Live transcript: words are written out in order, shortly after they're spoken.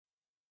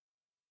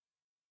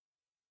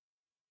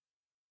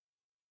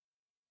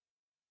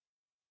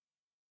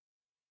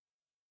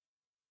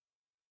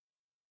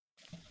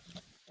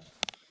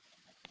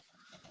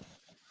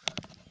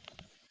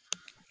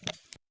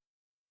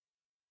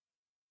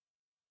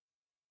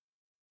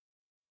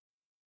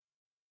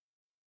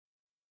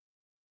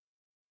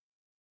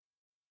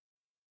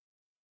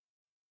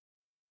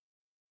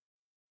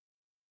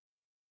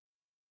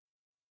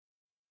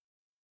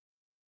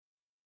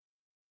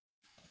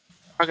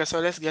Okay,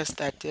 so let's get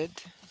started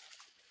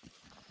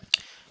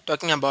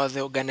talking about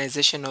the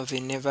organization of the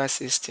nervous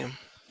system.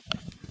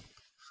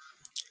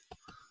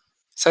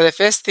 So the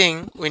first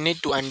thing we need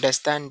to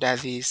understand are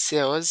the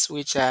cells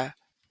which are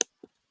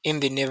in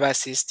the nervous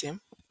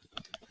system.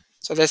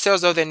 So the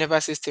cells of the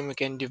nervous system, we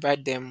can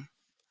divide them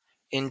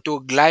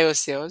into glial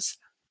cells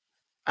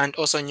and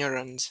also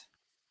neurons.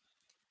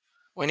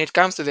 When it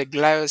comes to the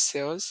glial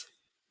cells,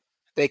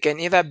 they can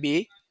either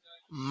be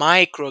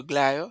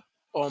microglial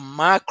or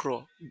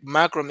macro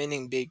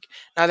meaning big.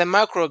 Now the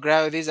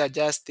macroglial, these are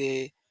just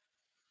the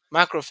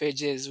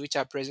macrophages which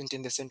are present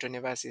in the central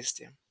nervous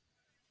system.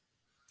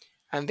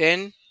 And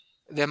then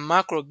the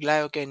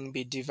macroglia can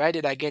be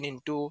divided again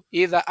into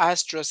either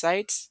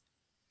astrocytes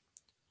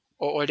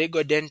or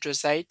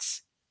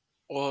oligodendrocytes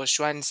or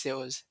Schwann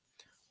cells.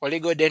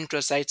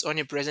 Oligodendrocytes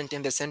only present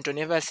in the central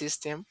nervous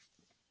system.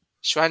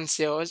 Schwann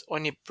cells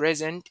only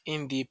present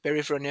in the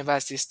peripheral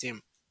nervous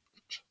system.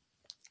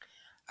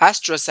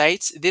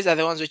 Astrocytes, these are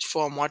the ones which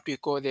form what we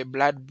call the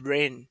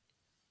blood-brain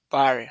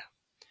barrier.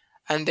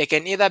 And they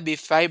can either be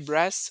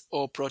fibrous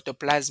or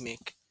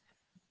protoplasmic.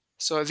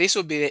 So this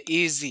will be the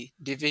easy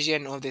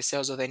division of the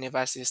cells of the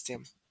nervous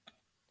system.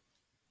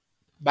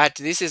 But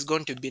this is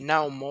going to be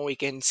now more. We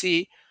can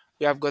see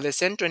we have got the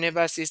central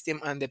nervous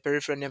system and the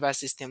peripheral nervous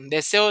system.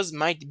 The cells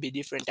might be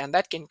different, and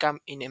that can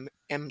come in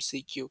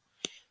MCQ.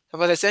 So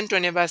for the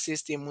central nervous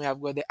system, we have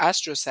got the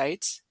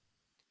astrocytes,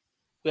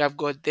 we have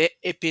got the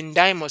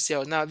ependymal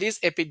cells. Now these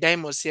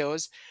ependymal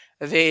cells,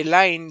 they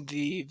line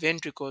the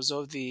ventricles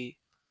of the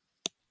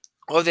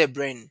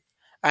brain,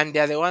 and they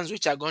are the ones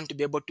which are going to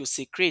be able to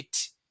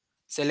secrete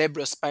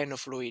cerebrospinal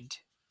fluid.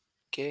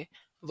 Okay,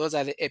 those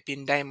are the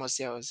ependymal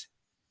cells.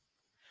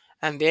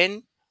 And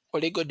then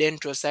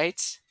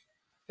oligodendrocytes,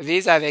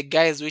 these are the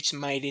guys which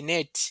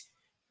myelinate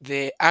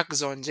the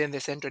axons in the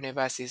central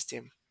nervous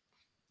system.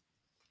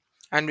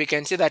 And we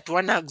can see that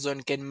one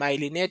axon can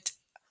myelinate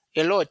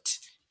a lot.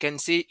 You can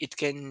see it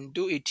can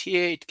do it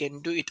here, it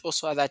can do it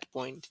also at that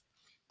point.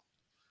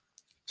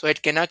 So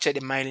it can actually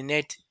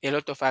myelinate a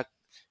lot of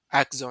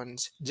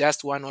axons,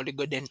 just one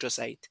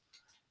oligodendrocyte.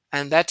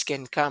 And that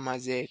can come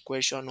as a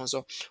question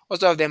also.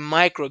 Also of the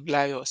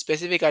microglia,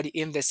 specifically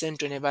in the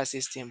central nervous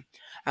system.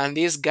 And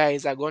these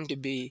guys are going to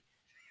be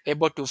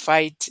able to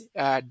fight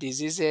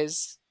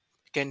diseases.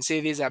 You can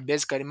see these are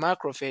basically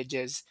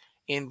macrophages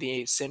in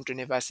the central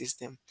nervous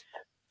system.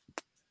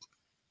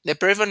 The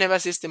peripheral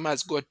nervous system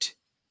has got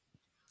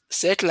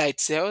satellite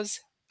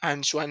cells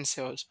and Schwann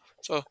cells.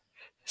 So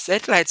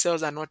satellite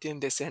cells are not in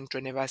the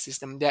central nervous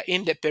system, they are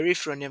in the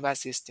peripheral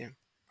nervous system.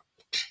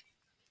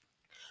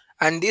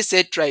 And these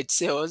satellite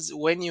cells,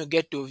 when you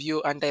get to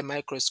view under a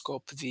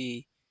microscope,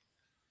 the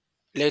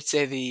let's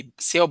say the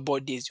cell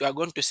bodies, you are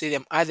going to see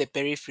them at the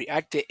periphery,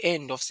 at the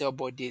end of cell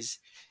bodies.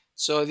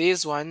 So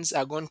these ones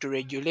are going to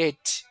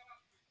regulate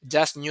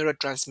just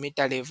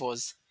neurotransmitter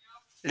levels.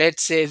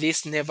 Let's say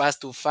this nerve has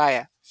to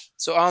fire.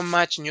 So how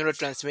much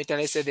neurotransmitter,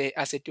 let's say the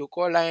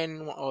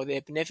acetylcholine or the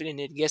epinephrine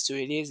it gets to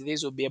release,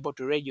 these will be able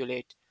to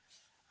regulate.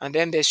 And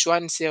then the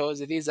Schwann cells,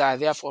 these are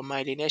there for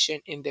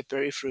myelination in the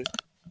peripheral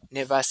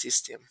nervous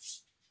system.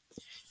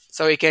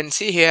 So we can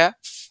see here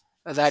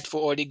that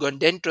for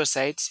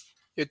oligodendrocytes,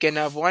 you can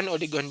have one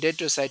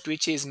oligodendrocyte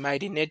which is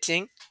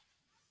myelinating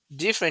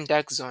different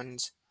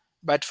axons.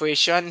 But for a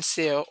Schwann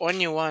cell,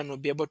 only one will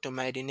be able to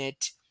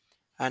myelinate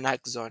an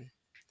axon.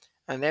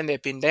 And then the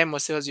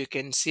ependymal cells, you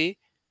can see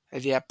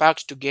they are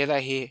packed together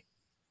here,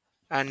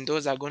 and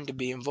those are going to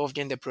be involved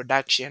in the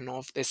production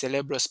of the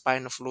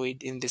cerebrospinal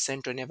fluid in the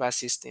central nervous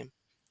system.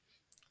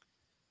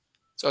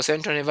 So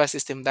central nervous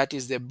system, that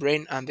is the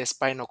brain and the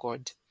spinal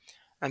cord.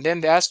 And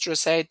then the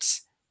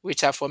astrocytes,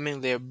 which are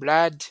forming the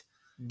blood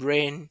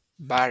brain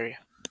barrier.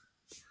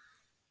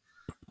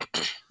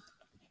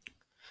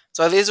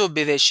 So these will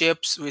be the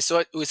shapes. We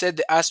said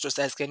the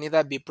astrocytes can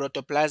either be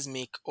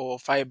protoplasmic or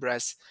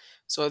fibrous.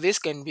 So this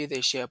can be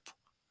the shape.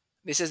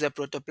 This is the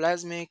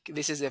protoplasmic,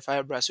 this is the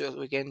fibrous. So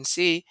we can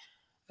see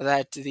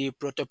that the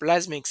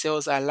protoplasmic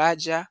cells are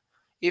larger.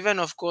 Even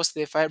of course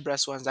the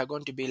fibrous ones are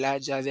going to be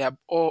larger. They are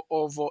all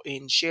oval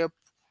in shape.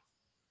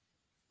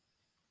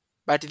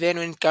 But then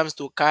when it comes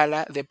to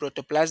color, the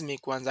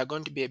protoplasmic ones are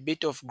going to be a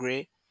bit of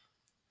gray.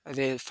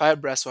 The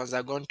fibrous ones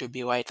are going to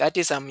be white. That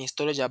is some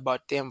histology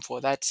about them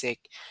for that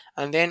sake.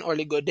 And then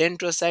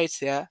oligodendrocytes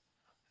here,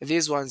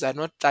 these ones are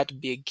not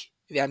that big.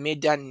 They are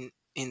medium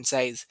in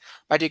size.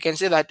 But you can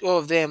see that all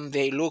of them,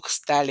 they look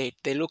starlit.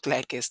 They look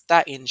like a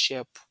star in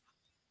shape.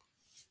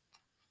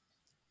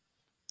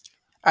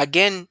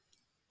 Again,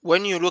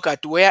 when you look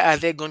at where are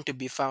they going to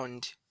be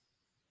found,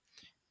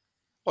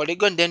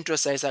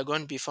 oligodendrocytes are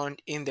going to be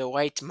found in the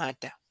white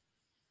matter.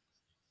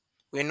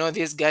 We know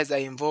these guys are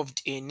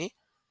involved in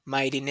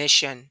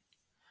myelination,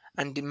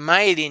 and the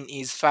myelin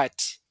is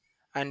fat,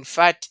 and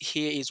fat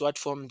here is what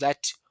forms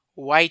that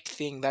white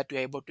thing that we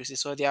are able to see.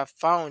 So they are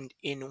found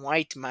in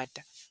white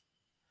matter,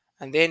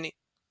 and then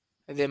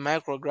the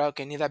microglia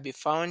can either be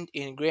found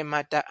in gray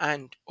matter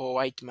and or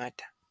white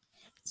matter.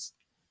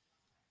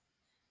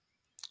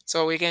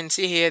 So we can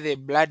see here the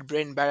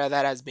blood-brain barrier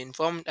that has been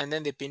formed, and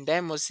then the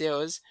ependymal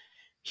cells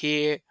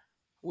here,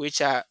 which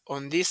are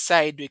on this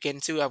side. We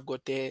can see we have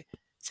got a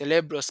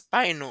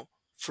cerebrospinal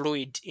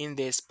fluid in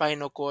the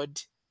spinal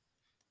cord,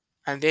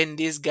 and then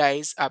these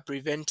guys are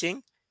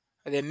preventing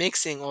the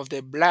mixing of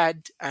the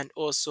blood and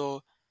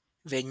also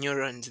the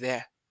neurons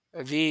there.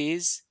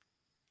 These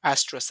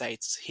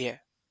astrocytes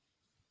here.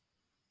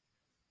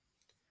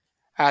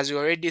 As we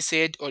already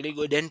said,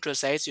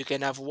 oligodendrocytes, you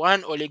can have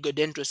one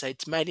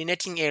oligodendrocyte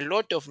myelinating a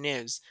lot of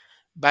nerves,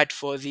 but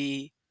for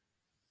the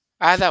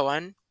other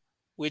one,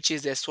 which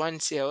is the Schwann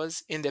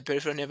cells in the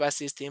peripheral nervous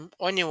system,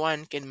 only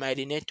one can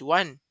myelinate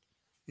one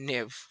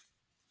nerve.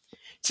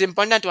 It's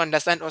important to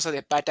understand also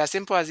the part. As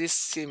simple as this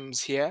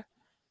seems here,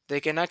 they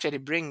can actually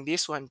bring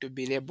this one to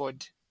be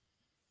labeled.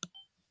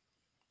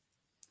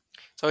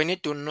 So we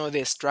need to know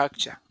the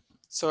structure.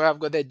 So I've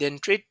got the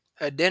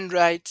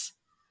dendrites,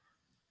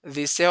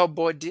 the cell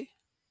body,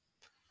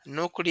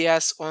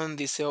 nucleus on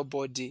the cell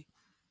body.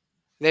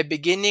 The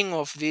beginning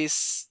of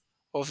this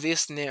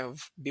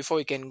nerve before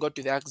we can go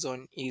to the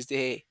axon is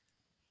the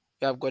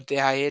we have got the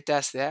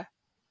hiatus there.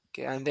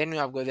 Okay, and then we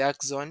have got the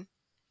axon.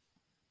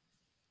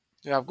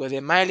 We have got the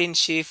myelin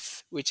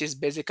sheath, which is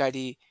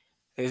basically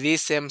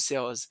these same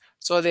cells.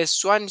 So the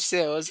Schwann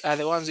cells are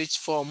the ones which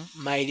form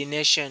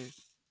myelination.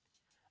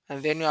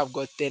 And then we have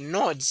got the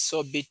nodes.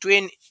 So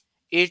between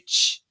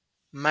each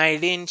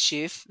myelin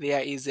sheath,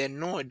 there is a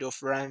node of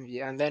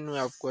Ranvier. And then we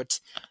have got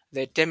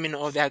the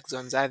terminal of the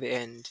axons at the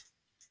end.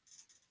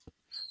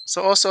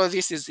 So also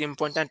this is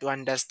important to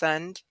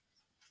understand.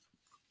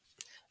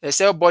 The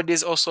cell body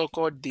is also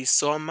called the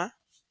soma.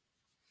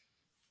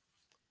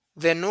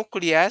 The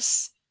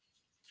nucleus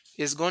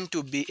is going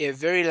to be a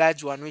very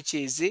large one, which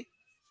is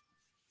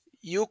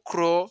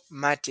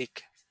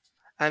euchromatic,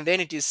 and then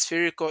it is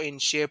spherical in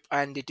shape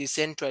and it is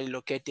centrally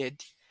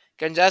located. You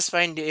can just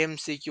find the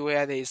MCQ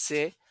where they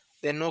say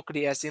the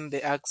nucleus in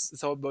the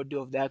cell body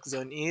of the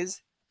axon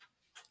is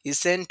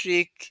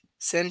eccentric,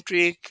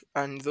 centric,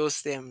 and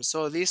those terms.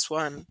 So this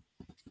one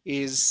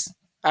is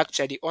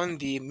actually on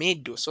the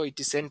middle, so it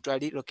is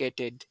centrally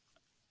located.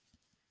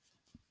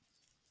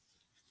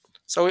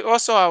 So we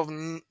also have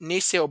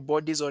cell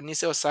bodies or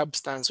cell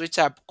substance, which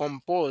are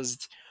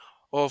composed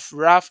of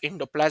rough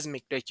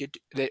endoplasmic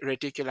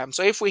reticulum.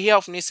 So if we hear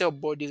of cell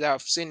bodies,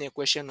 I've seen a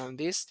question on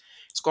this.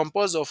 It's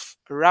composed of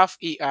rough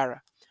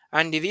ER,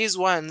 and these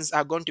ones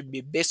are going to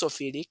be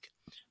basophilic,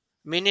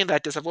 meaning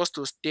that they're supposed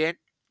to stay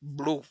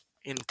blue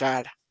in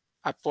color.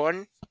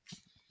 Upon,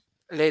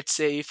 let's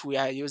say, if we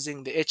are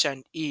using the H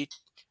and E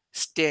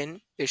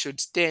stain, they should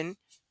stain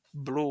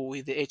blue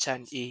with the H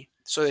and E.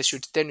 So they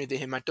should stain with the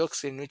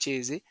hematoxin, which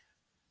is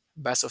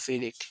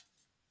basophilic.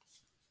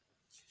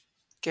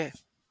 Okay.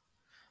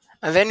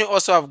 And then you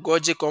also have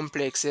Golgi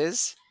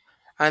complexes.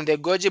 And the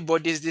Golgi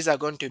bodies, these are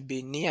going to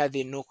be near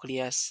the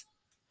nucleus.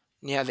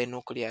 Near the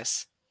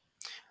nucleus.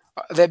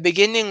 The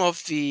beginning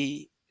of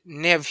the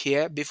nerve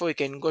here, before we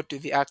can go to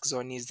the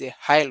axon, is the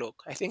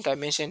hillock. I think I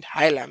mentioned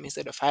hilum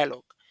instead of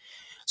hillock.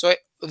 So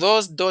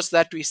those dots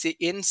that we see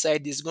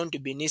inside is going to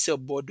be nasal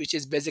board, which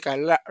is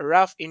basically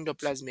rough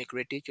endoplasmic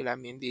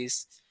reticulum in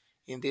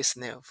this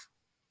nerve.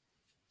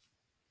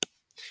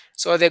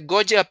 So the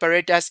Golgi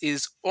apparatus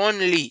is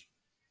only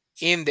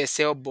in the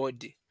cell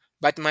body,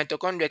 but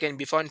mitochondria can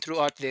be found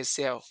throughout the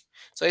cell.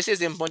 So this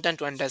is important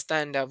to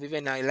understand. I've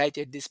even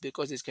highlighted this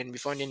because it can be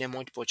found in a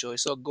multiple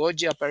choice. So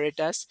Golgi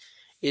apparatus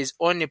is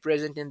only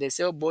present in the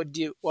cell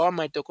body, while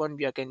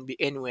mitochondria can be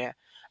anywhere.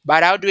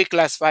 But how do we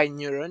classify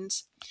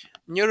neurons?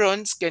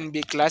 Neurons can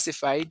be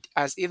classified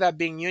as either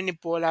being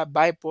unipolar,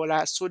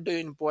 bipolar,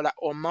 pseudo-unipolar,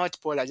 or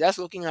multipolar, just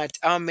looking at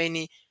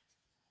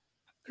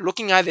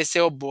looking at the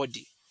cell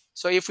body.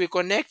 So if we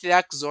connect the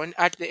axon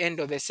at the end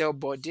of the cell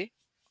body,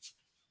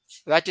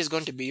 that is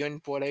going to be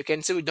unipolar. You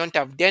can see we don't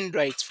have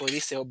dendrites for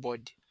this cell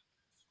body.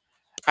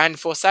 And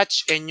for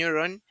such a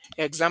neuron,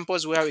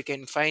 examples where we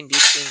can find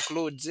it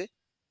includes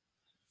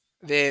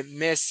the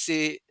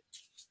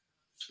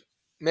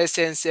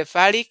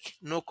mesencephalic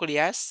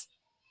nucleus.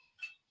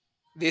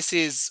 This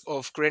is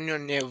of cranial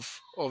nerve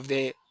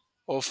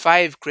of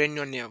 5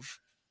 cranial nerve.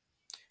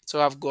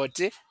 So I've got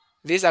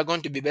these are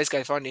going to be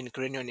basically found in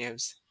cranial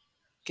nerves.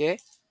 Okay,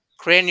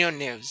 cranial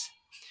nerves.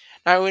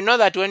 Now we know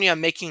that when you are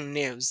making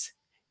nerves,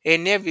 a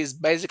nerve is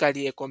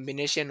basically a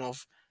combination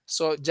of,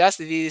 so just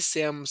these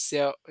same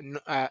cell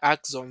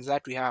axons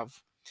that we have.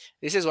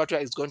 This is what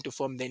is going to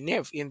form the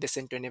nerve in the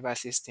central nervous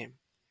system.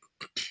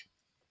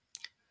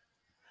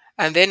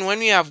 And then when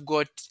we have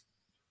got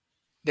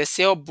the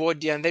cell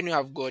body, and then you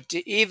have got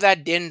either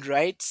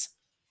dendrites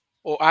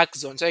or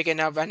axons. So you can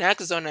have an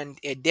axon and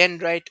a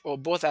dendrite, or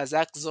both as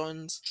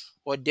axons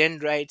or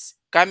dendrites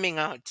coming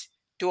out.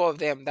 Two of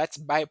them, that's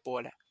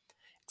bipolar.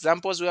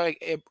 Examples we are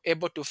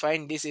able to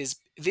find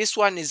this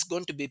one is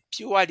going to be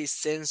purely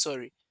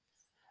sensory,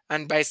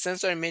 and by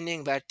sensory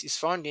meaning that is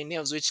found in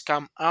nerves which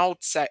come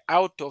out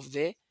of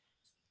the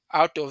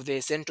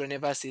central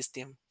nervous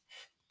system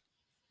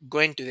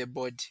going to the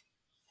body,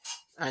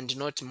 and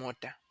not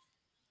motor.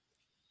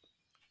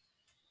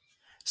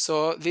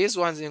 So these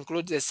ones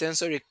include the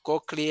sensory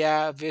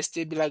cochlea,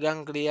 vestibular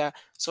ganglia.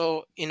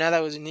 So in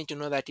other words, you need to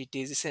know that it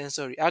is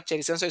sensory.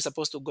 Actually, sensory is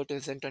supposed to go to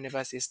the central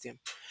nervous system.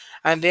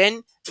 And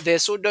then the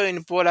pseudo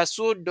unipolar,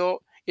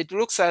 pseudo, it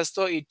looks as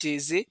though it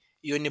is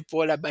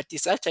unipolar, but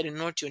it's actually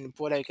not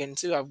unipolar. You can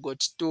see we have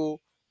got two,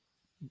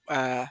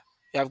 uh,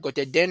 you have got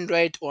a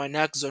dendrite or an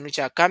axon which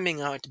are coming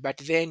out, but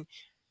then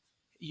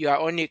you are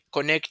only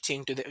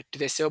connecting to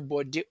the cell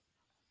body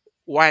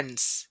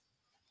once.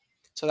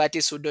 So that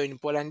is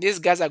pseudoinpolar. And these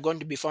guys are going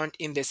to be found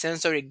in the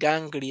sensory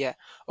ganglia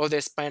of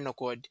the spinal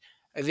cord.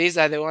 These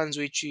are the ones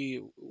which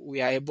we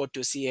are able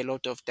to see a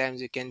lot of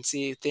times. You can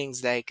see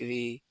things like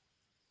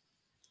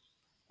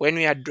when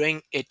we are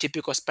drawing a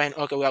typical spine.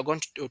 Okay, we are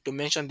going to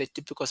mention the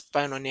typical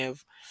spinal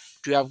nerve.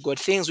 We have got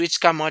things which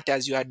come out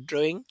as you are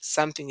drawing.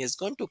 Something is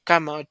going to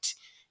come out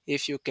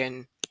if you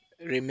can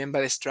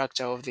remember the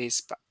structure of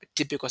this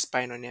typical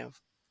spinal nerve.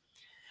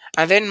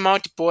 And then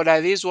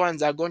multipolar, these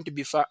ones are going to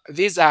be,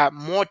 these are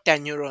motor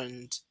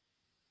neurons.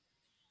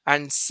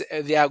 And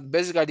they are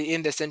basically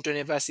in the central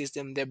nervous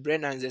system, the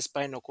brain and the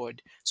spinal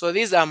cord. So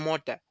these are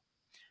motor.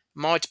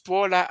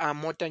 Multipolar are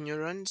motor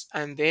neurons,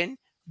 and then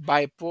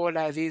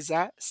bipolar, these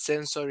are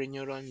sensory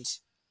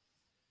neurons.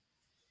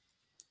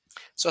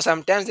 So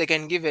sometimes they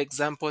can give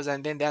examples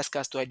and then they ask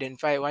us to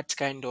identify what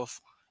kind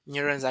of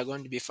neurons are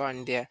going to be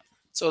found there.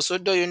 So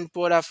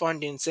pseudounipolar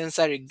found in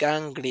sensory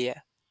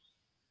ganglia.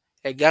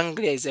 A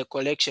ganglia is a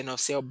collection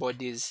of cell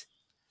bodies,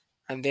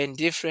 and then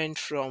different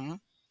from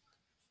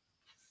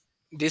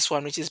this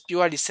one, which is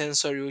purely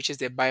sensory, which is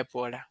the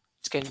bipolar.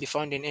 It can be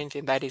found in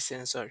anything that is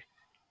sensory.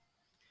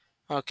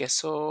 Okay,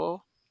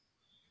 so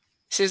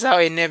this is how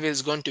a nerve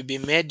is going to be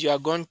made. You are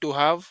going to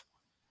have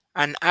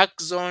an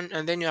axon,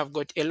 and then you have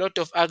got a lot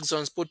of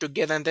axons put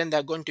together, and then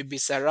they're going to be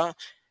surround.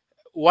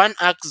 One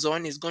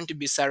axon is going to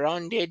be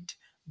surrounded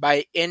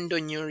by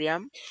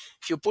endoneurium.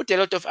 If you put a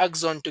lot of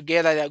axons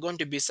together, they are going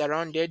to be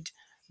surrounded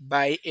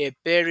by a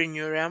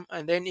perineurium,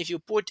 and then if you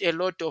put a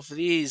lot of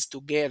these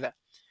together,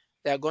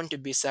 they are going to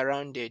be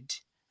surrounded,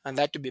 and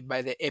that to be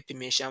by the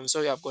epimechium.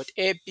 So you have got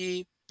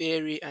epi,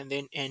 peri, and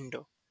then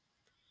endo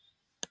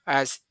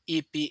as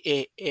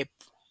EPA, ep.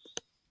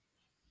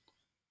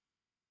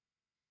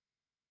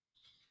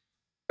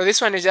 So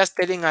this one is just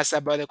telling us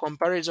about the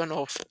comparison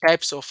of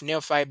types of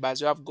nerve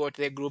fibers. We have got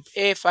the group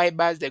A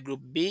fibers, the group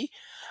B,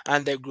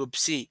 and the group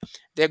C.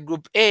 The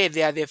group A,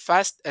 they are the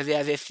fast, they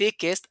are the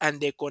thickest,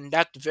 and they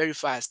conduct very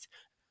fast.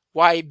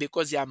 Why?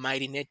 Because they are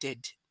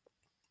myelinated.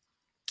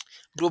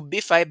 Group B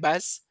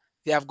fibers,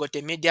 they have got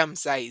a medium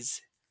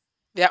size.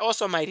 They are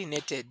also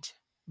myelinated,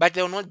 but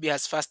they will not be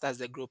as fast as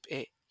the group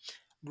A.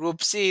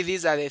 Group C,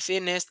 these are the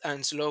thinnest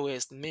and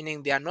slowest,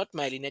 meaning they are not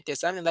myelinated.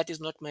 Something that is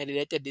not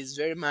myelinated is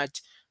very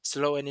much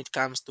slow when it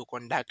comes to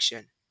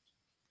conduction.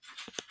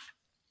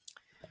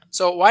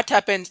 So what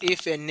happens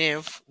if a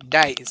nerve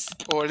dies,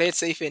 or let's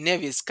say if a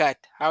nerve is cut?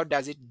 How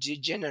does it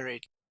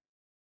degenerate?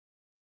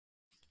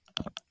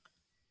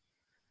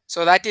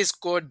 So that is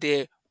called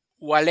the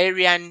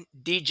Wallerian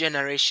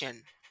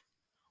degeneration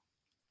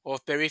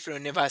of peripheral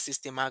nervous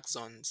system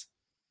axons.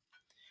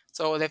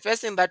 So the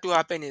first thing that will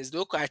happen is,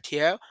 look at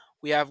here,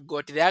 we have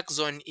got the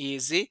axon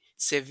is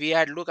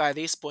severed. Look at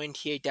this point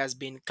here, it has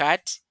been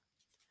cut.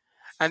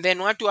 And then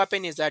what will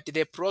happen is that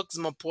the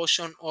proximal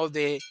portion of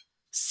the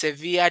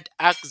severed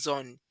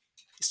axon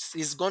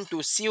is going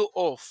to seal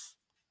off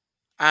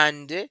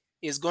and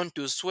is going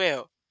to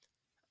swell.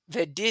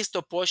 The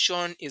distal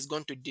portion is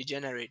going to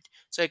degenerate.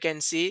 So you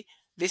can see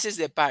this is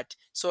the part.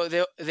 So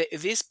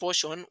this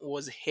portion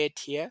was hit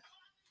here,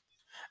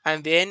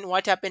 and then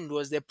what happened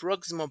was the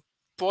proximal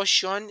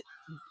portion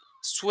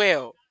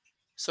swell.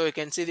 So you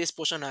can see this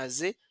portion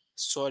has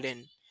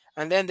swollen.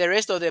 And then the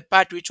rest of the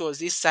part, which was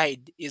this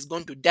side, is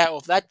going to die.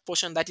 Of that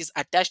portion that is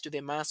attached to the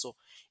muscle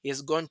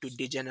is going to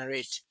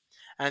degenerate.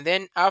 And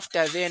then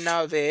after there,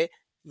 now the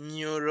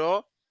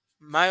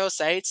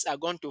neuromyocytes are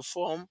going to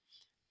form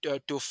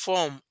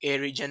a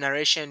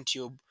regeneration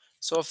tube.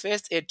 So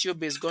first a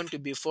tube is going to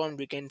be formed.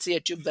 We can see a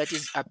tube that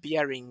is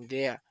appearing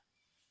there.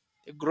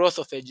 The growth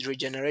of a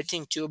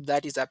regenerating tube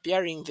that is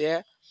appearing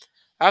there.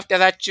 After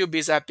that tube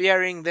is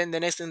appearing, then the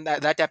next thing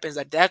that happens is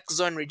that the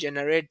axon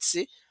regenerates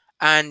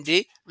and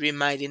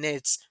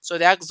remyelinates. So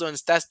the axon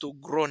starts to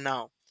grow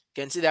now.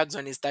 You can see the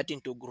axon is starting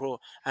to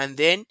grow. And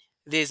then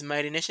there's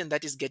myelination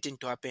that is getting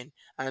to happen.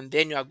 And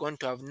then you are going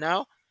to have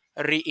now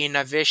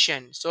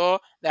reinnervation. So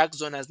the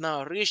axon has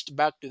now reached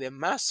back to the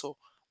muscle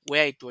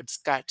where it was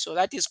cut. So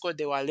that is called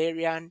the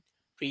Wallerian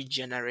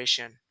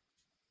regeneration.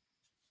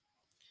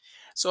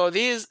 So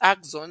these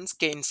axons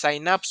can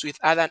synapse with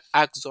other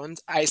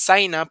axons. A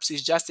synapse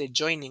is just a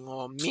joining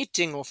or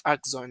meeting of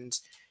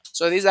axons.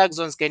 So these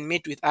axons can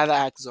meet with other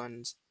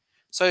axons.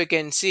 So you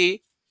can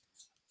see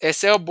a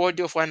cell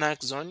body of one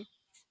axon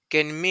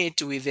can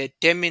meet with the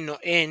terminal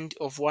end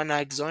of one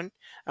axon,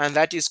 and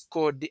that is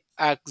called the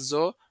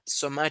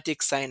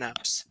axosomatic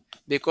synapse,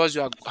 because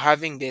you are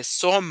having the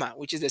soma,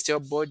 which is the cell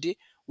body,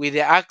 with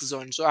the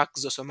axon, so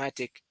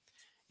axosomatic.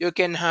 You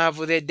can have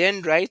the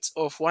dendrites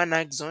of one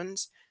axon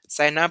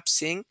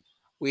synapsing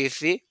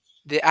with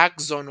the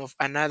axon of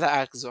another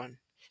axon.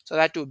 So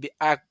that will be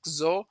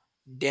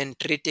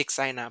axodendritic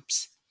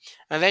synapse.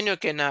 And then you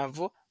can have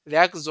the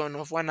axon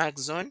of one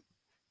axon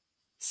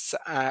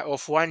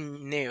of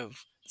one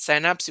nerve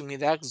synapsing with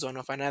the axon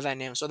of another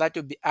nerve. So that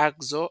will be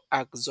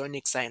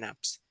axonic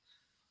synapse.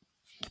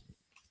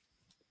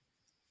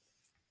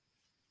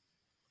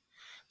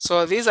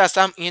 So these are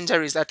some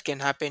injuries that can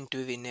happen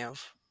to the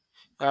nerve.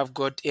 I've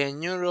got a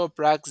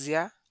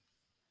neuropraxia.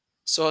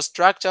 So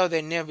structure of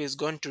the nerve is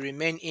going to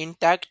remain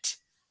intact,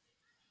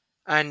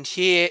 and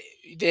here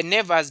the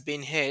nerve has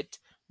been hit,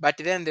 but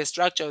then the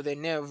structure of the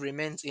nerve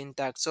remains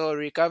intact. So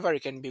recovery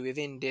can be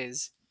within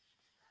days.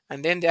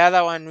 And then the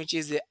other one, which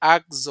is the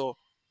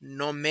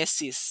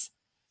axonomesis.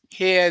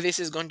 Here, this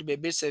is going to be a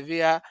bit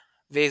severe.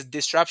 There's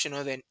disruption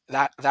of the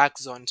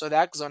axon. So the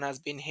axon has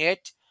been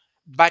hit,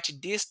 but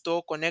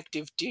distal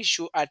connective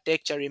tissue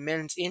architecture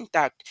remains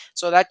intact.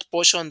 So that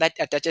portion that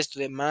attaches to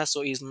the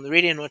muscle is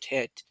really not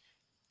hit.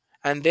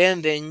 And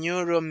then the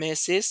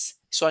neuromesis.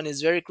 This one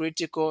is very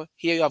critical.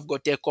 Here you have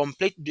got a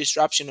complete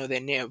disruption of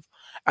the nerve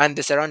and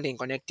the surrounding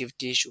connective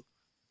tissue.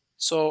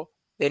 So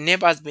the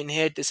nerve has been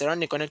hit, the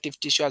surrounding connective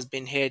tissue has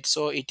been hit,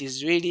 so it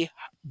is really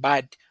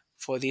bad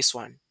for this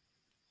one.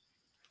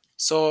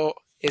 So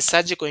a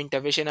surgical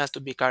intervention has to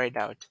be carried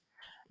out.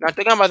 Now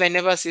talking about the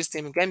nervous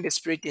system, it can be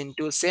split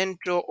into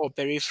central or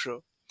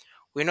peripheral.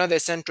 We know the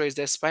central is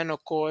the spinal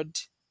cord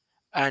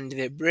and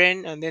the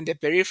brain, and then the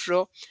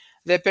peripheral.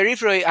 The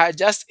peripheral are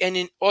just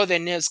any all the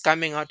nerves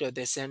coming out of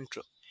the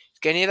central.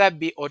 It can either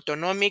be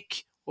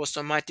autonomic or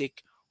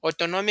somatic.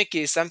 Autonomic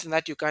is something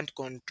that you can't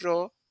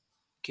control.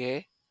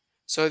 Okay.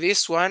 So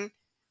this one,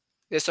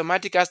 the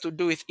somatic has to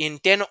do with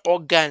internal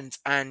organs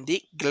and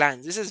the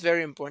glands. This is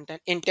very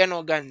important. Internal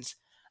organs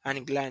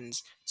and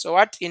glands. So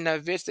what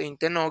innervates the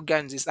internal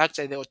organs is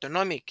actually the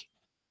autonomic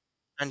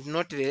and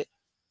not the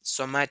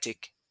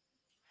somatic.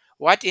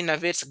 What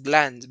innervates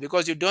glands?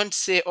 Because you don't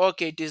say,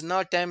 okay, it is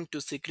now time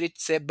to secrete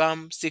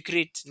sebum,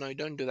 secrete. No, you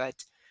don't do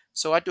that.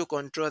 So what to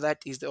control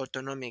that is the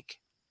autonomic.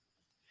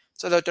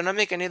 So the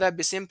autonomic can either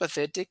be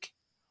sympathetic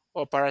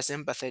or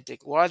parasympathetic,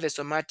 while the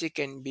somatic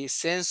can be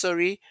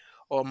sensory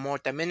or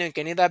motor, meaning you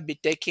can either be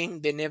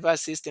taking the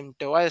nervous system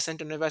towards the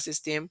central nervous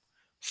system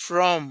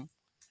from,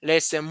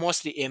 let's say,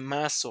 mostly a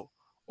muscle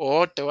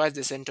or towards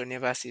the central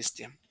nervous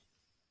system.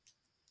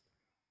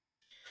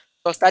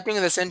 So starting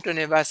with the central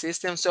nervous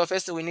system, so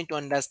first we need to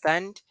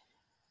understand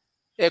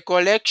a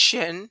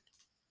collection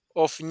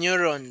of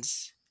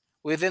neurons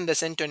within the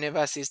central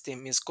nervous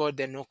system is called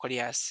the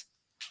nucleus,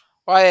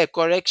 while a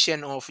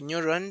collection of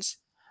neurons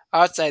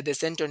outside the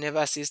central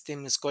nervous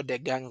system is called the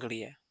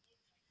ganglia.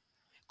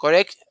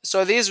 Correct?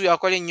 So these we are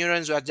calling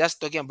neurons, we are just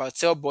talking about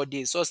cell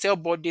bodies. So cell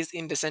bodies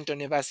in the central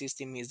nervous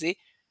system is the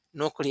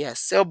nucleus.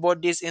 Cell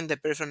bodies in the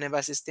peripheral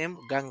nervous system,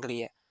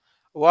 ganglia.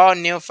 While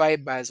nerve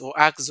fibers or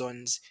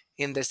axons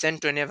in the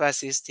central nervous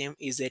system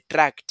is a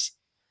tract.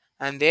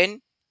 And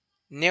then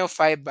nerve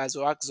fibers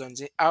or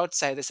axons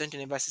outside the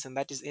central nervous system,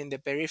 that is in the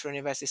peripheral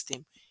nervous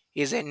system,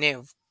 is a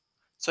nerve.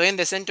 So in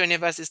the central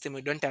nervous system,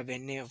 we don't have a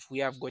nerve, we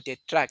have got a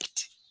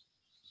tract.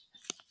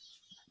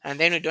 And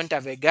then we don't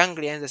have a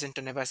ganglia in the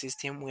central nervous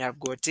system, we have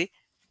got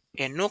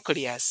a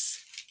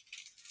nucleus.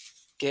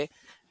 Okay,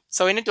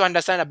 so we need to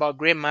understand about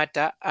gray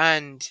matter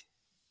and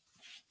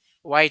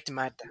white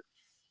matter.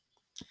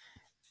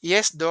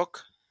 Yes,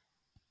 doc.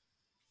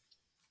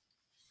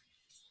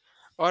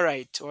 All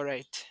right,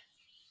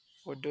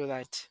 we'll do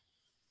that.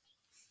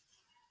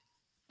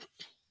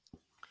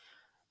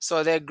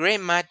 So the gray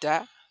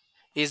matter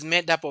is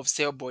made up of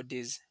cell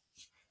bodies.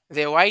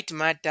 The white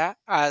matter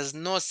has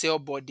no cell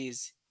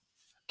bodies.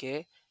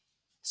 Okay,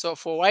 so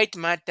for white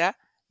matter,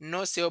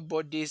 no cell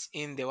bodies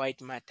in the white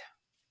matter,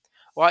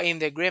 while in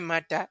the gray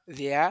matter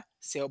there are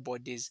cell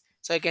bodies.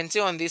 So you can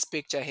see on this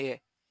picture here,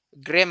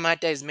 gray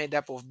matter is made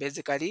up of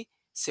basically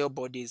cell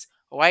bodies.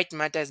 White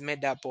matter is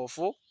made up of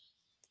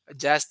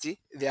just the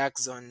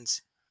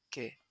axons.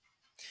 Okay.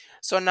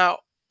 So now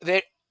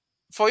the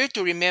for you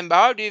to remember,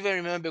 how do you even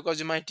remember? Because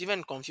you might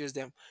even confuse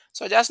them.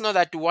 So just know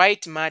that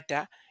white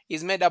matter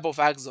is made up of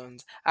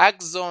axons.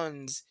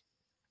 Axons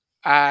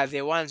are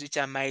the ones which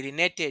are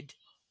myelinated.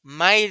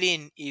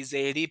 Myelin is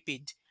a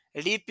lipid.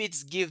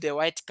 Lipids give the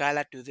white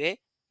color to the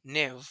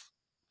nerve.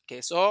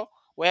 Okay, so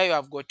where you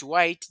have got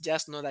white,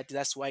 just know that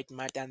that's white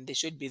matter and they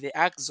should be the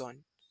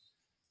axon.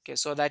 Okay,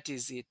 so that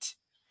is it.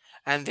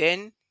 And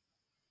then,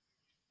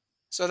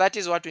 so that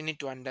is what we need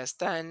to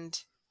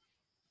understand.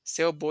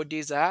 Cell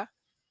bodies are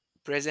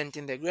present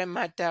in the gray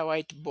matter,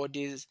 white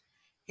bodies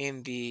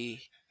in the,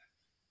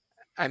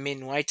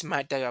 white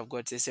matter, you have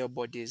got the cell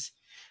bodies.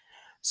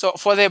 So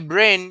for the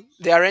brain,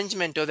 the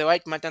arrangement of the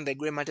white matter and the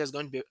gray matter is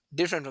going to be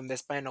different from the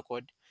spinal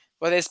cord.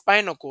 For the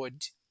spinal cord,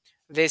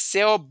 the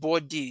cell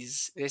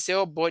bodies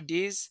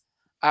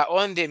are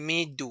on the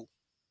middle.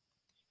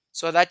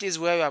 So that is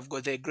where we have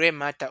got the gray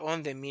matter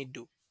on the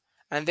middle.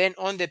 And then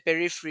on the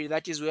periphery,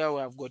 that is where we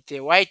have got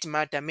the white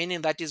matter,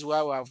 meaning that is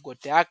where we have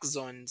got the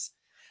axons.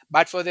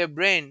 But for the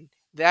brain,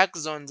 the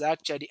axons are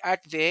actually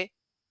at the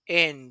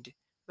end.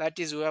 That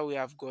is where we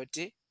have got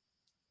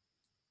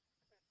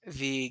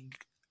the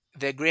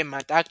the gray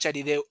matter.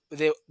 Actually,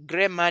 the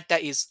gray matter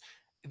is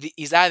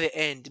at the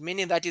end,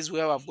 meaning that is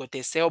where I've got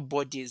the cell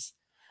bodies,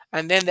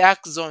 and then the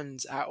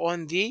axons are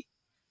on the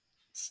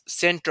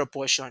central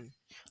portion.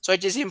 So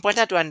it is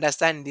important to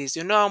understand this.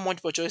 You know how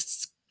multiple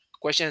choice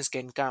questions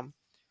can come.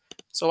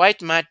 So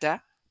white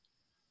matter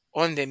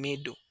on the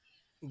middle,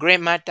 gray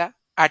matter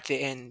at the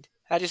end.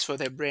 That is for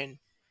the brain.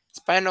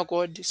 Spinal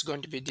cord is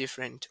going to be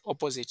different,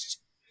 opposite.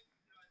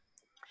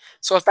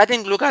 So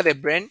starting to look at the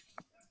brain.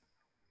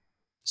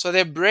 So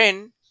the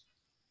brain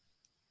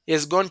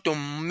is going to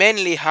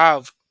mainly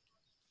have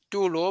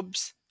two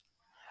lobes,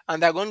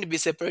 and they're going to be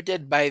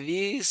separated by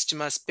this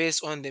schema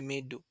space on the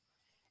middle.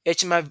 A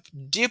schema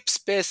deep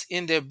space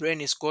in the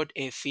brain is called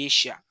a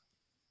fissure.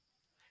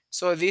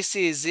 So this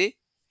is a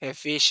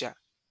fissure.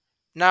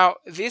 Now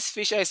this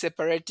fissure is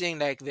separating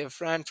like the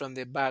front from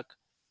the back.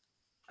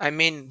 I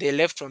mean the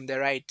left from the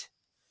right.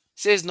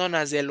 So it's known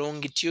as a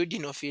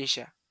longitudinal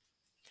fissure.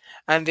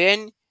 And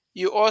then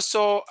you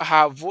also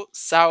have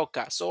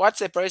sulcus. So what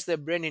separates the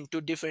brain in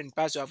two different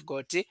parts? You have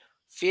got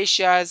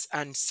fissures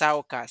and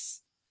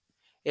sulcus.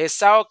 A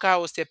sulcus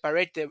will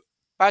separate the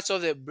parts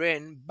of the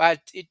brain, but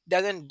it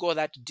doesn't go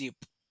that deep.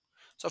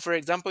 So, for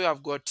example, you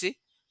have got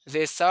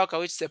the sulcus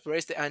which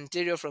separates the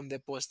anterior from the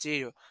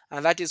posterior,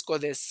 and that is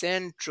called the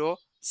central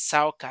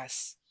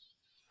sulcus.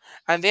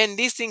 And then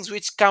these things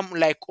which come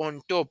like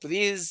on top,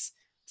 these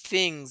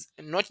things,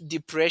 not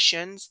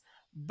depressions,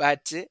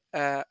 but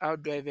how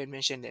do I even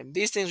mention them?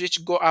 These things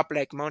which go up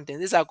like mountains,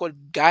 these are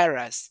called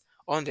gyrus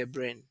on the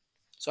brain.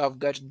 So I've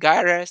got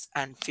gyrus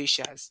and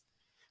fissures,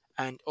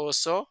 and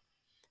also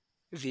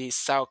the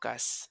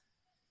sulcus.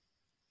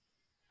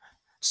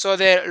 So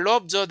the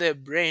lobes of the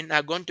brain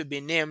are going to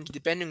be named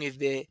depending with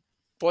the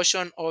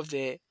portion of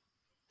the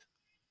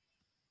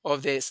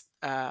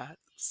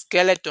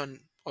skeleton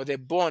or the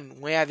bone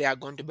where they are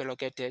going to be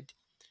located.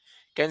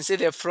 You can see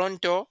the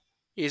frontal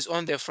is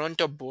on the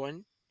frontal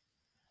bone,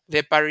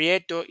 the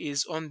parietal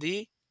is on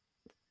the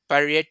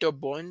parietal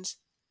bones,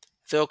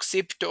 the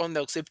occipital on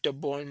the occipital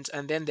bones,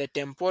 and then the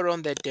temporal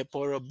on the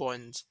temporal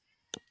bones.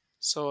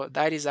 So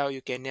that is how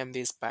you can name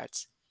these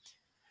parts.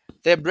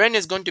 The brain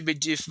is going to be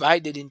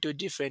divided into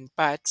different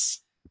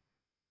parts.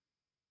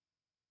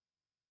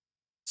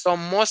 So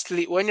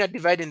mostly when you're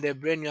dividing the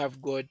brain, you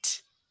have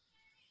got,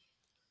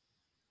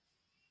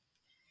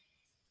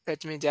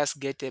 let me just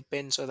get a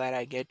pen so that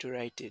I get to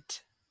write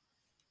it.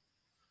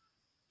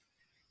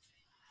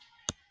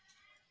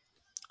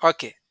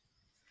 Okay.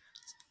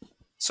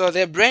 So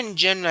the brain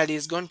generally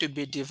is going to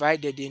be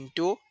divided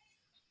into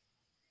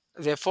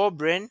the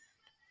forebrain,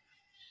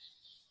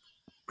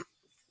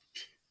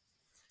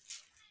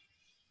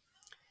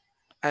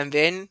 and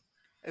then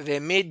the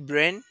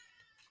midbrain.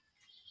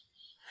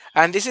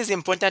 And this is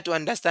important to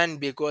understand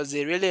because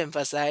they really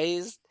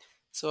emphasize,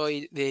 so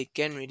they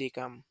can really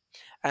come.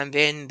 And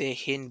then the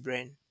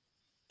hindbrain.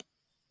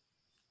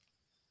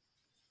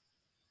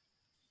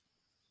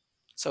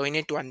 So we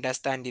need to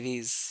understand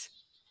this.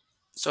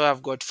 So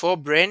I've got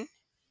forebrain,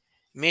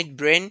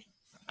 midbrain,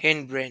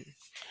 hindbrain.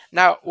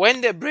 Now,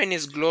 when the brain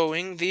is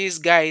glowing, these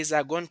guys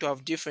are going to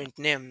have different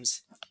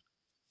names.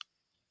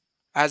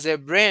 As the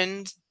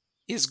brain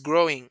is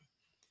growing,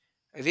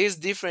 these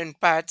different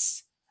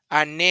parts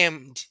are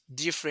named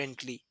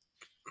differently.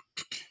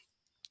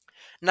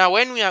 Now,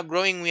 when we are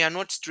growing, we are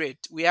not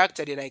straight. We are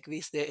actually like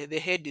this. The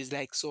head is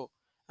like so.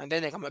 And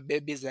then like my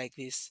baby is like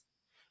this.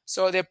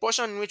 So the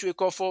portion which we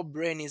call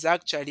forebrain is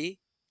actually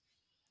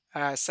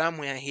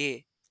somewhere here.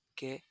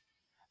 Okay.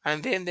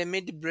 And then the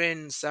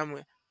midbrain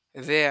somewhere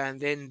there,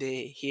 and then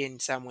the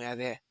hind somewhere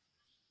there.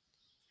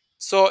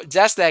 So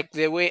just like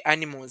the way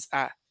animals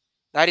are,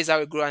 that is how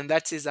we grow, and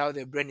that is how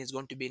the brain is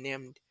going to be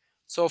named.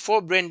 So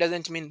forebrain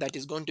doesn't mean that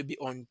it's going to be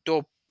on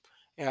top.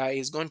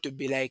 It's going to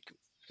be like,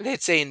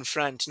 let's say, in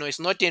front. No, it's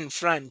not in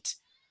front.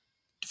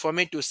 For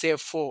me to say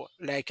four,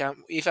 like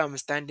if I'm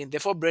standing, the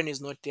forebrain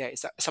is not there.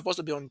 It's supposed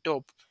to be on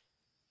top.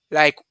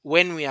 Like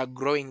when we are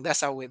growing,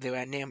 that's how they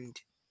were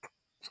named.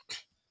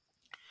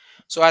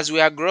 So as we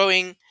are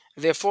growing,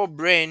 the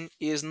forebrain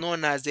is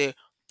known as the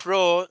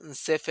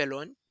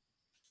proencephalon.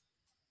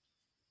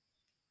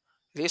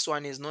 This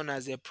one is known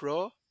as the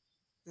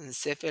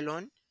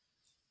proencephalon.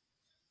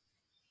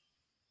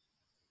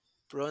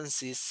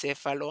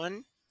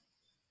 Proencephalon.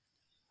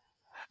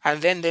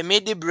 And then the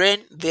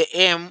midbrain, the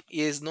M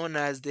is known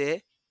as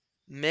the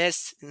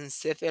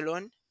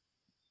mesencephalon.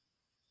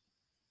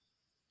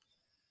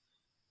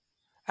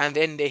 And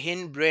then the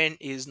hindbrain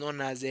is known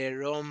as a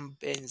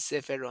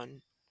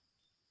rhombencephalon.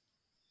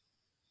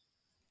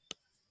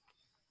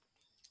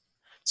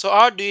 So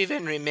how do you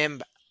even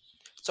remember?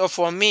 So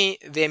for me,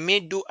 the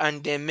middle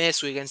and the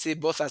mess, we can see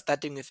both are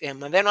starting with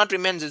M. And then what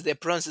remains is the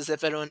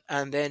proencephalon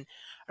and then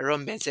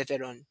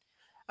rhombencephalon.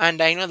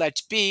 And I know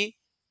that P,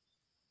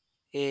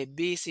 A,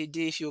 B, C,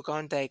 D, if you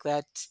count like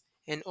that,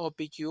 N, O,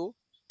 P, Q,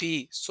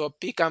 P. So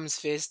P comes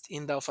first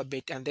in the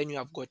alphabet, and then you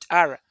have got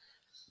R.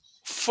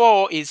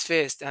 4 is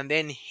first, and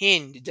then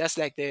hind, just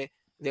like the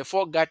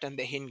foregut and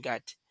the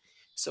hindgut.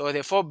 So the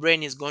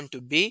forebrain is going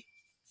to be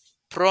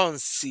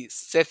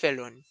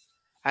pronencephalon.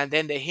 And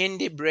then the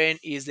hindbrain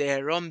is the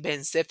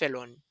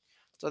rhombencephalon.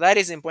 So that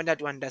is important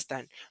to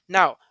understand.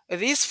 Now,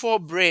 these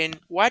forebrain,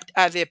 what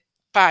are the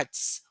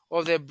parts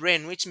of the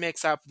brain which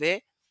makes up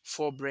the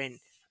forebrain?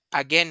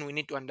 Again, we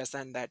need to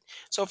understand that.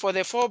 So for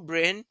the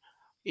forebrain,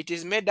 it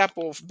is made up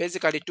of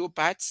basically two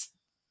parts.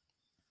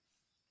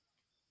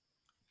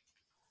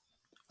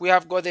 We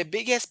have got the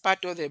biggest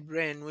part of the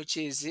brain, which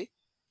is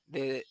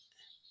the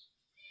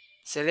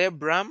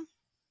cerebrum.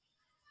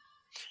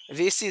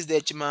 This is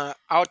the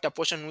outer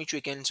portion which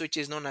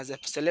is known as the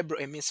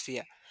cerebral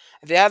hemisphere.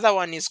 The other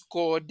one is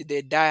called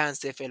the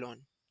diencephalon.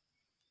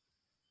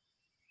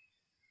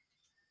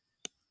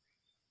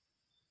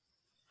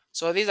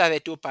 So these are the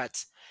two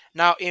parts.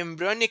 Now,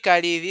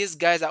 embryonically, these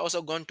guys are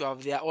also going to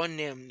have their own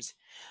names.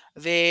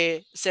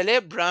 The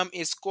cerebrum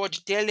is called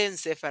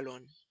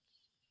telencephalon,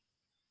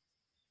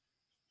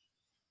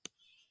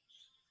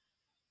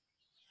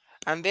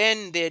 and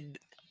then the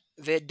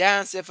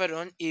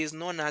diencephalon is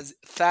known as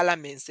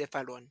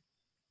thalamencephalon.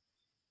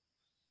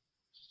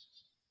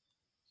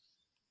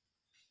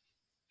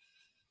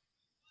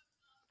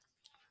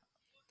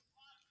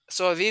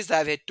 So these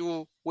are the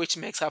two which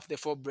makes up the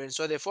forebrain.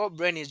 So the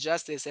forebrain is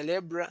just the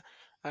cerebrum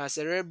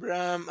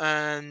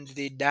and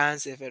the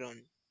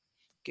diencephalon.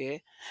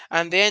 Okay,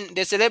 and then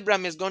the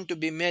cerebrum is going to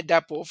be made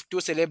up of two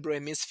cerebral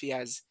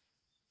hemispheres.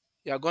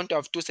 You are going to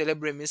have two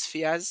cerebral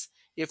hemispheres.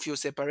 If you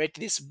separate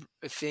this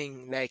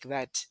thing like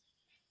that,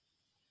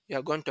 you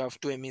are going to have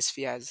two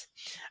hemispheres,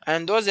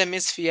 and those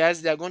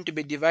hemispheres, they are going to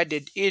be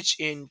divided each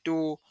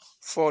into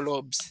four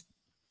lobes.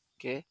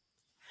 Okay,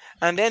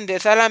 and then the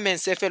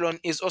thalamencephalon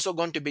is also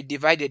going to be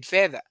divided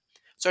further.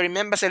 So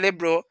remember,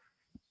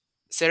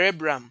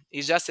 cerebrum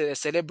is just a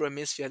cerebral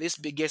hemisphere, this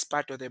biggest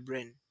part of the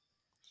brain,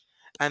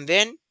 and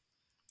then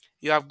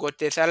you have got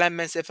the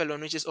thalamencephalon,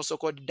 which is also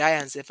called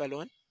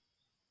diencephalon.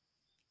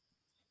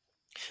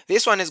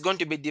 This one is going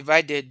to be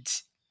divided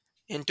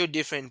into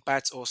different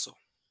parts also.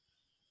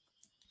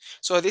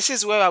 So this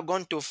is where we're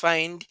going to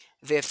find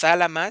the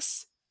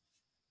thalamus.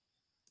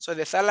 So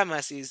the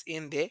thalamus is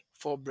in the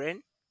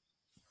forebrain.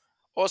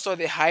 Also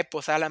the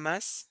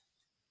hypothalamus.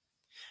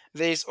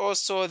 There is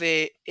also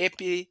the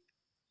epithalamus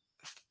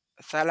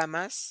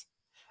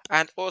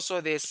and also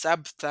the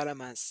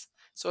subthalamus.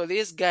 So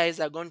these guys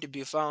are going to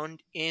be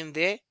found in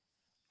the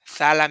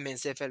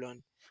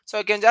thalamencephalon. So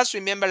you can just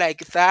remember like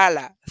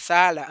thala,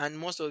 and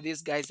most of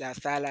these guys are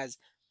thalas.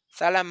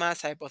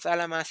 Thalamus,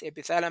 hypothalamus,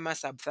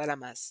 epithalamus,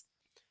 subthalamus.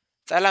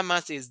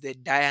 Thalamus is the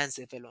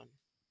diencephalon.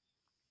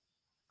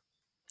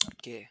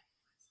 Okay.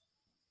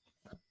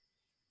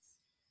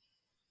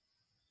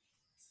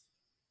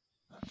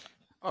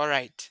 All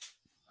right.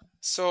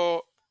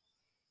 So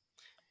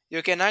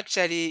you can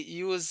actually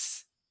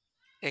use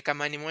a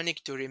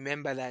mnemonic to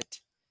remember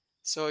that.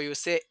 So you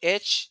say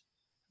H,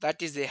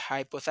 that is the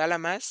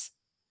hypothalamus,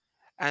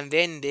 and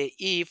then the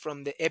E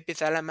from the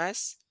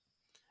epithalamus,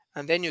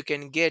 and then you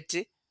can get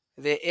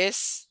the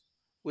S,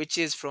 which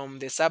is from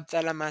the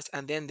subthalamus,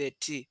 and then the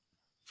T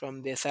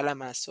from the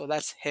thalamus. So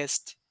that's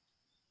HEST.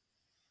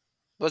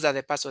 Those are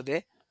the parts of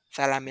the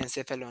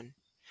thalamencephalon.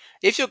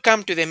 If you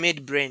come to the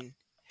midbrain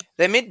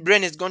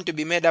is going to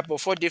be made up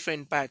of four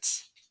different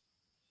parts.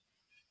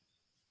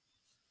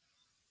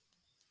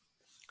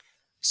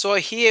 So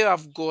here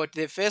I've got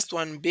the first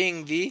one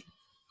being the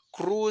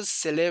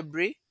crus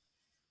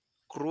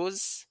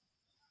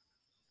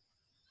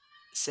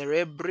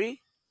cerebri,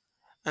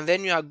 and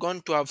then you are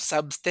going to have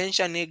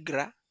substantia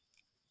nigra.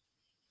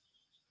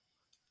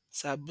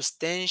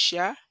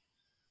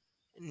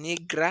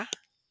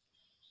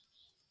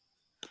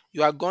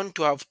 You are going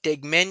to have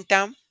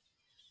tegmentum,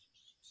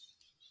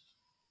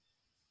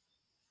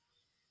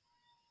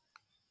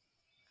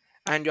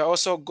 and you're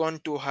also going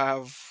to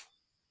have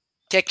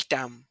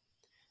tectum.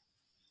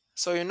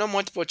 So you know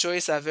multiple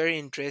choice are very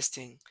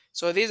interesting.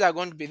 So these are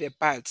going to be the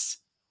parts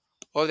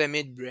of the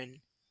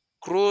midbrain: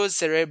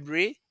 crus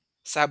cerebri,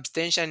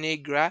 substantia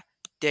nigra,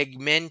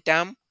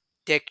 tegmentum,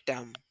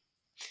 tectum.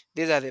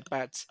 These are the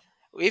parts.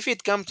 If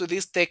it comes to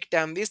this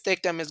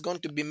tectum is going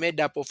to be made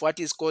up of what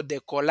is called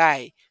the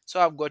colli. So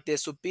I've got the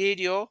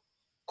superior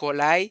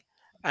colli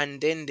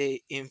and then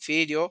the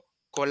inferior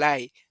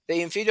colli.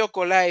 The inferior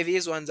colli,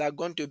 these ones are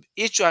going to,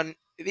 each one,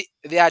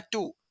 there are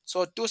two.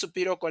 So two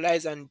superior colli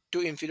and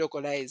two inferior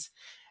colli.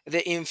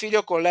 The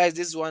inferior colli,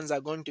 these ones are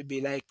going to be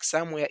like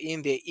somewhere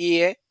in the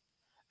ear,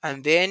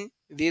 and then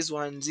these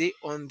ones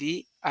on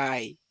the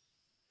eye.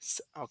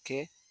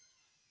 Okay.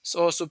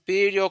 So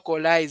superior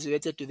colli is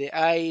related to the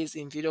eyes,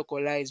 inferior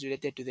colli is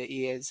related to the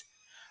ears.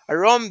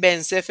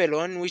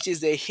 Rhombencephalon, which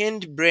is the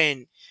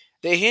hindbrain.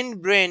 The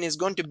hindbrain is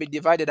going to be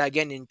divided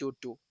again into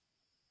two.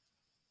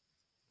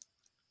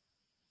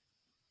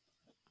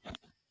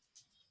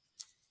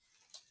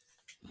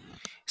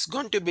 It's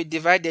going to be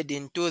divided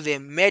into the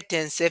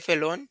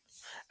metencephalon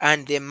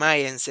and the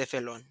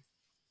myencephalon.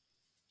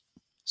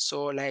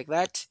 So like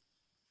that,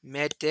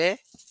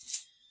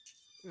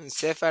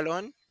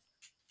 metencephalon,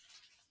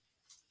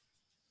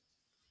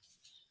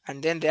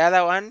 and then the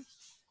other one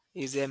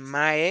is a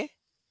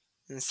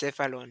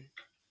myencephalon.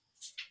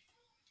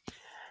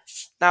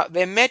 Now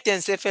the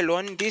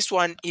metencephalon, this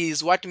one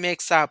is what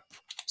makes up.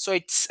 So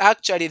it's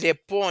actually the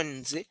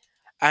pons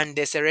and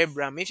the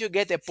cerebrum. If you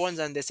get the pons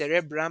and the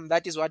cerebrum,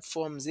 that is what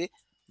forms the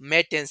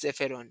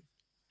metencephalon.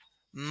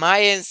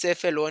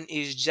 Myencephalon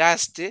is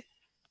just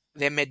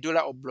the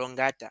medulla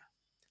oblongata.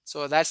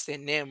 So that's the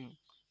name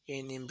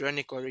in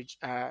embryonic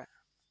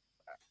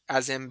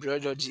as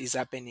embryology is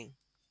happening.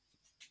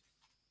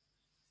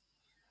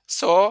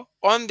 So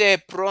on the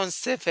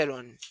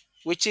proencephalon,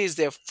 which is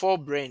the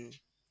forebrain,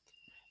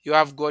 you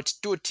have got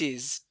two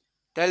T's,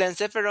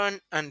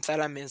 telencephalon and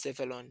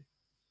thalamencephalon.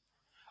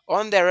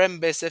 On the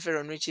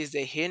rhembencephalon, which is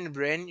the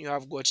hindbrain, you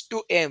have got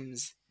two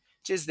M's,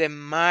 which is the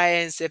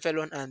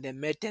myencephalon and the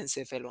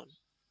metencephalon.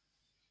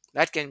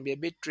 That can be a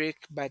bit tricky,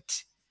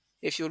 but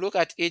if you look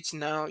at it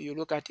now, you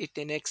look at it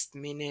the next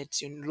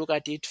minute, you look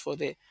at it for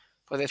the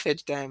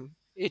third time,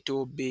 it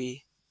will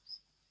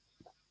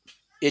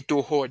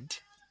hold.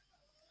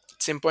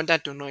 It's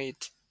important to know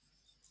it.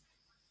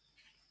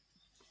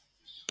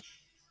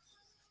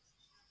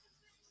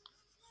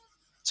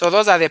 So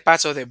those are the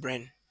parts of the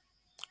brain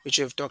which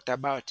we've talked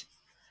about.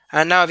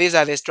 And now these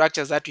are the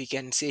structures that we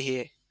can see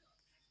here.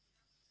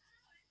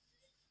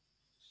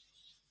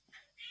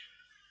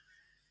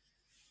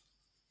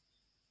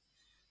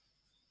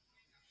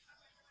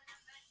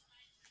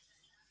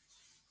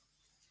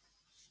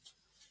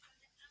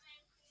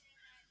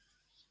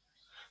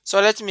 So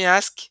let me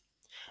ask,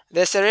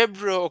 the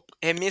cerebral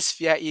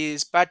hemisphere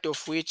is part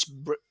of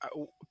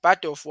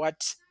part of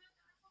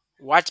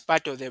what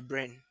part of the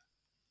brain?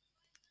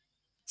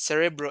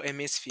 Cerebral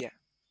hemisphere.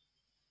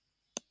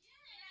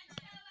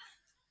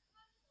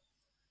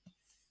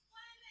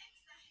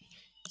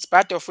 It's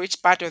part of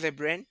which part of the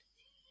brain?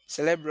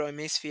 Cerebral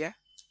hemisphere.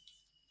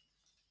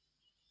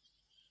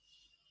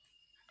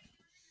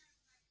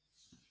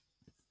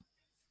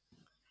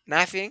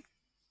 Nothing?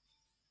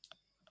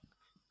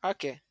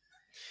 Okay.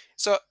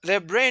 So the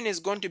brain is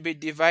going to be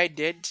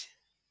divided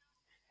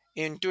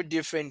into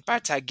different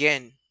parts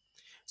again.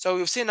 So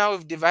we've seen how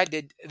we've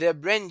divided the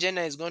brain.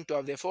 General is going to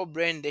have the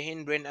forebrain, the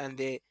hindbrain,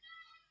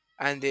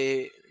 and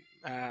the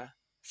uh,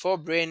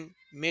 forebrain,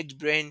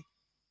 midbrain,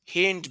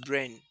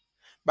 hindbrain.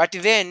 But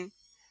then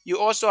you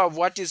also have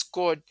what is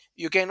called.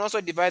 You can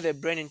also divide the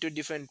brain into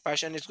different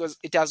portions because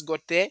it has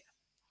got the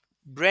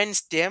brain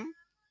stem,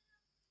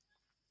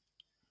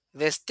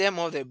 the stem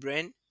of the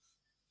brain.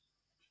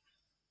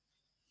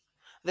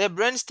 The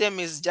brain stem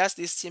is just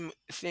this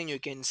thing you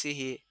can see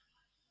here,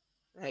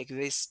 like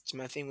this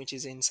my thing which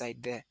is inside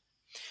there.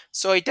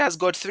 So it has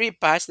got three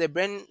parts. The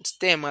brain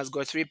stem has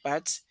got three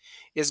parts.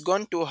 It's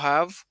going to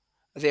have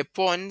the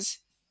pons,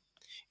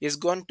 it's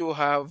going to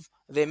have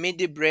the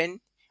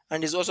midbrain,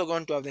 and it's also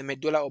going to have the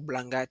medulla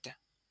oblongata.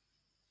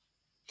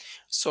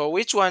 So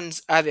which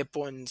ones are the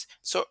pons?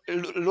 So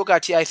look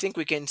at here. I think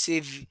we can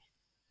see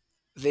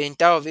the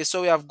entire of this.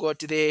 So we have got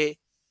the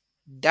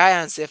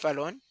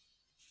diencephalon.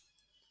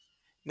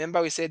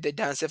 Remember we said the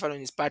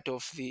diencephalon is part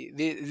of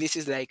this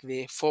is like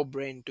the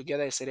forebrain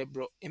together the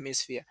cerebral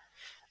hemisphere.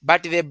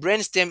 But the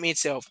brain stem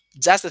itself,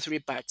 just the three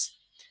parts,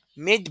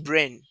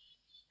 midbrain,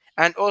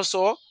 and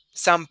also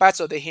some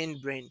parts of the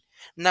hindbrain.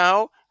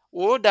 Now,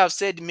 we would have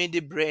said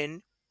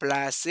midbrain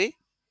plus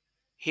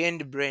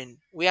hindbrain.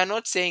 We are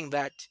not saying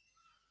that.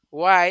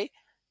 Why?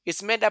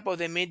 It's made up of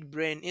the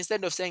midbrain.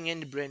 Instead of saying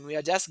hindbrain, we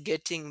are just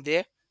getting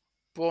the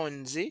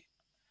pons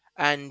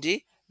and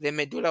the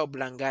medulla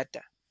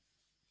oblongata.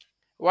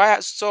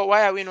 Why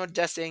are we not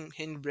just saying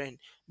hindbrain?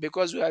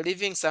 Because we are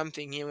leaving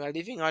something here. We are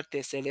leaving out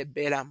the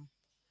cerebellum.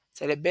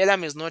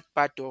 Cerebellum is not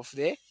part of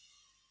the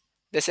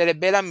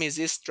cerebellum is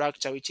this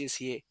structure which is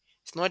here.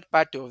 It's not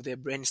part of the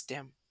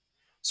brainstem.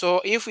 So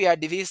if we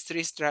had these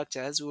three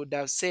structures, we would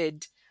have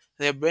said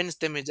the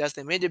brainstem is just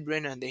the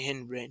midbrain and the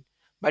hindbrain.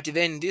 But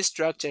then this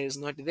structure is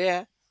not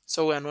there,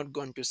 so we are not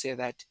going to say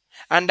that.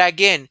 And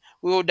again,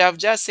 we would have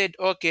just said,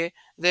 okay,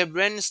 the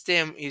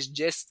brainstem is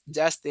just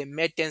the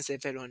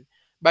metencephalon.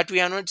 But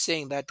we are not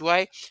saying that.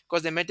 Why?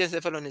 Because the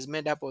metencephalon is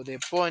made up of the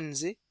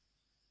pons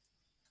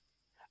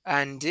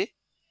and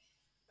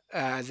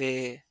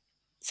the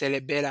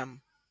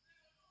cerebellum.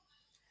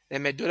 The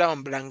medulla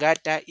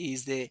oblongata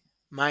is the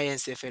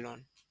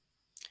myencephalon.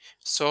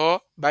 So,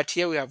 but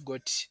here we have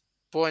got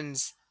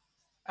pons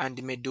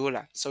and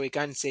medulla, so we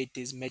can't say it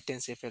is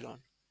metencephalon.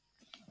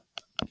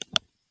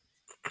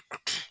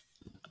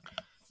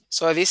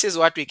 So this is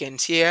what we can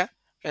see here.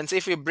 You can see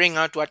if we bring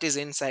out what is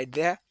inside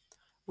there,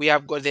 we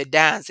have got the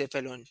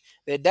diencephalon.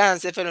 The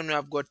diencephalon, we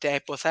have got the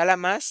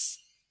hypothalamus,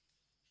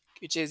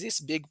 which is this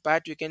big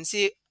part. You can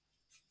see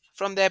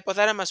from the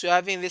hypothalamus, we're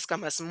having this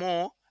kind of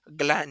small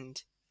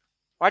gland.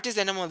 What is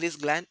the name of this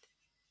gland?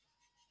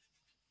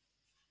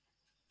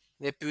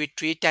 The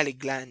pituitary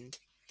gland.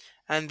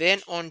 And then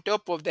on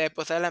top of the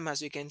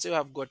hypothalamus, you can see we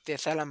have got the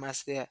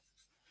thalamus there.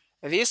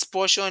 This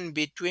portion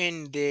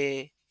between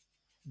the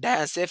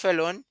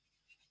diencephalon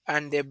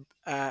and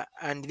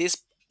this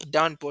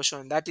down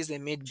portion, that is the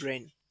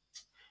midbrain.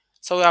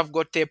 So we have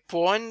got the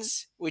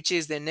pons, which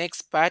is the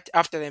next part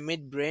after the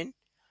midbrain,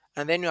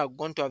 and then we are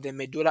going to have the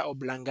medulla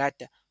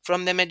oblongata.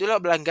 From the medulla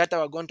oblongata,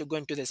 we're going to go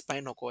into the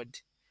spinal cord.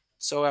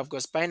 So I've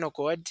got spinal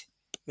cord,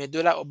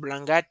 medulla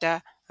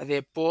oblongata,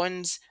 the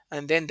pons,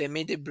 and then the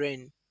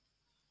midbrain.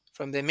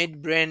 From the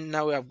midbrain,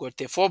 now we have got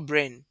the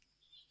forebrain.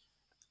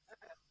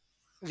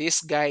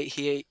 This guy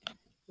here,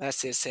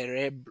 that's a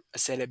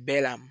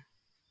cerebellum.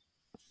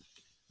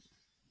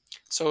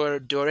 So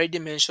we already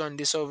mentioned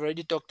this, I've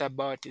already talked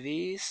about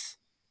this.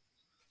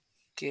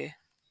 Okay.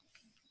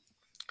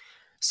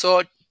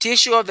 So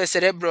tissue of the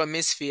cerebral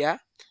hemisphere,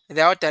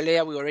 the outer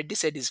layer we already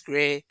said is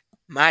gray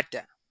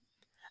matter,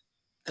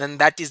 and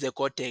that is the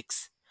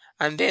cortex.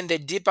 And then the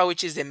deeper,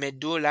 which is the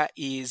medulla,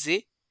 is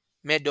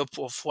made up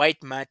of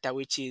white matter,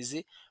 which is,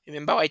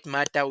 remember white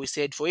matter, we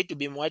said for it to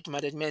be white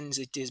matter, it means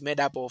it is made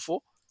up of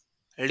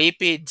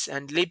lipids,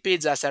 and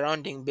lipids are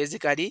surrounding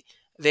basically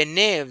the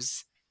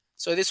nerves.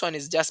 So this one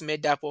is just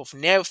made up of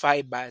nerve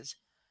fibers,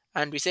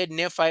 and we said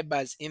nerve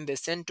fibers in the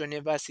central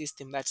nervous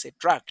system, that's a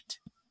tract.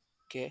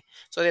 Okay,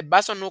 so the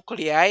basal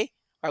nuclei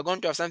are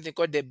going to have something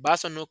called the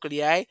basal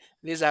nuclei.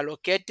 These are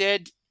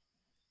located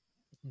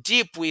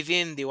deep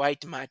within the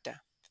white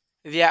matter.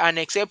 They are an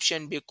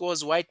exception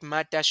because white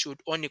matter should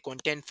only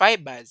contain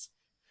fibers.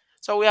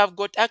 So we have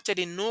got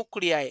actually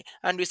nuclei,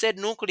 and we said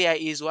nuclei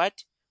is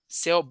what?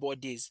 Cell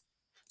bodies.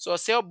 So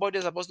cell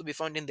bodies are supposed to be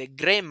found in the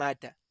gray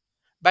matter,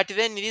 but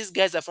then these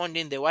guys are found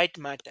in the white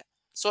matter.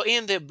 So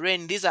in the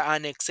brain, these are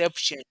an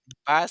exception,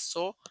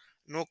 basal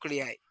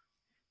nuclei.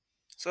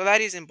 So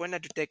that is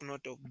important to take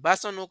note of.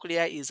 Basal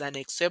nuclei is an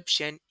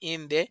exception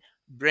in the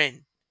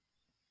brain.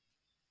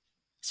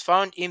 It's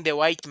found in the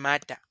white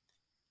matter,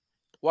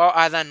 while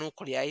other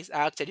nuclei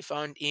are actually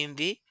found in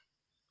the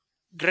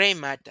gray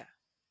matter.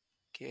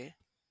 Okay.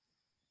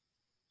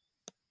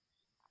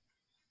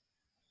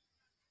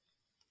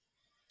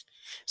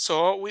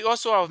 So we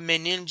also have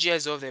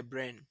meninges of the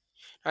brain.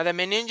 Now the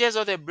meninges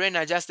of the brain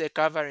are just the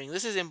covering.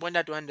 This is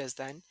important to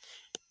understand.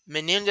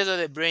 Meninges of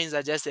the brains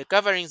are just the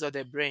coverings of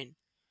the brain.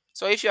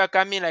 So if you are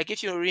coming, like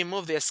if you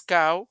remove the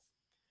skull,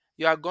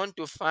 you are going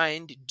to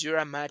find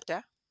dura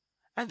mater,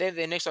 and then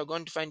the next you're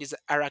going to find is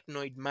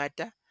arachnoid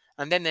matter,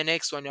 and then the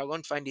next one you're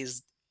going to find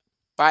is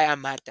pia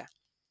mater.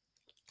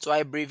 So I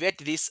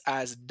abbreviate this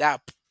as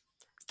DAP,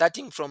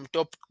 starting from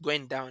top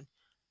going down.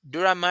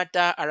 Dura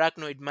mater,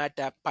 arachnoid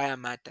matter, pia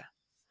mater.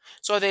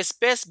 So the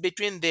space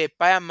between the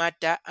pia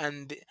mater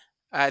and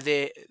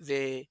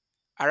the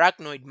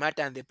arachnoid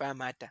matter and the pia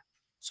mater.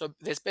 So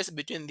the space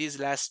between these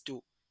last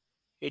two,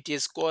 it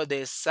is called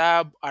the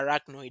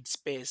subarachnoid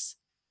space,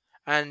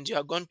 and you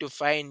are going to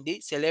find the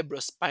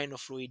cerebrospinal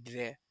fluid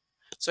there.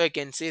 So you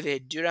can see the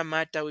dura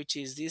mater, which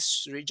is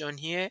this region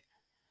here,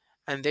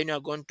 and then you are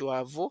going to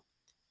have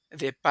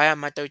the pia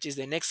mater, which is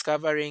the next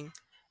covering,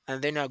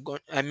 and then you are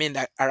going, I mean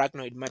the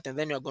arachnoid matter, and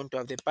then you are going to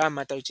have the pia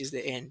mater, which is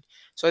the end.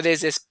 So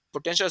there's a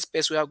potential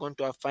space we are going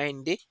to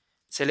find the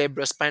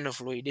cerebrospinal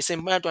fluid. It's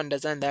important to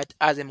understand that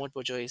as a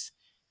multiple choice.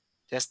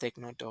 Just take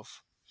note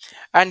of.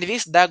 And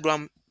this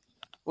diagram,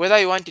 whether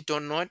you want it or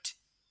not,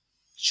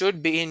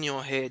 should be in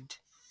your head.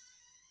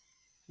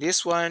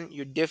 This one,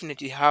 you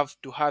definitely have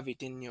to have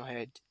it in your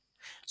head.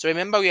 So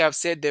remember, we have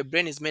said the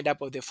brain is made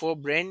up of the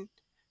forebrain,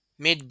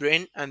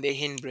 midbrain, and the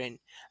hindbrain.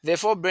 The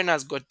forebrain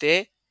has got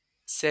the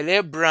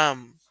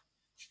cerebrum,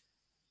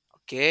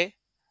 okay?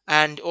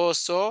 And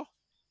also,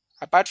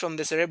 apart from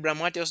the cerebrum,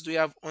 what else do we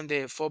have on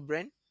the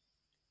forebrain?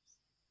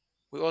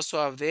 We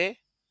also have the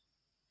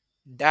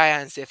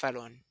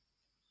diencephalon.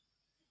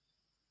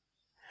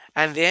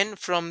 And then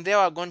from there,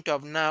 we're going to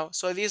have now,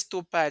 so these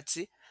two parts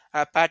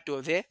are part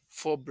of the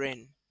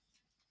forebrain.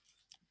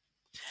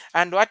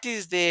 And what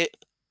is the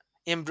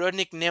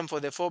embryonic name for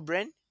the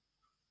forebrain?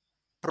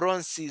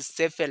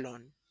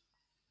 Prosencephalon.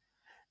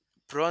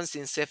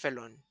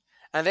 Prosencephalon.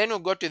 And then we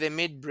go to the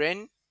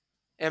midbrain,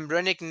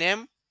 embryonic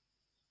name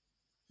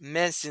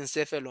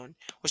mesencephalon.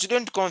 We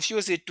shouldn't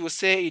confuse it to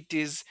say it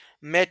is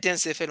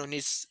metencephalon,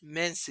 it's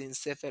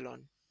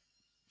mesencephalon.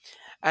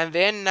 And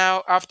then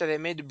now after the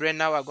midbrain,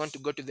 now we're going to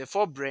go to the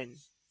forebrain.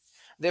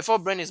 The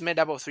forebrain is made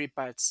up of three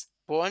parts: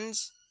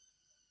 pons,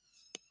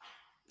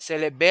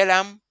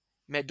 cerebellum,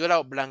 medulla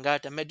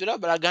oblongata. Medulla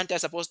oblongata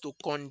is supposed to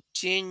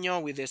continue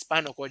with the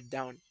spinal cord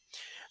down.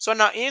 So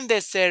now in the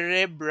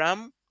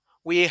cerebrum,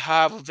 we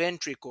have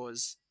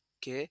ventricles.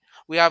 Okay,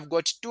 we have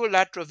got two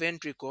lateral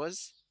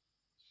ventricles.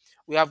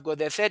 We have got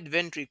the third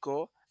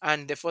ventricle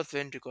and the fourth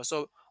ventricle.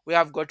 So we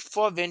have got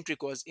four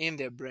ventricles in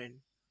the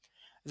brain.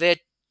 The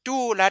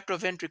two lateral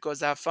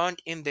ventricles are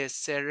found in the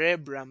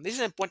cerebrum. This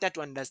is important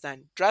to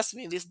understand. Trust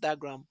me, this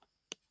diagram,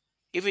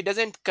 if it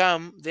doesn't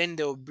come, then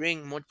they'll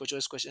bring multiple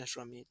choice questions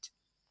from it.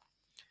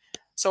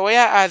 So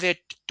where are the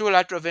two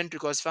lateral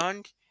ventricles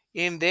found?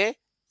 In the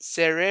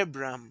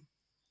cerebrum.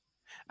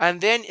 And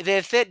then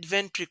the third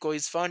ventricle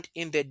is found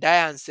in the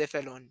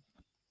diencephalon.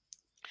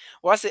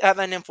 What's the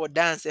other name for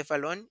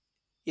diencephalon?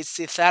 It's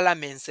the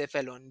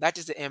thalamencephalon. That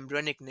is the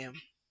embryonic name.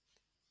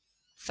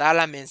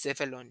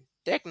 Thalamencephalon.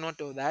 Take note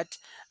of that.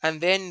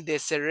 And then the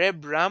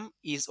cerebrum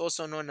is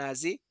also known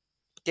as the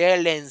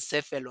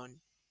telencephalon.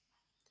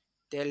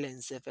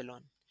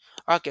 Telencephalon.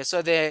 Okay,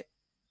 so the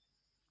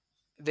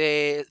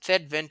the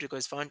third ventricle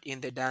is found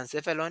in the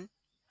diencephalon,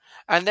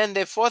 and then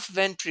the fourth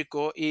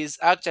ventricle is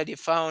actually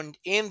found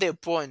in the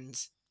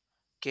pons.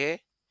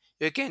 Okay,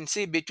 you can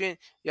see between,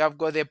 you have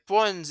got the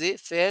pons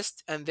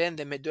first and then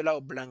the medulla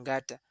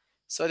oblongata.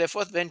 So the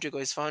fourth ventricle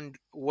is found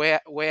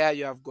where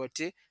you have got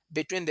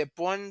between the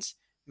pons,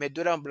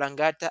 medulla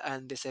oblongata,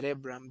 and the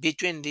cerebrum,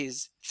 between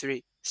these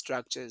three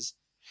structures.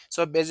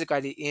 So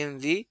basically in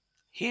the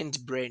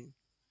hindbrain.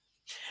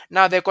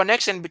 Now the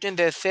connection between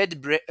the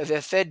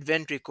third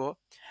ventricle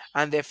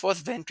and the fourth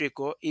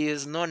ventricle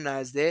is known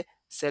as the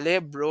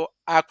cerebral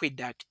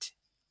aqueduct.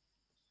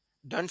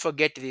 Don't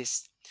forget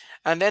this.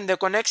 And then the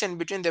connection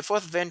between the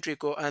fourth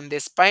ventricle and the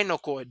spinal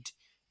cord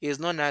is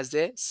known as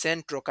the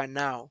central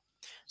canal.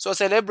 So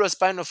cerebral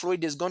spinal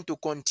fluid is going to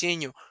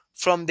continue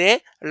from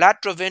the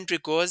lateral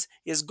ventricles,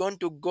 is going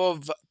to go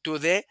to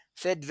the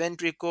third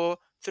ventricle,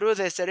 through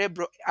the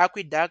cerebral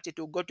aqueduct it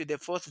will go to the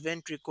fourth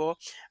ventricle,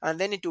 and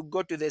then it will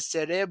go to the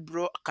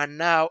cerebral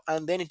canal,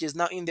 and then it is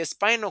now in the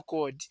spinal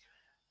cord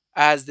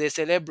as the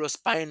cerebral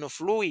spinal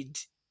fluid,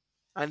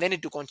 and then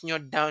it will continue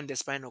down the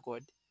spinal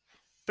cord.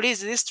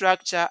 Please, this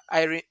structure,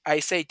 I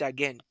say it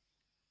again.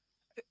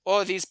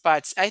 All these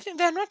parts, I think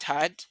they're not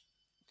hard.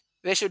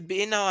 They should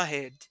be in our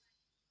head.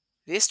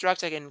 This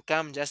structure can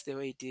come just the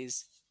way it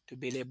is to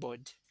be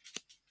labeled.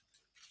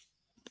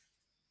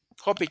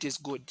 Hope it is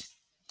good.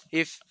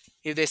 If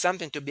there's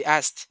something to be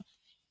asked,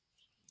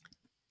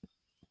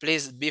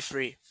 please be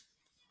free.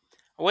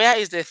 Where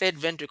is the third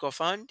ventricle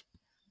found?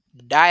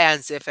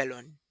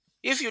 Diencephalon.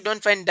 If you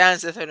don't find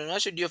diencephalon,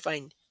 what should you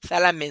find?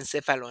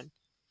 Thalamencephalon.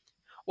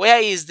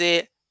 Where is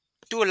the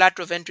two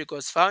lateral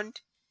ventricles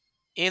found?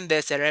 In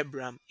the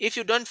cerebrum. If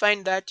you don't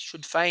find that, you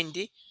should find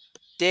the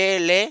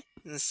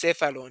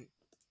telencephalon.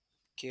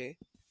 Okay.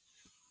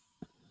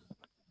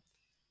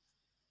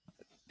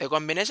 The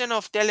combination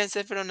of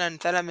telencephalon and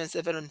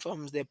thalamencephalon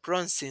forms the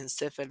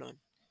prosencephalon.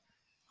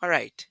 All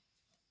right.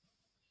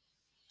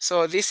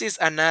 So this is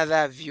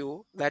another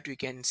view that we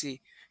can see.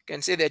 You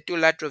can see the two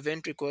lateral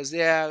ventricles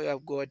there. We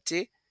have got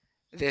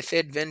the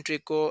third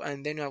ventricle,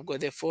 and then we have got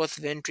the fourth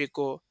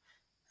ventricle,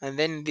 and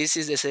then this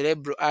is the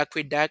cerebral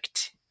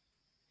aqueduct,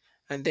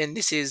 and then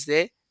this is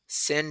the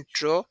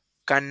central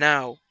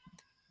canal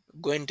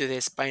going to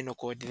the spinal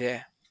cord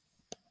there.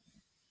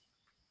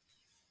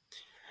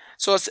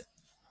 So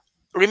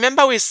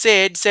remember we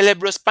said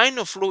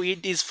cerebrospinal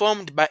fluid is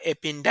formed by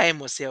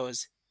ependymal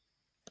cells.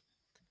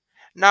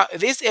 Now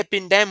these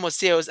ependymal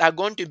cells are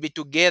going to be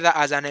together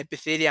as an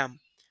epithelium.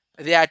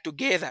 They are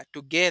together,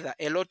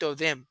 a lot of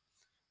them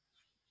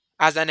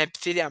as an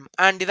epithelium,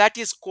 and that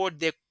is called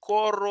the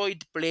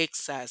choroid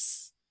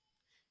plexus.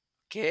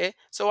 Okay,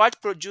 so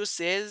what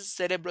produces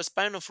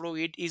cerebrospinal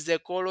fluid is the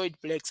choroid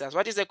plexus.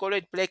 What is the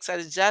choroid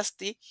plexus? Just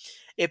the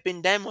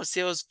ependymal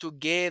cells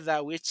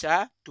together, which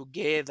are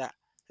together,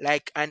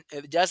 like, and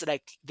just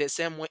like the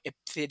same way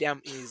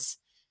epithelium is.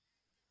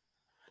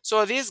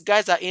 So these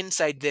guys are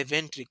inside the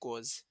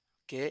ventricles,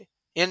 okay,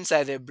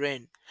 inside the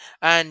brain,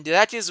 and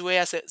that is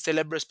where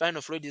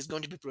cerebrospinal fluid is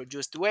going to be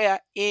produced. Where?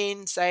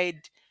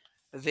 Inside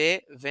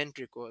the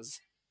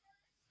ventricles.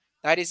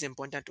 That is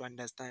important to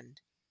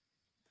understand.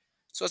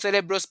 So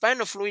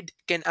cerebrospinal fluid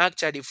can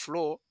actually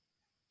flow.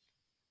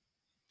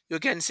 You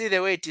can see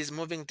the way it is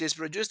moving. It is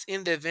produced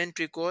in the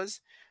ventricles.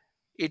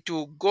 It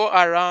will go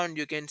around.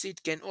 You can see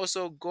it can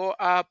also go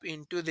up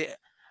into the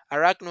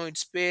arachnoid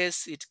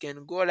space. It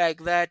can go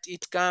like that.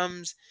 It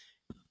comes,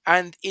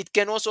 and it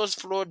can also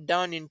flow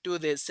down into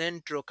the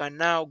central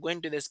canal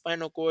going to the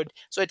spinal cord.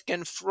 So it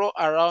can flow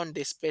around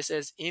the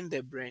spaces in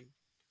the brain.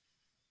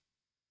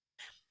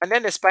 And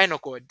then the spinal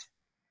cord.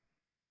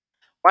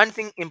 One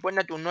thing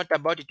important to note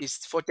about it is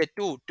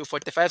 42 to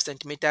 45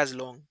 centimeters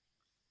long.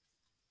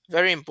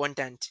 Very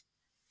important.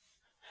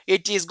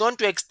 It is going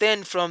to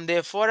extend from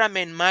the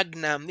foramen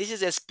magnum. This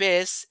is a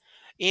space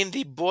in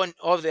the bone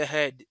of the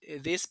head.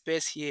 This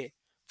space here,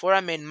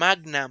 foramen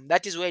magnum,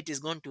 that is where it is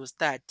going to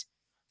start.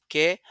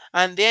 Okay,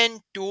 and then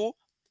to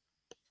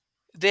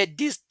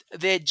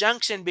the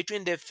junction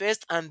between the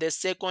first and the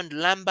second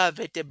lumbar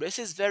vertebrae. This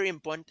is very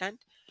important.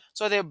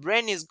 So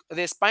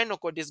the spinal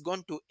cord is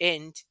going to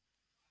end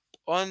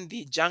on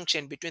the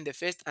junction between the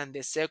first and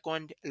the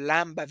second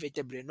lumbar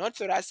vertebrae, not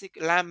thoracic,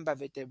 lumbar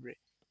vertebrae.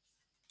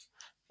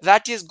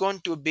 That is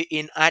going to be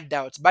in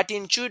adults, but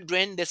in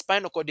children the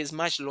spinal cord is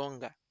much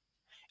longer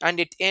and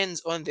it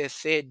ends on the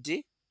third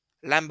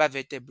lumbar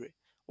vertebrae.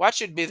 What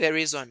should be the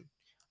reason?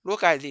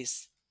 Look at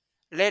this.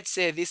 Let's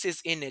say this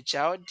is in a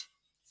child.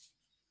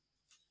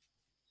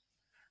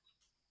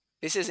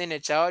 This is in a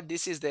child.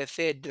 This is the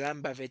third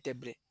lumbar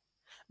vertebrae.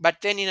 But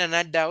then in an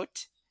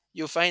adult,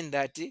 you find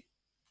that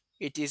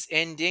it is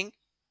ending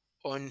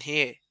on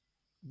here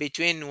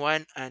between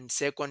one and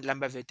second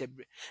lumbar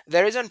vertebrae.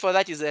 The reason for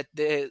that is that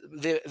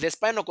the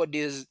spinal cord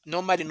is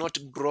normally not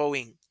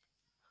growing.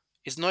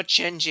 It's not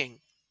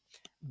changing,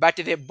 but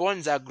the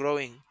bones are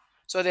growing.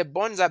 So the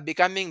bones are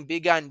becoming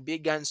bigger and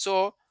bigger. And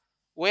so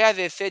where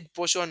the third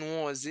portion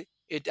was,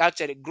 it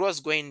actually grows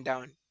going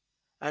down.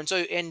 And so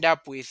you end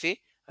up with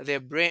the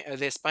brain,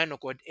 the spinal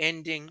cord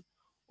ending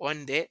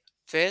on the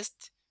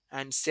first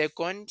and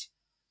second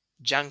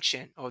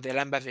junction of the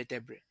lumbar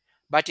vertebrae,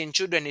 but in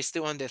children it's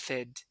still on the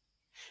third.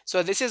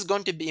 So this is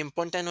going to be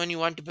important when you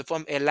want to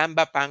perform a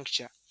lumbar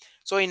puncture.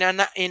 So in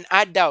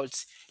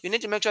adults, you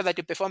need to make sure that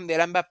you perform the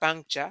lumbar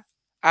puncture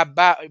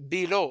above,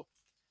 below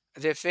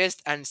the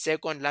first and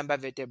second lumbar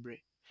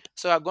vertebrae.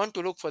 So we're going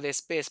to look for the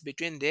space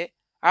between the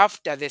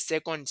after the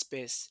second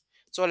space.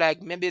 So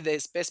like maybe the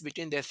space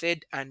between the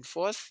third and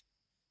fourth,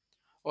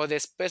 or the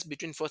space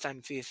between fourth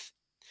and fifth.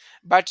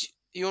 But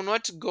you'll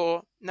not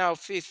go now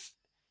fifth.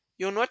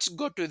 You'll not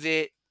go to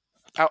the.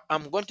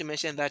 I'm going to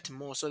mention that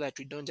more so that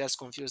we don't just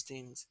confuse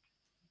things.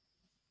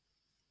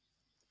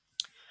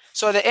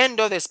 So the end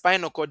of the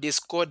spinal cord is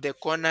called the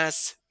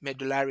conus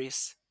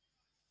medullaris.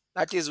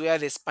 That is where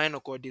the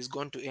spinal cord is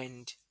going to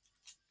end.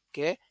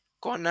 Okay,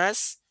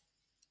 conus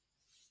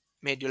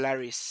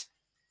medullaris.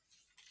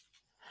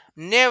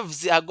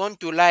 Nerves are going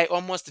to lie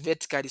almost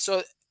vertically.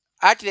 So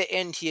at the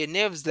end here,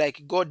 nerves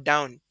like go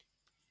down,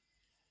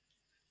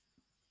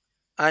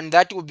 and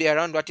that will be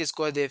around what is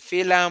called the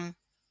filum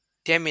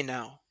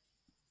terminal.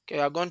 Okay,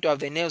 we are going to have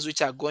the nerves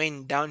which are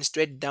going down,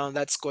 straight down.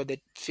 That's called the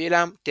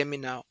filum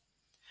terminal.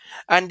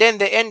 And then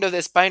the end of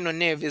the spinal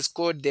nerve is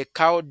called the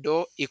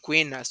caudal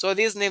equina. So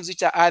these nerves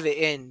which are at the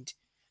end,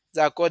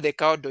 they are called the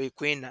caudal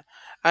equina.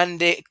 And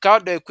the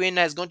caudal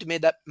equina is going to be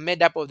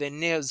made up of the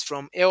nerves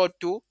from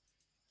L2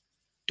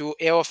 to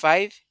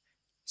L5.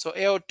 So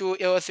L2,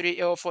 L3,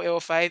 L4,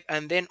 L5,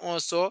 and then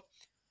also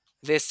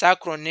the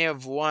sacral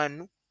nerve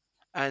 1,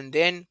 and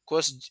then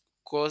coccyx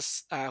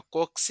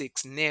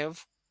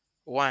nerve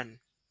 1.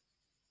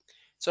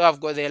 So I've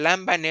got the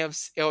lumbar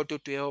nerves L2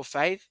 to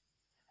L5,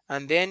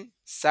 and then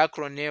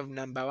sacral nerve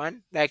number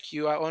 1, like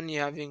you are only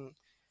having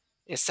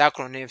a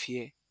sacral nerve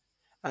here,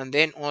 and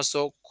then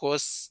also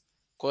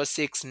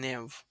coccyx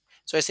nerve.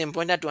 So it's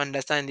important to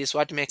understand this,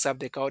 what makes up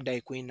the caudal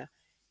equina.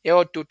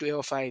 L2 to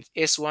L5,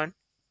 S1,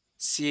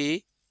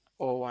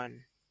 C01.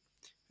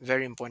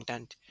 Very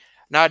important.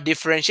 Now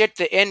differentiate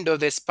the end of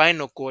the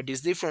spinal cord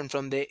is different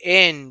from the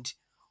end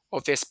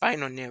of a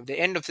spinal nerve. The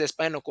end of the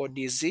spinal cord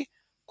is the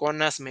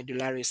conus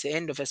medullaris. The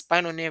end of a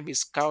spinal nerve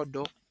is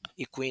caudal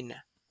equina.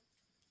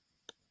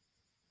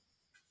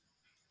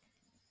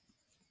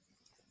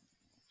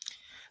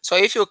 So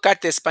if you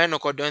cut the spinal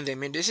cord on the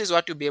middle, this is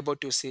what you'll be able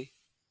to see.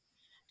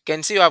 You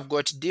can see you have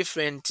got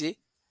different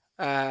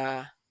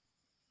uh,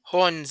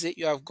 horns.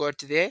 You have got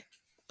the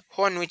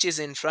horn which is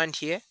in front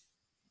here.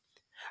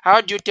 How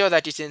do you tell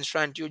that it's in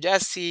front? You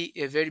just see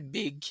a very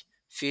big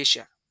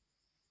fissure.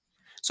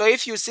 So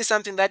if you see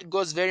something that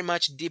goes very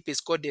much deep,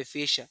 it's called a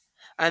fissure.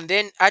 And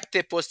then at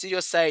the posterior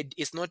side,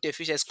 it's not a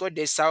fissure, it's called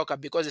a sulca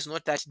because it's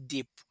not that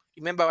deep.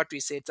 Remember what we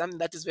said, something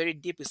that is very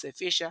deep is a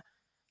fissure,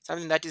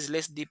 something that is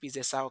less deep is a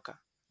sulca.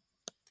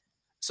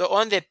 So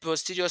on the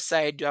posterior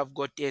side, you have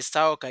got a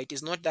sulca. It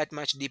is not that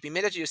much deep.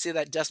 Immediately you see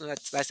that, just know that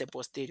that's a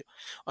posterior.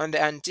 On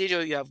the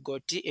anterior, you have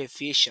got a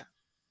fissure.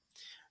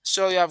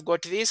 So you have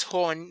got this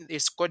horn.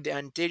 It's called the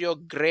anterior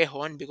gray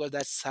horn because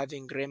that's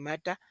having gray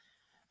matter.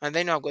 And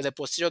then I've got the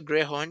posterior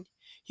gray horn.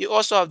 You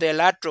also have the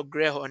lateral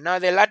gray horn. Now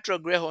the lateral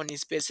gray horn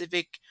is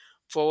specific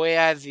for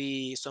where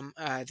the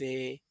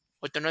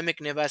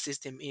autonomic nervous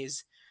system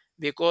is,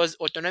 because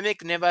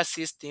autonomic nerves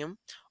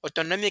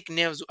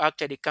will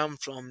actually come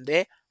from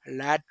the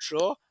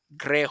lateral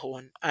gray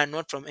horn and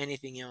not from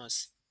anything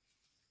else.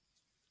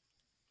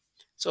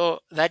 So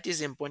that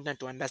is important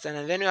to understand.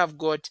 And then you have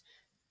got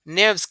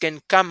nerves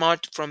can come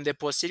out from the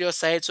posterior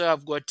side. So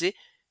I've got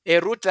a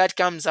root that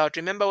comes out.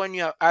 Remember, when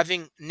you are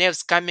having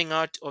nerves coming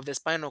out of the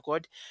spinal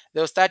cord,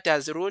 they'll start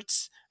as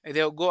roots,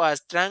 they'll go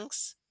as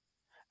trunks,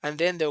 and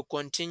then they'll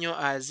continue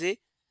as the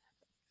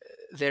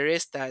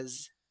rest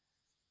as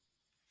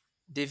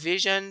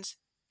divisions.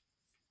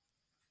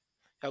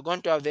 You're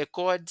going to have the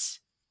cords,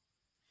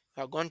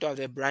 you're going to have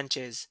the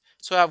branches.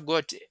 So I've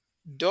got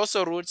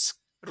dorsal roots,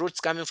 roots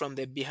coming from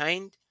the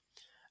behind,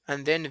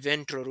 and then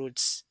ventral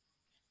roots,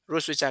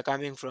 roots which are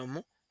coming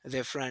from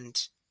the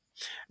front.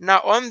 Now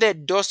on the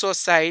dorsal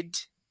side,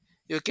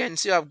 you can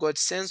see I've got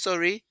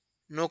sensory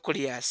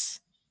nucleus,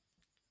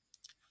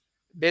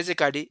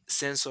 basically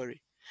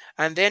sensory.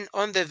 And then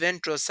on the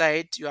ventral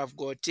side, you have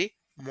got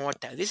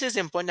motor. This is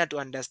important to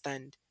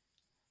understand.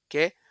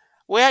 Okay,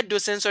 where do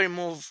sensory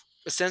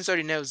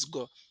nerves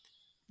go?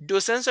 Do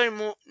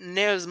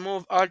nerves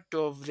move out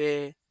of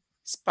the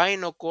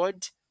spinal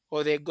cord,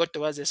 or they go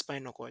towards the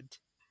spinal cord?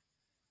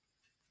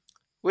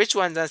 Which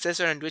ones are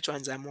sensory and which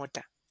ones are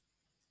motor?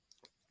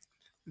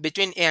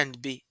 Between A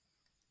and B.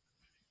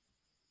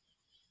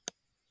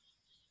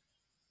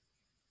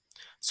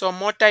 So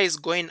motor is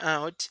going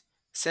out,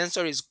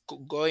 sensor is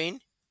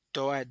going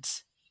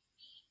towards,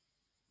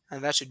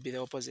 and that should be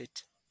the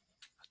opposite.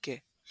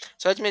 Okay.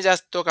 So let me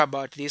just talk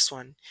about this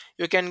one.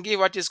 You can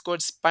give what is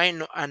called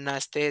spinal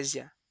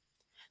anesthesia.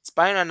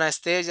 Spinal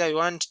anesthesia, you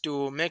want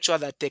to make sure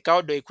that the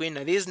caudal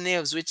equina, these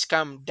nerves which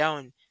come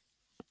down,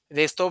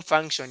 they stop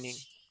functioning.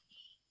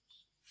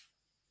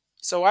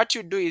 So what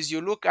you do is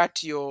you look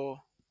at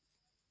your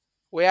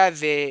where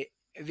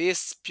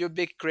this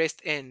pubic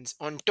crest ends,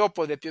 on top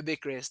of the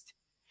pubic crest.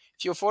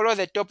 If you follow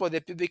the top of the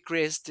pubic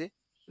crest,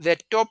 the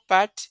top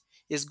part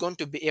is going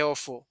to be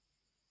L4.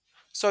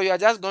 So you are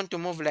just going to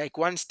move like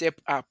one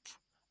step up.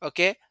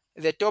 Okay,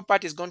 the top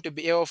part is going to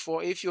be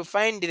L4. If you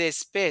find the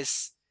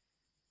space,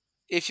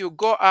 if you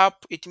go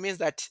up, it means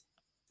that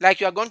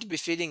like you are going to be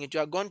feeling it. You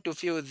are going to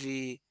feel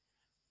the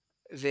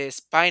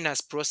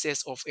spinous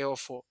process of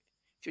L4.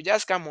 If you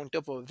just come on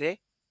top of the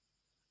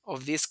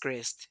of this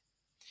crest,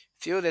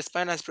 feel the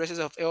spinous process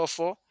of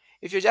L4.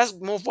 If you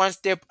just move one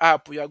step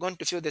up, you are going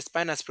to feel the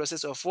spinous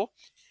process of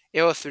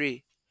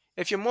L3.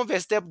 If you move a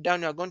step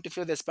down, you are going to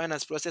feel the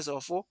spinous process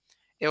of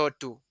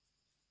L2.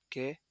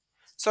 Okay,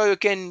 so you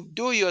can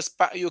do your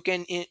you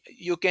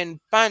can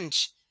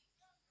punch,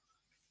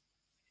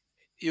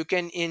 you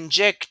can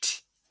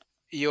inject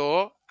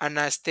your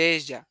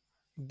anesthesia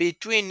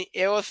between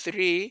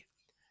L3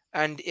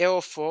 and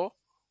L4,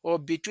 or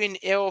between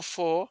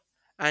L4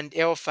 and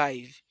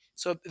L5.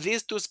 So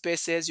these two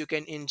spaces you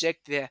can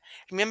inject there.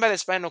 Remember, the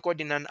spinal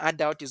cord in an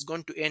adult is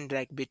going to end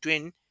like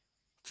between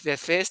the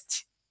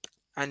first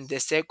and the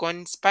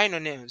second spinal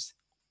nerves.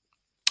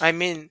 I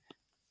mean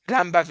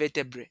lumbar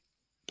vertebrae.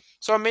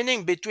 So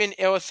meaning between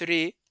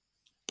L3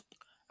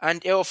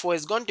 and L4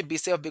 is going to be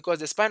safe because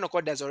the spinal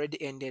cord has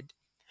already ended.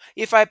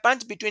 If I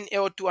punch between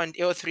L2 and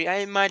L3,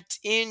 I might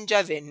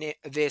injure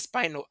the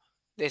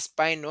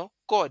spinal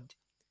cord.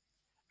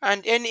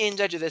 And any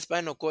injury to the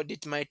spinal cord,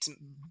 it might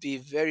be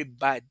very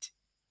bad.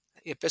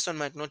 A person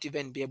might not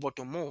even be able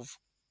to move.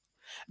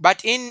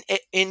 But in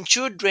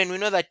children, we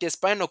know that the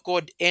spinal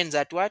cord ends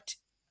at what?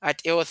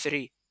 At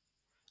L3.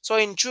 So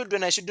in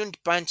children, I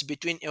shouldn't punch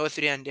between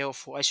L3 and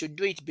L4. I should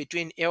do it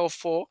between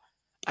L4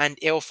 and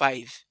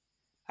L5.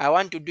 I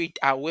want to do it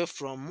away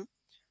from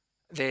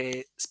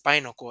the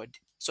spinal cord.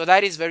 So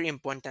that is very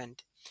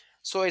important.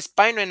 So a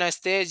spinal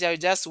anesthesia, you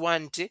just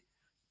want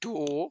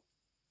to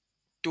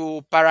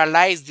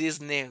paralyze these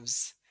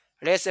nerves.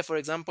 Let's say, for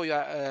example, you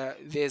are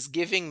there's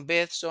giving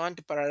birth, so I want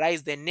to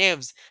paralyze the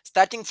nerves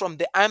starting from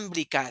the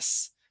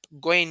umbilicus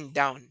going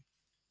down.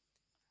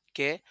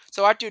 Okay,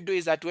 so what you do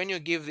is that when you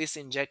give this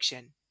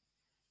injection,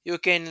 you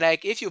can,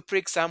 like, if you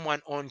prick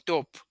someone on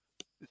top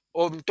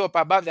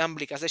above the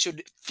umbilicus, they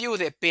should feel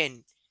the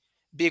pain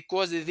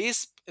because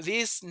this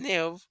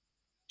nerve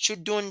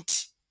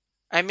shouldn't,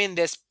 I mean,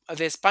 the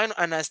spinal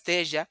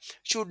anesthesia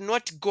should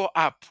not go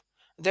up.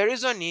 The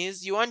reason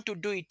is you want to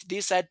do it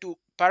this side to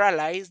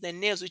paralyze the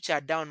nerves which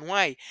are down.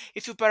 Why?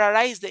 If you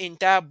paralyze the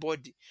entire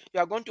body, you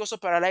are going to also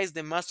paralyze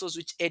the muscles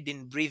which aid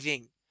in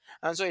breathing.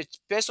 And so a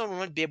person will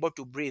not be able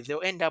to breathe.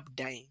 They'll end up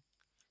dying.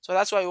 So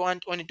that's why we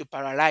want only to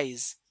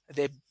paralyze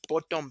the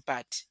bottom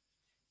part.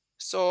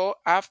 So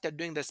after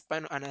doing the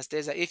spinal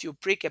anesthesia, if you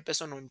prick a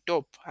person on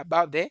top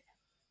above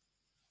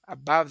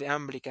the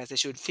umbilicus, they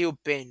should feel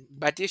pain.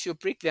 But if you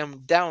prick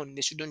them down,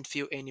 they shouldn't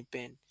feel any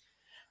pain.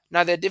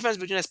 Now, the difference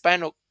between a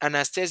spinal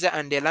anesthesia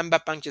and the lumbar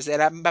puncture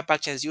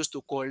is used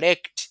to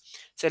collect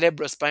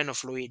cerebrospinal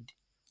fluid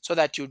so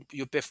that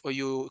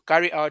you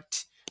carry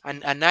out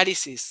an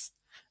analysis.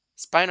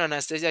 Spinal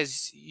anesthesia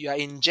is you are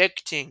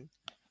injecting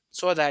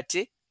so that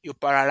you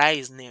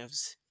paralyze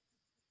nerves.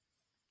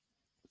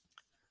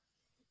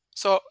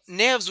 So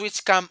nerves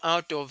which come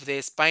out of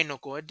the spinal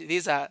cord,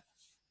 these are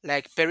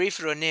like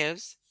peripheral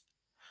nerves.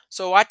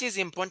 So what is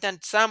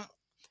important, some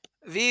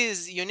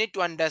these you need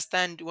to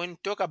understand when you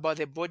talk about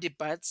the body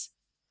parts.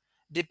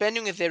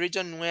 Depending on the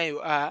region where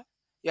you are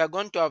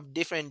going to have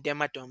different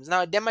dermatomes.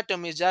 Now,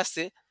 dermatome is just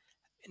a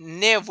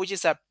nerve which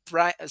is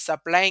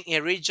supplying a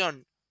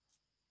region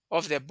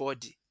of the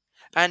body.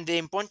 And the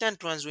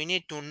important ones we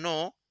need to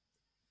know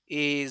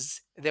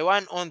is the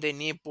one on the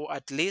nipple,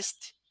 at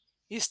least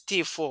is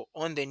T4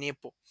 on the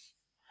nipple.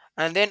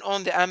 And then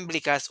on the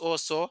umbilicus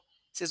also,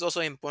 this is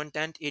also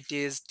important, it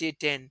is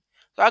T10.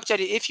 So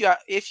actually, if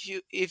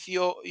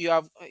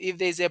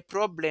there is a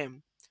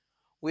problem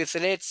with,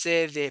 let's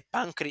say, the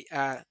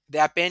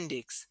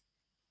appendix.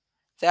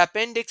 The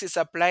appendix is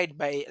supplied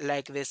by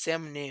like the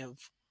same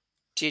nerve,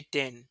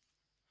 T10.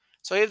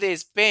 So if there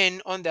is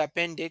pain on the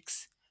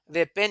appendix,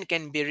 the pain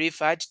can be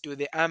referred to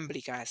the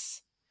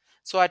umbilicus.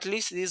 So at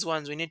least these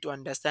ones we need to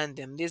understand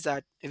them. These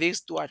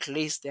two at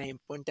least they are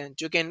important.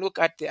 You can look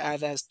at the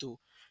others too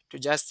to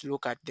just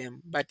look at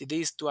them, but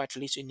these two at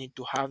least you need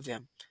to have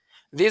them.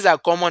 These are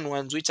common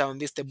ones which are on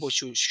this table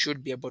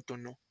should be able to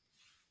know.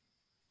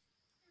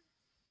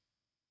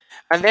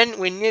 And then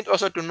we need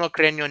also to know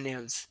cranial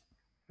nerves.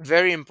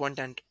 Very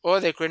important.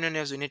 All the cranial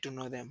nerves we need to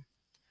know them.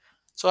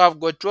 So I've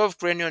got 12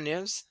 cranial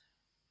nerves.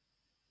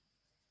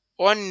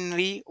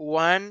 Only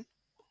one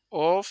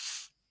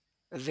of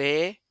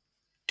the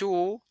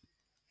two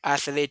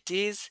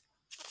athletes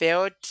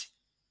felt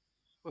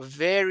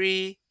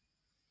very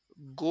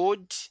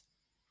good,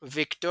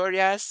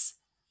 victorious,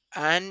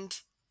 and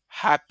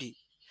happy.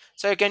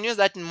 So you can use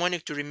that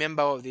mnemonic to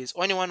remember all of these.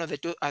 Only one of the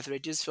two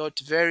athletes felt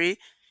very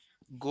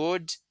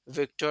good,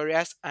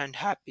 victorious, and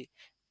happy.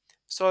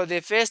 So the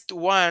first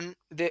one,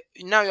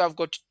 now you have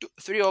got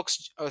three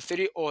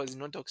O's,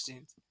 not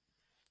oxygen.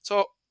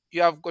 So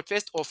you have got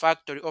first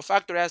olfactory.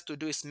 Olfactory has to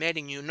do with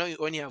smelling. You know you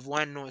only have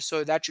one nose,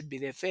 so that should be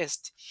the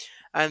first.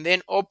 And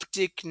then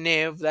optic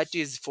nerve, that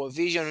is for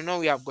vision.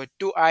 We have got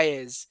two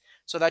eyes,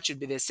 so that should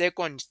be the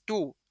second,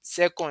 two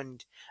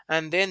second.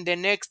 And then the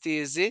next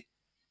is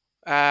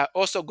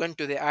also going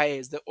to the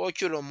eyes, the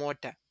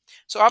oculomotor.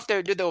 So after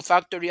you do the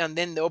olfactory and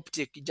then the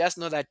optic, you just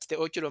know that the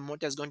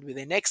oculomotor is going to be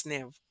the next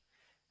nerve,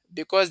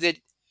 because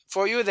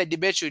for you the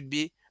debate should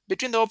be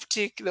between the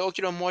optic, the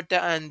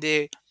oculomotor, and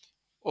the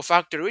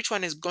olfactory. Which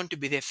one is going to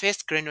be the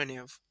first cranial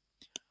nerve?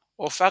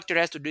 Olfactory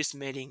has to do with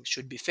smelling,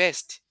 should be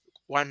first.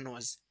 One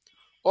knows.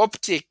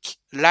 Optic,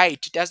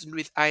 light, it has to do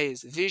with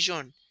eyes,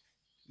 vision,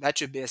 that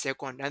should be the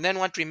second. And then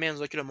what remains,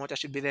 oculomotor,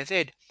 should be the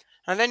third.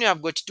 And then you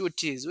have got two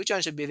T's. Which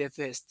one should be the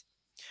first?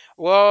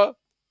 Well,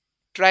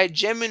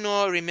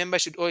 trigeminal, remember,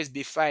 should always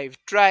be five.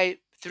 Try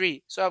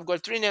three. So I've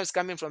got three nerves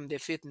coming from the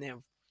fifth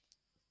nerve.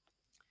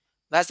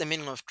 That's the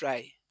meaning of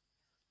try.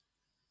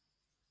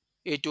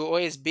 It will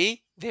always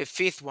be the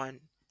fifth one.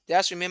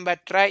 Just remember,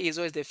 try is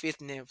always the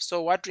fifth nerve.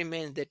 So what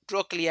remains? The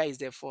trochlea is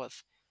the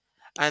fourth.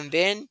 And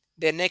then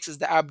the next is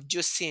the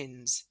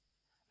abducens.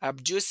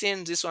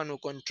 Abducens, this one will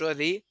control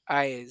the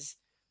eyes.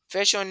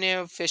 Facial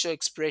nerve, facial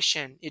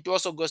expression. It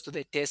also goes to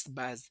the taste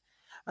buds.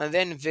 And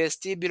then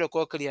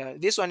vestibulocochlear.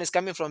 This one is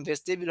coming from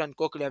vestibular and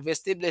cochlear.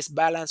 Vestibular is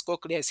balance,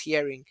 cochlear is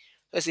hearing.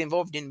 So it's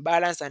involved in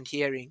balance and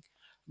hearing.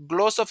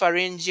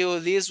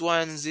 Glossopharyngeal, these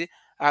ones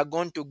are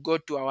going to go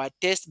to our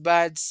taste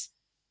buds.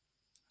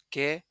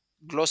 Okay,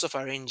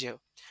 glossopharyngeal.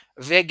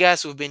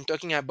 Vegas, we've been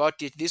talking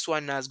about it. This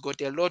one has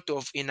got a lot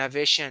of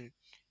innervation.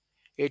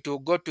 It will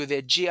go to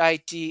the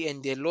GIT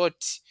and a lot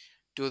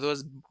to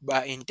those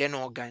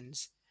internal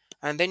organs.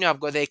 And then you have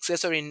got the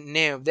accessory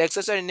nerve. The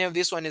accessory nerve,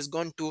 this one is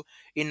going to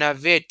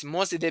innervate.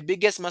 Mostly the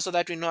biggest muscle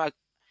that we know are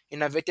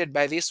innervated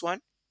by this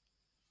one.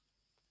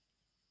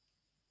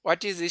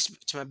 What is this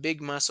my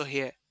big muscle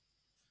here?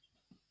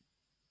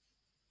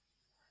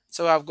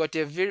 So I've got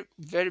a very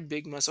very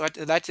big muscle.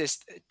 That is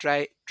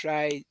try.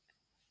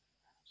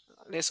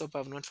 Let's hope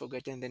I've not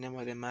forgotten the name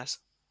of the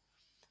muscle.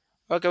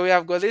 Okay, we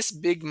have got this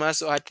big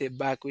muscle at the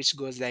back which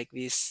goes like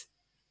this,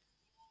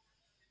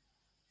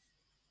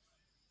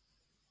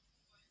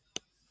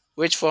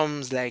 which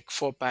forms like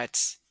four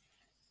parts.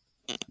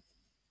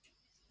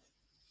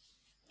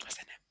 What's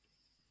the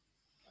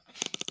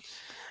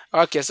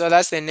name? Okay, so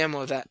that's the name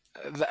of that.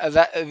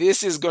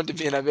 This is going to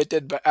be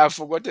innovated, but I've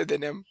forgotten the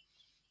name.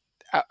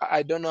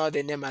 I don't know how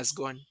the name has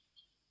gone.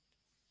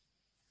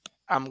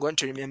 I'm going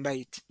to remember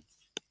it.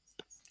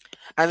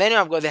 And then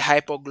I've got the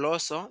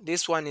hypoglossal.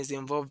 This one is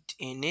involved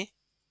in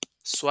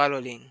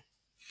swallowing.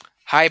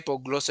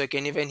 Hypoglossal, you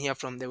can even hear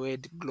from the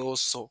word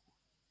glossal.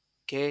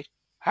 Okay,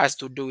 has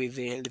to do with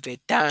the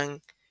tongue.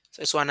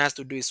 So this one has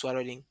to do with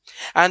swallowing.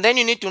 And then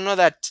you need to know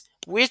that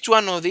which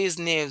one of these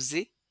nerves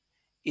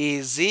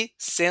is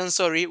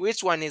sensory,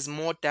 which one is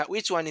motor,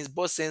 which one is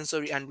both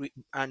sensory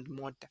and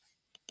motor.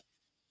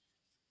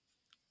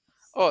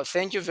 Oh,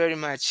 thank you very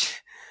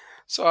much.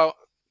 So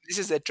this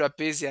is the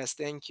trapezius.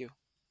 Thank you.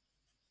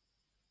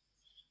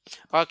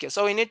 Okay,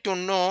 so we need to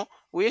know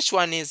which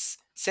one is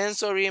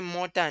sensory,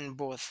 motor, and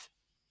both.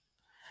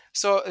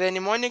 So the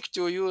mnemonic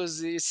to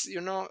use is,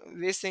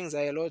 these things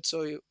are a lot,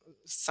 so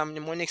some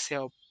mnemonics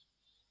help.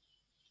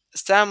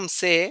 Some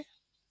say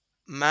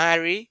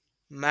marry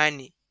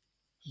money,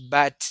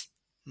 but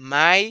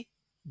my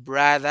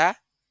brother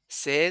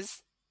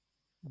says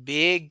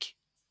big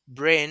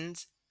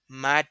brains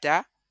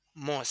matter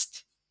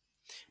most.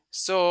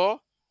 So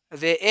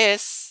the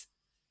S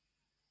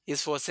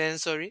is for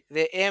sensory,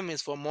 the M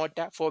is for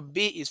motor, for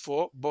B is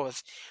for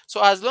both.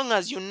 So as long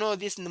as you know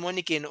this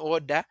mnemonic in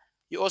order,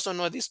 you also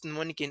know this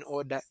mnemonic in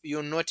order,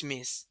 you'll not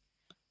miss.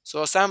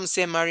 So some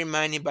say marry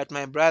money, but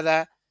my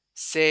brother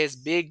says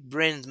big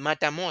brains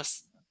matter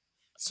most.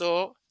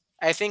 So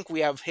I think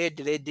we have heard,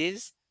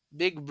 ladies,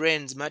 big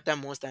brains matter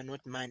most and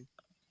not money.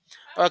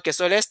 Okay,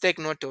 so let's take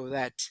note of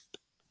that.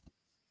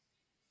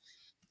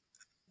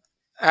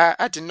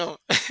 I don't know.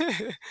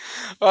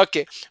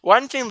 Okay,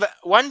 one thing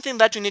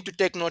that you need to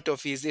take note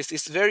of is this.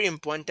 It's very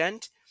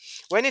important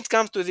when it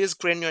comes to these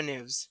cranial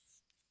nerves.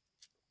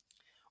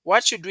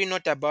 What should we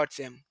note about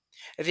them?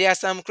 There are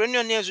some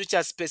cranial nerves which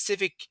are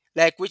specific,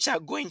 like which are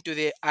going to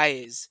the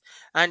eyes.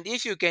 And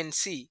if you can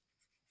see,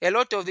 a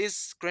lot of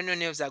these cranial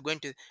nerves are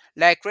going to,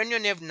 like cranial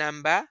nerve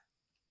number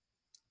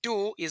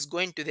 2 is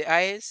going to the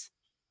eyes,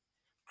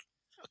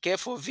 okay,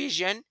 for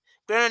vision.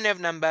 Cranial nerve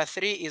number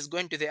 3 is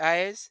going to the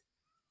eyes.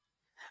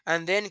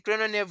 And then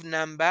cranial nerve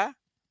number,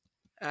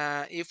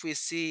 if we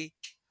see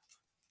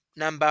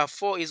number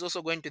 4 is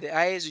also going to the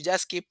eyes, you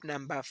just keep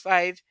number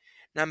 5.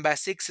 Number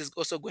 6 is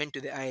also going to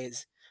the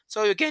eyes.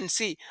 So you can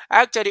see,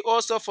 actually,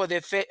 also for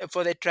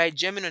the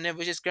trigeminal nerve,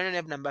 which is cranial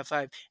nerve number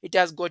 5, it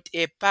has got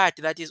a part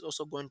that is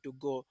also going to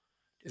go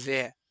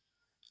there.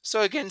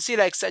 So you can see,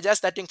 like, just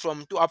starting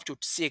from 2 up to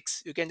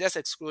 6, you can just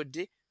exclude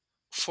the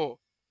 4.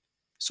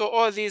 So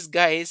all these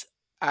guys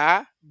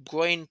are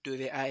going to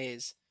the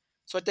eyes.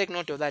 So take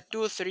note of that.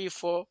 2, 3,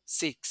 4,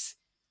 6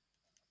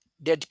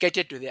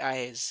 dedicated to the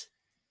eyes.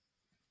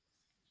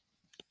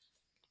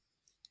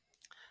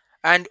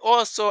 And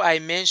also I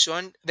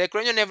mentioned the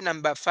cranial nerve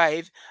number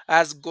 5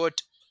 has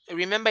got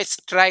remember it's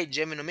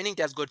trigeminal, meaning it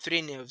has got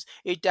three nerves.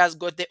 It has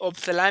got the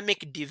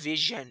ophthalmic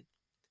division,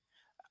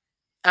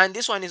 and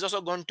this one is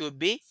also going to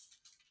be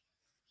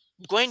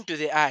going to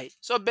the eye.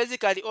 So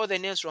basically, all the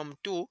nerves from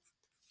 2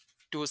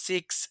 to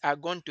 6 are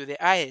gone to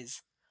the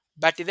eyes.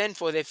 But then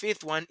for the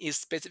fifth one is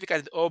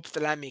specifically the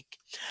ophthalmic.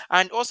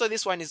 And also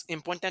this one is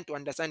important to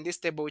understand, this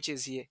table which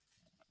is here.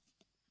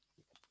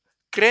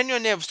 Cranial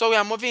nerve. So we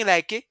are moving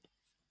like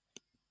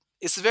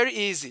it's very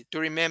easy to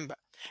remember.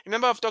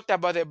 Remember I've talked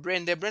about the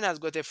brain. The brain has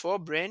got a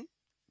forebrain,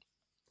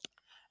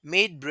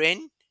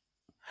 midbrain,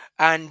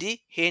 and the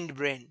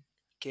hindbrain.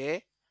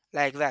 Okay,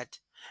 like that.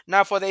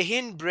 Now for the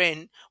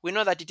hindbrain, we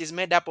know that it is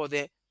made up of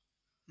the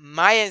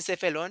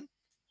myencephalon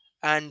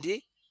and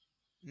the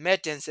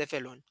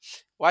metencephalon.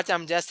 What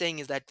I'm just saying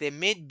is that the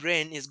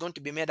midbrain is going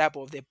to be made up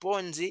of the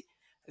pons,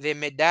 the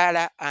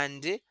medulla,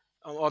 and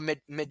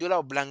medulla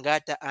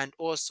oblongata, and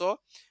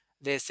also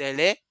the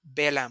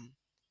cerebellum.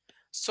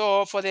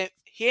 So for the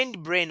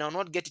hindbrain, I'll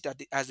not get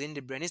it as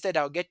hindbrain. Instead,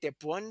 I'll get the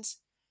pons,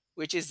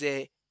 which is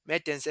the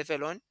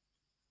metencephalon,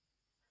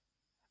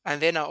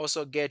 and then I'll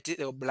also get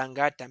the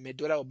oblongata,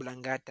 medulla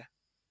oblongata.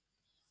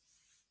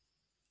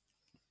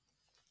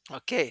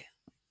 Okay.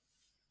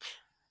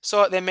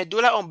 So the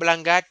medulla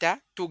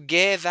oblongata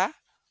together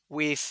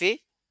with the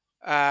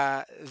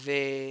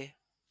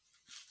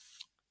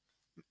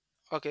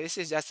okay, this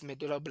is just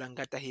medulla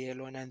oblongata here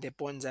alone and the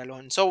pons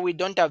alone. So we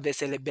don't have the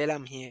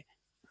cerebellum here.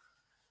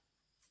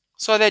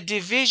 So the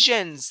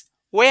divisions,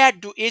 where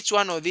do each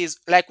one of these,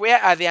 like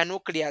where are their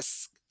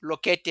nucleus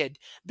located?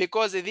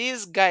 Because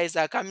these guys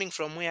are coming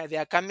from where? They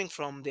are coming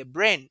from the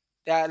brain.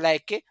 They are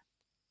like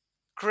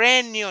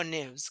cranial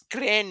nerves.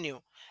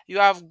 Cranial. You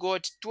have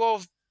got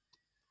 12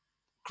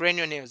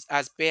 cranial nerves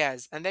as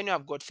pairs, and then you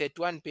have got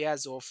 31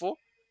 pairs of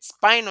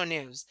spinal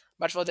nerves.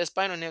 But for the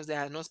spinal nerves, there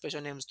are no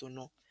special names to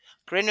know.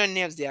 Cranial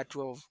nerves, there are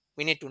 12.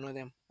 We need to know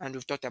them, and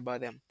we've talked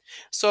about them.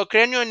 So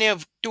cranial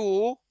nerve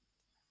 2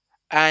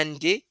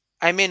 and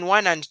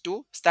 1 and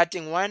 2,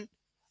 starting 1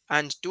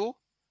 and 2,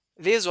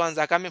 these ones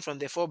are coming from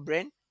the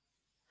forebrain,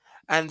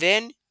 and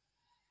then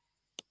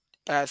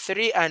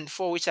 3 and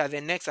 4, which are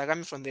the next, are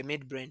coming from the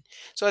midbrain.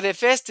 So the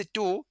first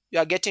two, you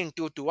are getting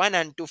 2 to 1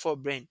 and 2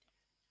 forebrain,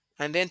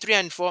 and then 3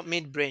 and 4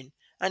 midbrain.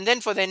 And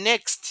then for the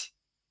next,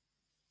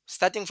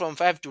 starting from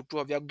 5 to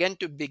 12, you're going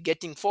to be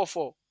getting 4,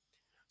 4.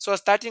 So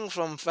starting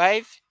from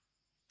 5,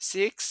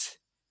 6,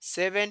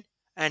 7,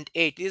 and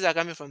 8, these are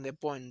coming from the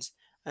pons.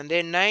 And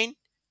then 9,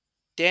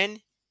 10,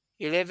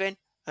 11,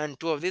 and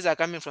 12, these are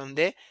coming from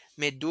the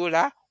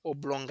medulla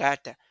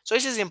oblongata. So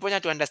this is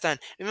important to understand.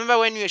 Remember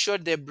when we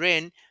showed the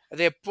brain,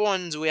 the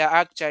pons were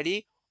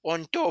actually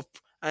on top,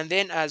 and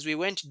then as we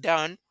went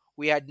down,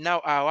 we had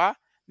now our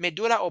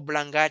medulla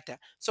oblongata.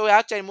 So we're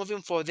actually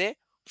moving for the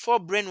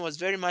forebrain was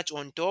very much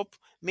on top,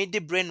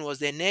 midbrain was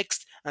the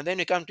next, and then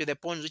we come to the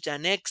pons which are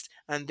next,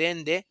 and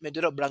then the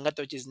medulla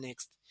oblongata which is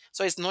next.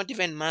 So it's not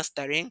even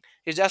mastering,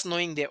 it's just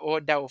knowing the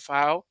order of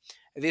how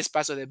these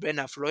parts of the brain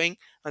are flowing,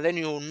 and then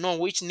you know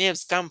which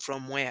nerves come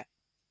from where.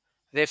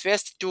 The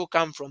first two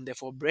come from the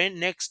forebrain,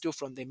 next two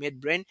from the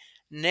midbrain,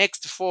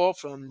 next four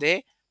from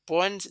the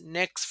pons,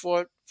 next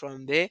four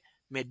from the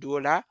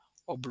medulla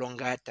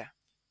oblongata.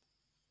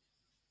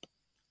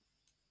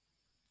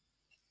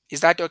 Is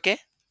that okay?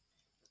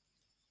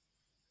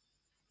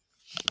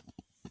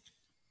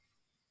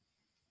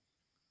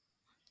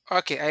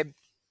 Okay,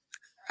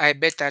 I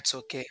bet that's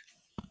okay.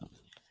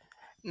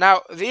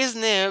 Now, these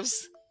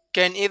nerves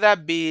can either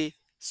be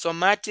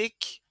somatic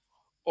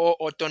or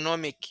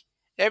autonomic.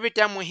 Every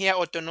time we hear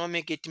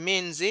autonomic, it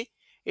means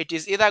it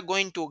is either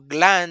going to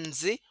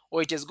glands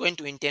or it is going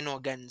to internal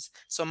organs.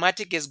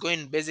 Somatic is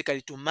going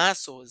basically to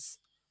muscles.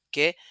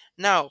 Okay.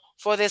 Now,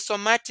 for the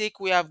somatic,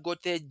 we have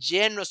got the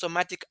general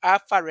somatic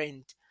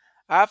afferent.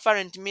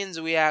 Afferent means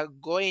we are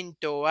going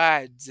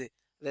towards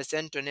the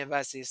central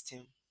nervous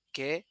system.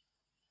 Okay.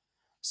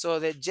 So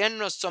the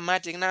general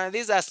somatic, now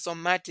these are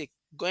somatic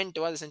going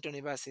towards the central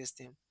nervous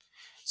system.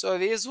 So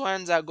these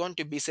ones are going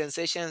to be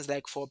sensations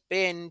like for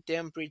pain,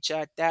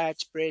 temperature,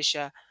 touch,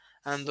 pressure,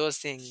 and those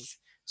things.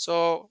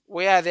 So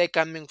where are they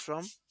coming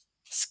from?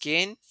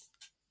 Skin,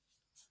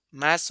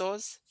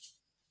 muscles,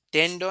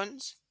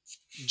 tendons,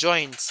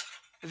 joints.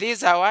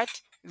 These are what?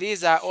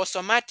 These are all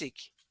somatic.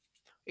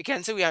 You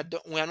can see we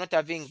are not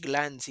having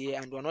glands here,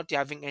 and we're not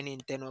having any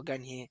internal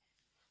organ here.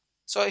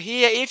 So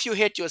here, if you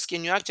hit your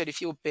skin, you actually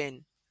feel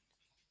pain,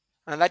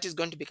 and that is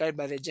going to be carried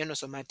by the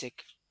genosomatic.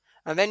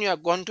 And then you are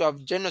going to have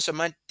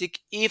genosomatic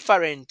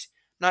efferent.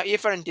 Now,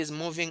 efferent is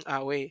moving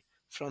away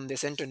from the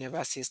central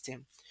nervous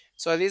system.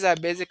 So these are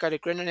basically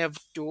cranial nerve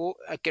 2,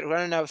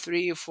 cranial nerve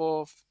 3,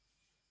 4,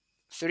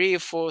 3,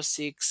 4,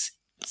 6,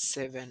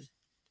 7.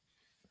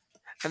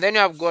 And then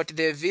you have got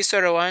the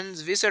visceral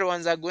ones. Visceral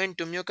ones are going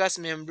to mucous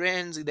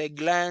membranes, the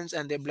glands,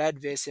 and the blood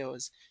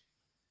vessels.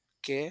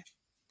 Okay.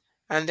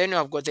 And then you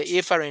have got the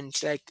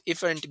efferent, like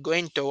efferent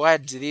going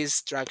towards these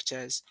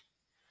structures.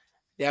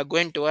 They are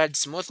going towards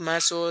smooth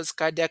muscles,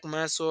 cardiac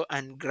muscle,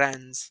 and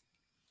glands.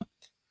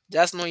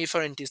 Just know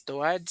efferent is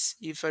towards,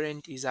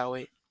 efferent is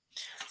away.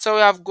 So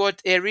we have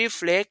got a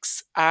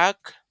reflex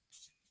arc.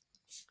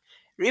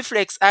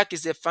 Reflex arc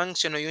is a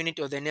functional unit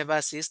of the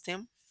nervous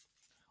system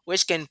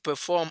which can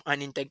perform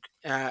an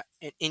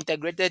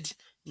integrated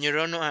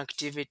neuronal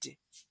activity.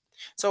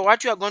 So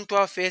what you are going to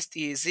have first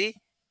is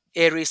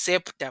a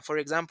receptor, for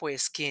example, a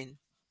skin.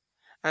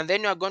 And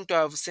then you are going to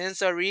have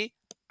sensory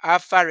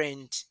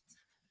afferent.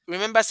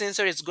 Remember,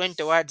 sensory is going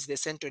towards the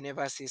central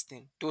nervous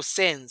system to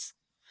sense.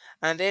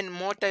 And then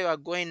motor, you are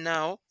going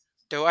now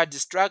towards the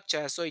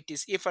structure, so it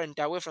is efferent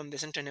away from the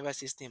central nervous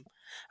system.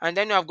 And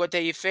then you have got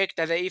the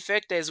effector. The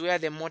effector is where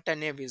the motor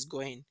nerve is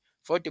going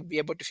for it to be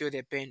able to feel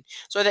the pain.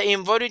 So the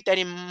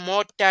involuntary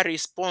motor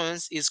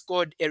response is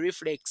called a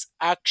reflex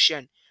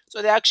action.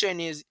 So the action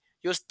is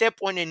you step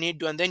on a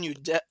needle and then you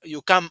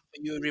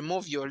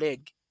remove your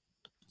leg.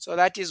 So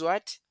that is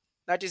what?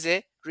 That is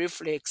a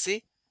reflex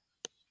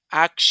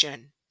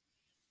action.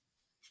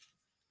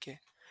 Okay.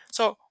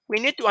 So we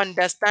need to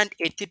understand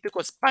a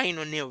typical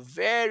spinal nerve.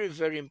 Very,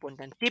 very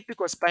important.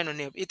 Typical spinal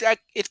nerve.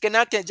 It can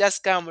actually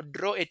just come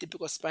draw a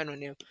typical spinal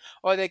nerve,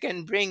 or they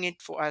can bring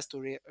it for us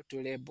to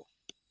label.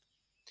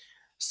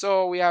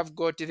 So we have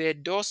got the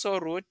dorsal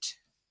root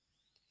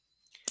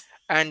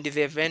and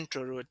the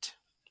ventral root.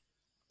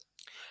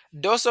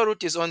 Dorsal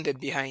root is on the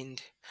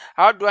behind.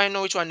 How do I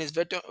know which one is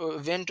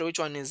ventral, which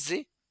one is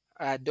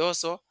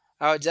dorsal?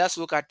 I'll just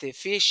look at the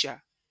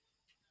fissure.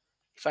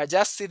 If I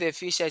just see the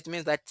fissure, it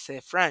means that's a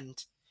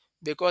front,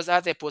 because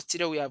at the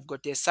posterior we have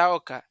got a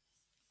sulca,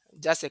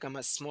 just like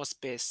a small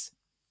space.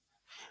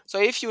 So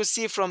if you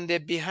see from the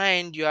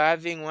behind, you're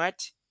having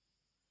what?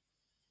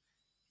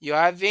 You're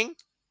having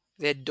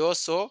the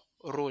dorsal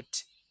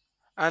root.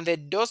 And the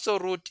dorsal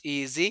root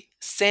is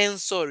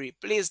sensory.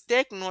 Please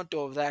take note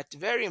of that.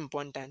 Very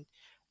important.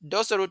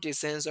 Dorsal root is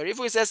sensory. If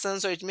we say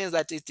sensory, it means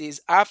that it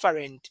is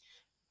afferent.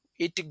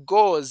 It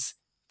goes,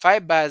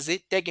 fibers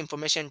take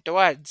information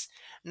towards.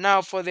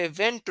 Now for the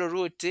ventral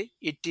root,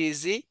 it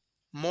is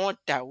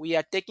motor. We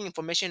are taking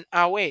information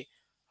away.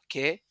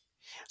 Okay.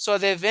 So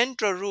the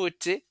ventral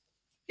root,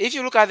 if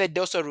you look at the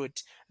dorsal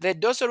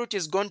root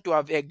is going to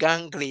have a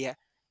ganglia.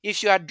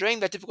 If you are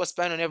drawing the typical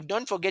spinal nerve,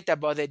 don't forget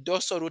about the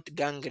dorsal root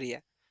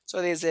ganglia. So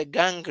there's a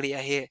ganglia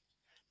here.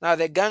 Now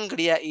the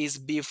ganglia is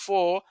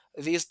before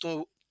these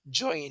two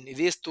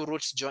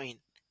roots join.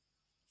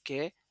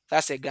 Okay,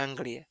 that's a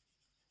ganglia.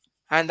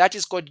 And that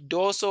is called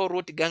dorsal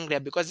root ganglia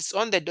because it's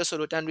on the dorsal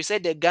root. And we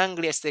said the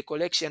ganglia is the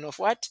collection of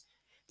what?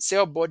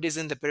 Cell bodies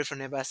in the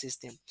peripheral nervous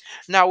system.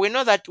 Now we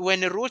know that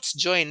when roots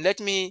join, let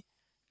me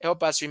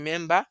help us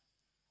remember.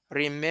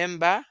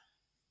 Remember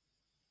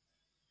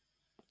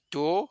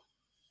to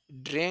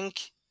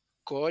drink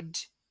cold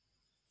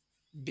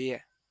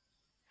beer.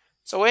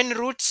 So when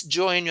roots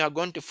join, you are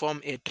going to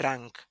form a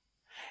trunk.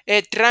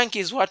 A trunk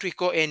is what we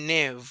call a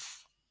nerve.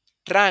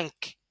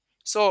 Trunk.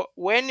 So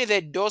when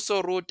the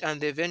dorsal root and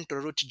the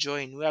ventral root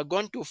join, we are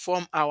going to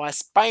form our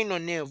spinal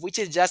nerve, which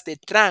is just a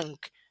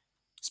trunk.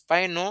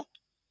 Spinal,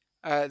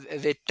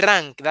 the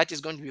trunk that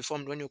is going to be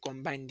formed when you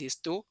combine these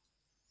two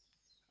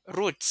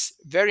roots.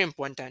 Very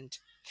important.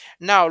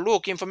 Now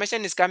look,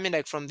 information is coming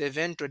like from the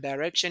ventral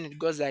direction. It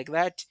goes like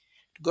that.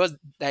 It goes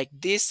like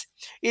this.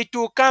 It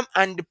will come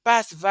and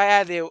pass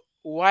via the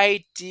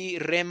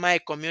YT remi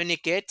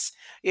communicates.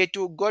 It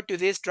will go to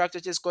this structure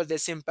which is called the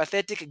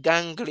sympathetic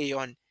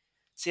ganglion.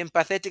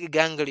 Sympathetic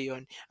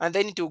ganglion. And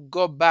then it will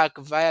go back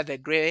via the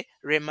gray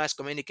remus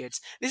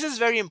communicates. This is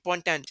very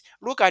important.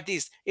 Look at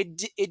this. It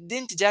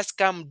didn't just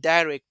come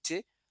direct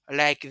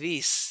like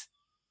this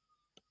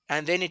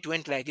and then it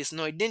went like this.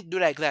 No, it didn't do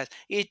like that.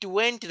 It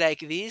went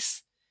like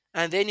this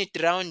and then it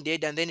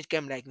rounded and then it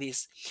came like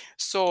this.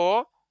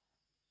 So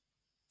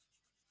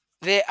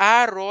the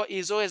arrow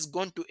is always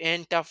going to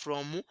enter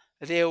from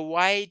the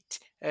white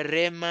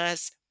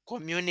remus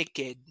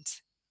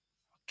communicants.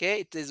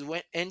 Okay, it is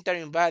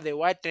entering by the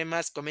white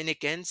remus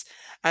communicants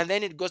and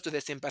then it goes to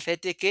the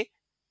sympathetic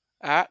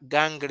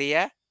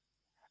ganglia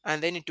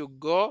and then it will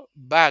go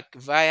back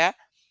via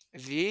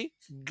the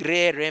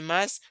gray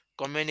remus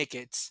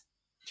communicates.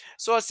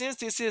 So since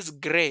this is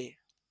gray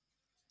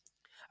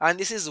and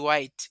this is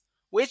white,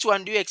 which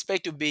one do you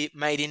expect to be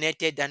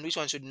myelinated and which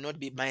one should not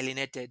be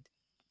myelinated?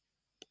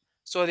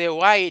 So the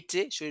white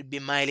should be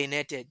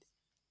myelinated.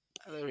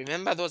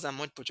 Remember, those are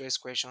multiple choice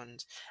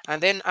questions.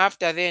 And then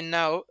after then,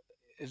 now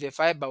the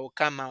fiber will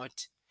come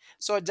out.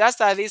 So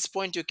just at this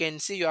point, you can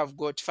see you have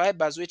got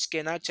fibers which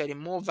can actually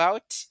move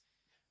out.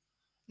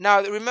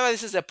 Now remember,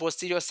 this is the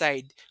posterior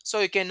side. So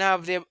you can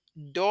have the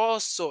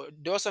dorsal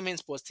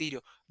means posterior,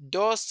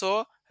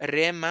 dorsal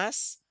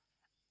remus,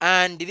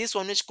 and this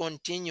one which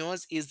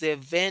continues is the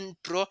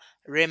ventral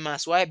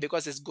remus. Why?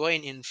 Because it's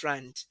going in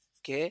front.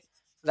 Okay,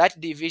 that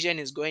division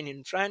is going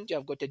in front. You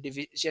have got a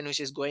division which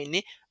is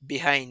going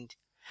behind.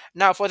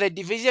 Now for the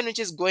division which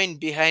is going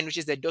behind, which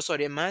is the dorsal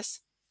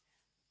remus,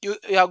 you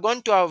are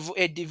going to have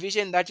a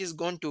division that is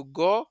going to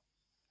go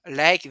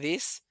like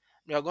this.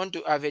 You are going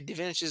to have a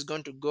division which is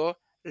going to go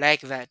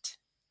like that.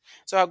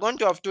 So you are going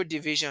to have two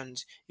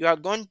divisions. You are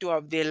going to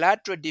have the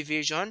lateral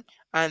division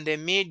and the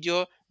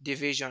medial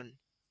division.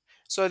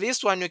 So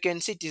this one you can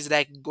see it is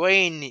like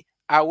going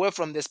away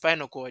from the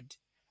spinal cord.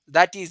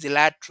 That is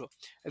lateral.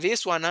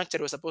 This one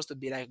actually was supposed to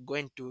be like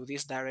going to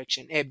this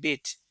direction a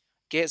bit.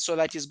 Okay, so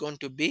that is going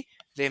to be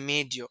the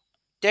medial.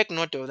 Take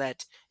note of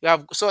that. You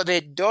have, so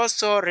the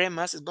dorsal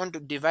ramus is going to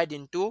divide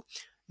into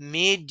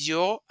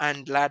medial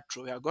and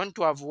lateral. You are going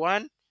to have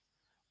one.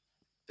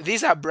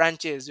 These are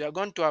branches. You are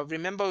going to have,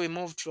 remember we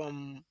moved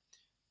from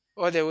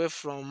all the way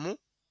from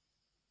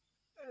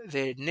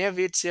the nerve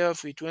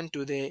itself, it went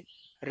to the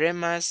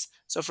ramus.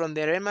 So from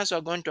the ramus,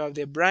 we're going to have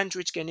the branch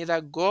which can either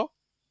go,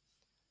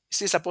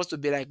 this is supposed to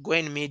be like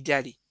going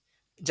medially.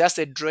 Just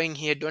a drawing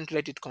here, don't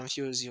let it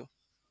confuse you.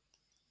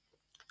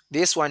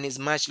 This one is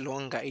much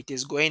longer. It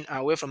is going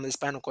away from the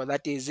spinal cord.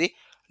 That is the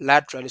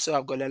lateral. So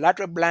I've got the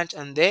lateral branch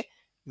and the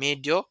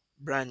medial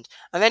branch.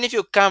 And then if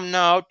you come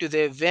now to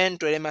the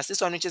ventral ramus,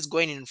 this one which is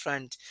going in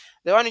front.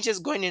 The one which is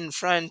going in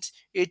front,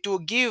 it will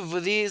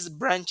give these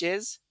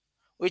branches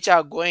which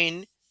are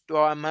going to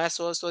our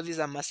muscles. So these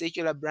are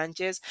muscular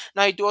branches.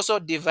 Now it also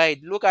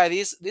divide. Look at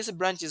this. This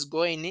branch is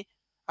going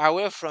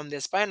away from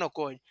the spinal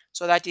cord.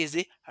 So that is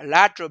the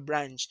lateral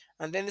branch.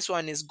 And then this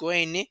one is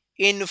going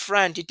in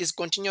front. It is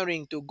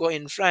continuing to go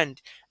in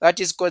front. That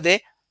is called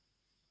the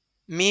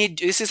mid.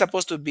 This is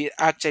supposed to be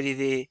actually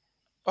the,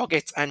 okay,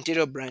 it's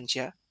anterior branch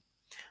here.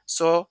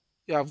 So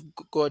you have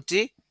got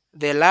the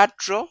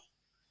lateral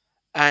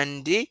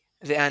and the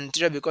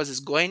anterior because it's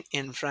going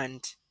in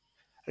front.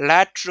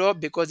 Lateral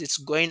because it's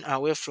going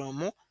away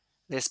from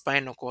the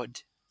spinal cord.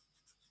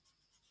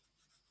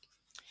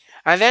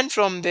 And then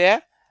from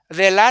there,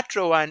 the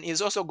lateral one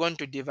is also going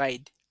to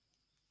divide.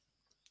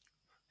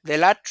 The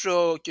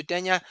lateral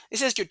cutaneous,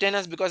 this is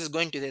cutaneous because it's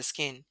going to the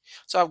skin.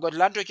 So I've got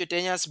lateral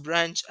cutaneous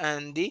branch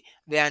and the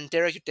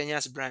anterior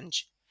cutaneous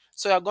branch.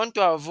 So you're going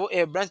to have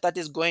a branch that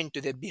is going to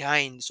the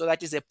behind. So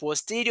that is a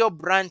posterior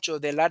branch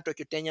of the lateral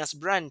cutaneous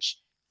branch.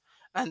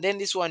 And then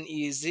this one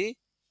is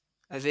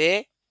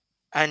the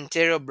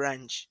anterior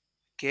branch.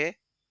 Okay.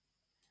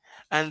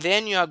 And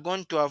then you are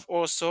going to have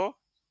also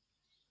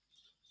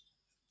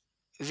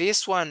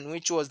this one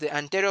which was the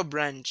anterior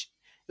branch.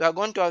 You are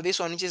going to have this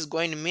one which is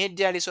going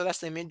medially, so that's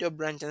the medial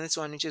branch, and this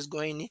one which is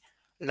going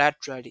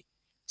laterally.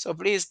 So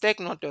please take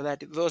note of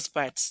that, those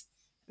parts.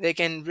 They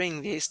can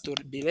bring this to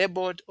be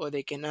labeled, or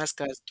they can ask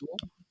us to,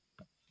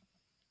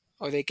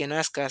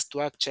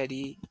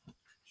 actually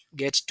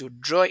get to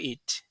draw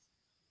it.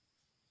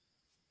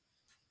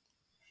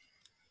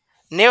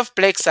 Nerve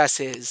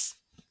plexuses.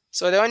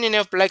 So the only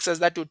nerve plexus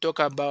that we talk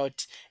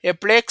about, a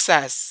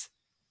plexus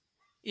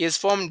is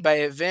formed by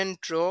a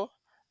ventral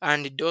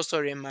and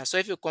dorsal ramus. So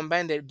if you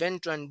combine the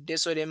ventral and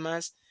dorsal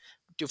ramus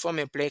to form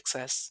a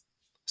plexus.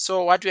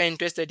 So what we are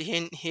interested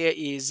in here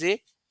is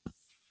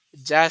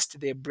just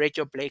the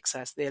brachial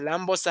plexus. The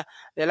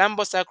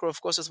lumbosacral,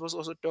 of course, is supposed to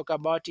also talk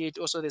about it,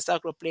 also the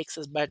sacral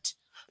plexus, but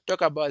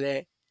talk about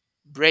the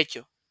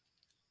brachial.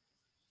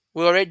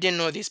 We already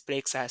know this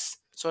plexus,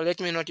 so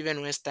let me not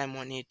even waste time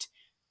on it.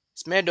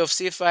 It's made of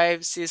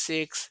C5,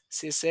 C6,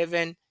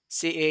 C7,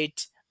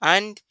 C8,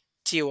 and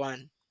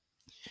T1.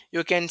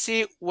 You can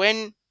see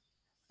when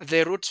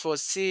the roots for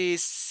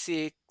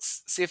C6,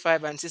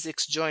 C5, and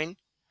C6 join,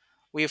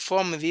 we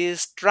form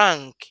this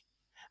trunk,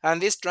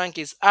 and this trunk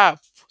is up,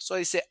 so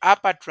it's a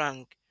upper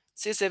trunk.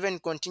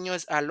 C7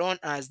 continues along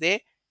as the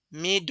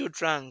middle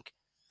trunk,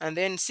 and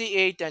then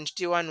C8 and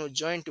T1 will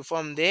join to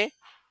form the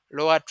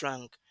lower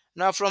trunk.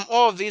 Now from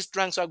all of these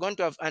trunks we are going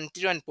to have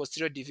anterior and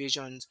posterior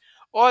divisions.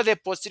 All the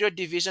posterior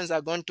divisions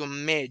are going to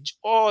merge.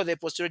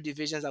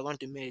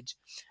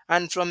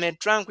 And from a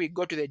trunk we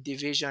go to the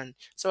division,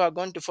 so we are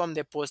going to form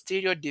the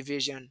posterior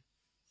division.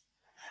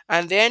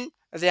 And then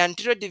the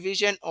anterior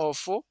division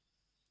of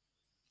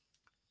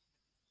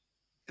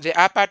the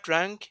upper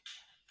trunk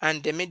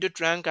and the middle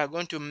trunk are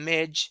going to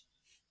merge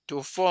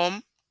to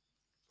form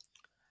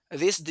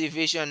this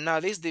division. Now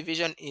this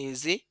division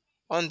is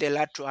on the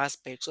lateral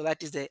aspect, so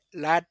that is the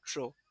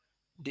lateral,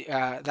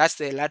 that's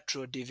the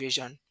lateral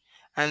division.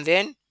 And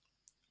then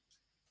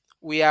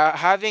we are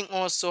having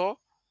also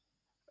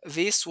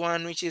this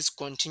one which is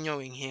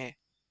continuing here.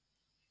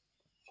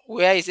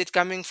 Where is it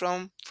coming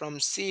from? From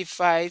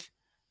C5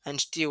 and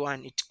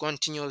T1, it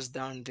continues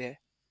down there.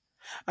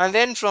 And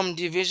then from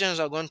divisions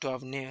we're going to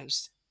have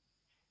nerves,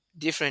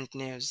 different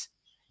nerves.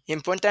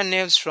 Important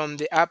nerves from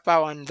the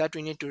upper one that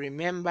we need to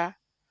remember: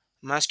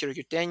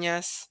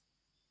 musculocutaneous.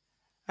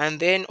 And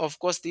then of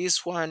course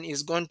this one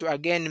is going to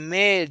again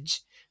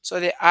merge. So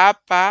the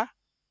upper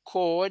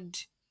cord,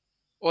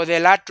 or the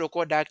lateral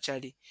cord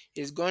actually,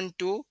 is going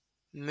to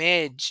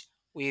merge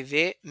with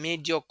the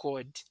medial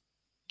cord,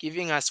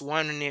 giving us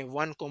one nerve,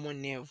 one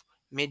common nerve,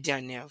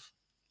 medial nerve.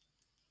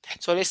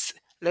 So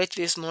let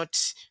this not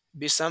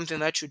be something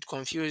that should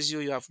confuse you.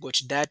 You have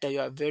got data, you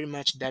are very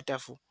much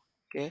dataful.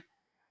 Okay.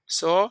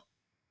 So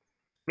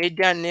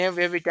medial nerve,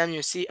 every time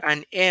you see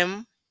an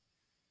M,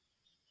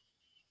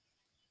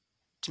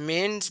 it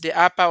means the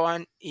upper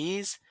one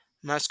is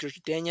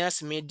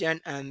musculocutaneous,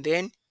 median, and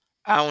then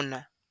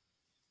ulnar.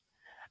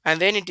 And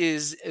then it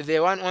is the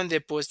one on the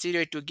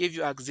posterior to give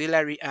you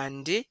axillary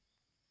and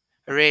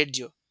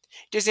radial.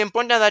 It is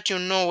important that you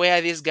know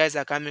where these guys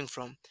are coming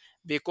from,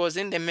 because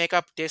in the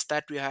makeup test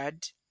that we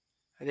had,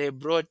 they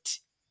brought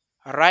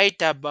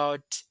right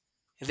about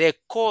the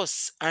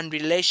course and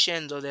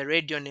relations of the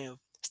radio nerve,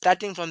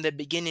 starting from the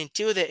beginning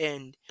till the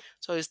end.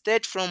 So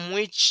state from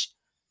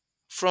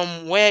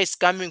where it's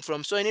coming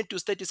from. So I need to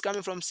state it's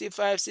coming from C5,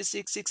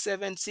 C6,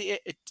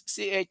 C7,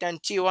 C8,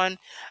 and T1,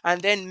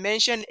 and then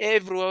mention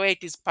everywhere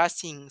it is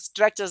passing,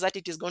 structures that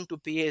it is going to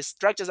PS,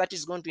 structures that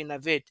is going to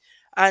innervate,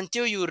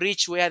 until you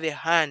reach where the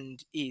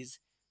hand is.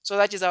 So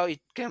that is how it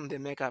came the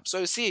makeup. So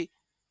you see,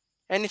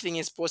 anything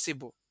is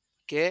possible.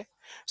 Okay,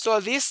 so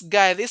this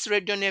guy, this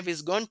radio nerve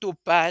is going to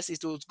pass,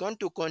 it was going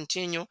to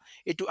continue,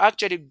 it will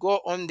actually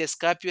go on the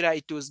scapula,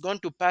 it was going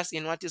to pass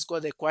in what is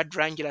called the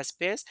quadrangular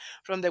space.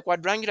 From the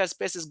quadrangular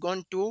space is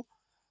going to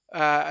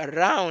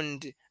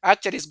round,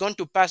 actually it's going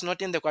to pass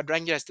not in the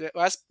quadrangular space.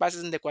 What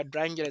passes in the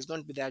quadrangular is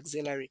going to be the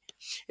axillary.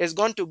 It's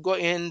going to go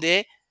in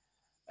the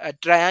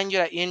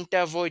triangular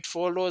interval. It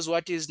follows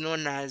what is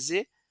known as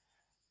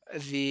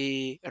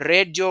the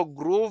radial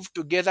groove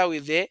together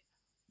with the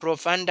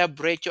profunda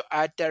brachial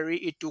artery.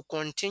 It will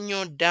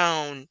continue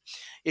down,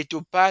 it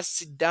will pass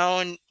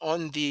down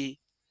on the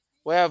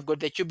where I've got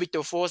the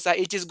cubital fossa.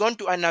 It is going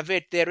to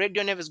innervate, the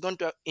radial nerve is going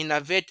to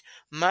innervate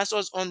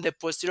muscles on the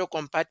posterior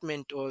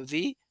compartment of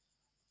the,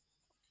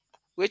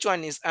 which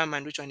one is arm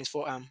and which one is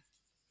forearm?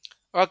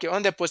 Okay,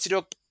 on the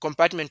posterior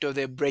compartment of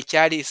the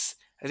brachialis,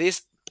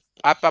 this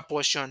upper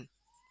portion,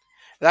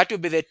 that will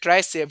be the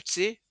triceps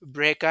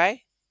brachii.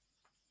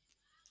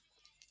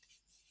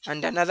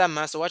 And another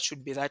muscle, what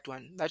should be that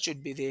one? That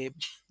should be the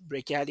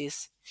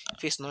brachialis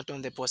if it's not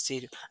on the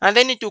posterior. And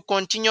then it will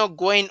continue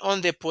going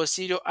on the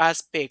posterior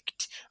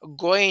aspect,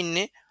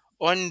 going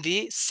on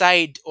the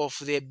side of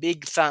the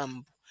big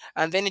thumb.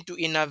 And then it will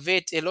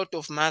innervate a lot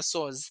of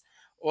muscles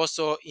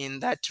also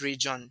in that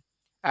region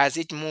as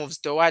it moves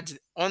towards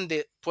on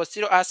the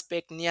posterior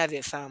aspect near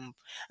the thumb.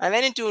 And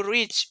then it will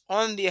reach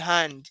on the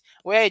hand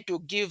where it will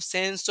give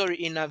sensory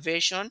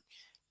innervation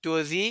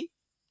to the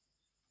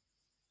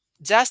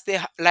just the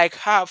like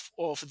half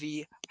of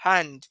the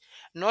hand,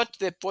 not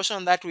the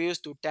portion that we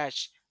used to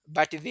touch,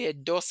 but the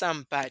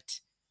dorsum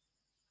part.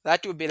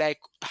 That will be like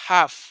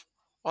half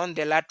on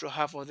the lateral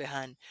half of the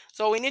hand.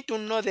 So we need to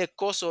know the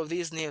course of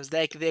these nerves,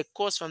 like the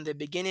course from the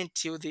beginning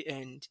till the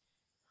end.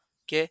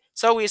 Okay,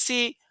 so we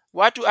see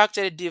what will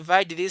actually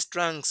divide these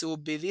trunks will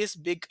be this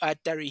big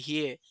artery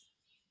here.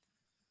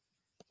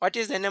 What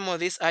is the name of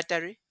this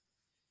artery?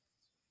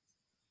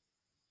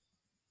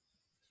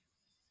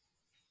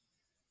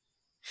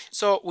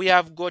 So we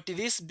have got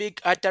this big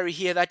artery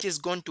here that is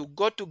going to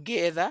go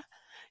together.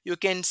 You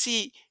can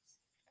see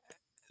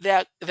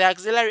the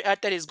axillary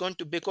artery is going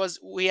to, because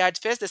we had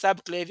first the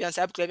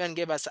subclavian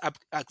gave us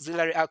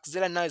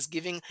auxiliary now is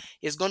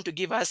going to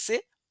give us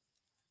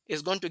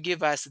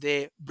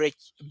the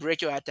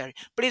brachial artery.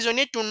 Please, you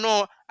need to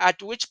know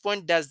at which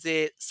point does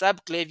the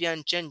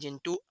subclavian change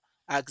into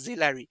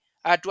axillary,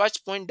 at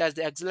which point does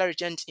the axillary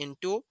change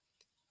into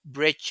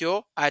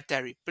brachial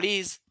artery.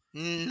 Please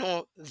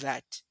know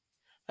that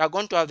we are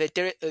going to have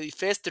the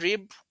first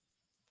rib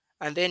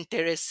and then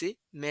teres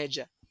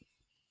major.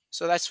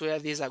 So that's where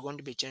these are going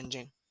to be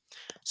changing.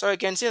 So you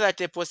can see that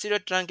the posterior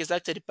trunk is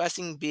actually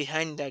passing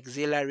behind the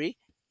axillary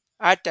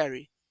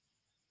artery.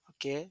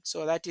 Okay,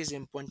 so that is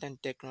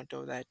important. Take note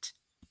of that.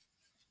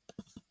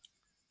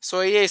 So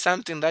here is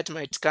something that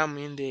might come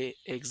in the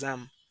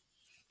exam.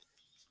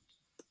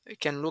 You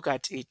can look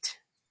at it.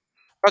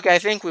 Okay, I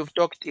think we've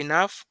talked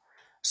enough.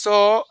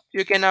 So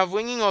you can have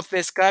winging of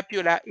the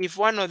scapula if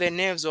one of the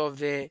nerves of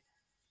the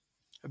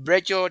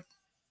brachial,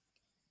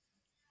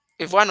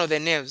 if one of the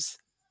nerves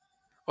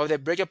of the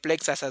brachial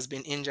plexus has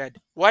been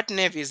injured. What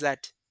nerve is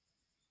that?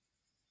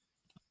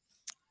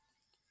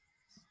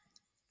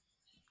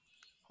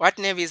 What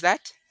nerve is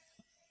that?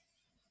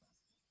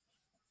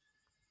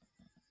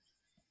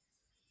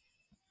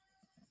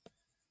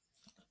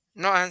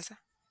 No answer.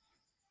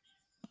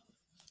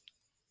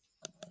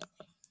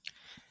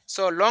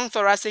 So long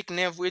thoracic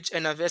nerve which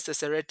innervates the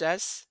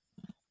serratus,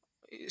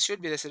 it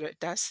should be the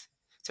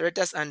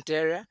serratus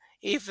anterior.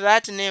 If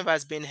that nerve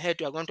has been hurt,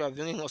 you are going to have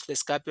winging of the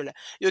scapula.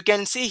 You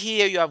can see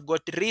here you have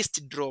got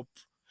wrist drop.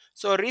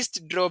 So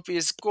wrist drop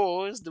is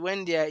caused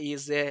when there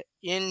is a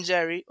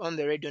injury on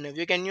the radial nerve.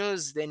 You can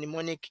use the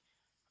mnemonic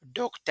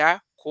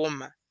Dr.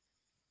 Coma.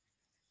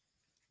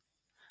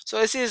 So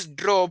this is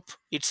drop,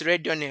 it's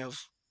radial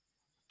nerve.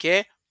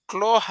 Okay,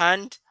 claw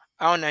hand,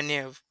 ulnar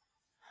nerve.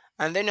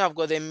 And then you have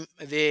got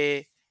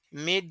the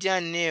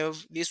median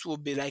nerve. This will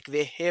be like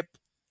the hip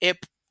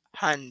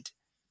hand.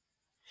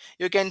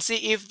 You can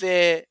see if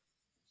the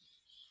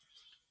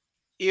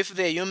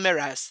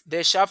humerus,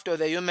 the shaft of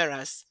the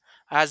humerus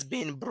has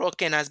been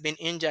broken, has been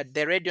injured,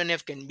 the radial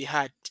nerve can be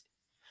hurt.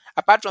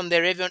 Apart from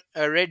the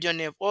radial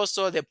nerve,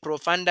 also the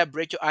profunda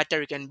brachial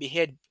artery can be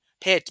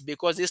hurt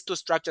because these two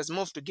structures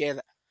move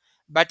together.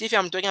 But if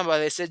I'm talking about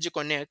the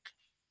surgical neck,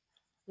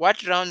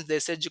 what rounds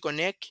the surgical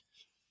neck?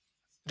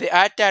 The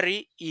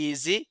artery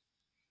is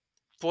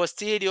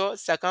posterior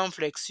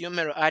circumflex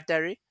humeral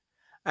artery,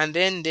 and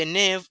then the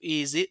nerve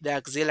is the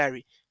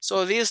axillary.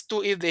 So these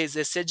two, if there is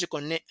a surgical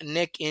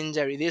neck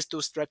injury, these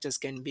two structures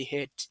can be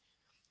hit,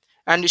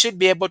 and you should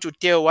be able to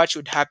tell what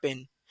should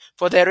happen.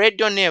 For the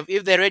radial nerve,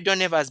 if the radial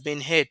nerve has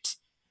been hit,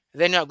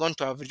 then you are going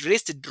to have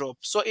wrist drop.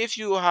 So if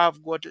you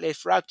have got a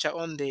fracture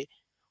on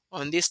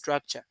this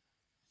structure,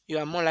 you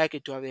are more likely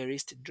to have a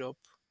wrist drop.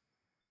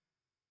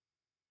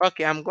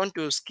 Okay, I'm going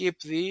to skip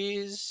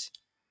these.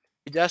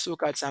 Just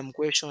look at some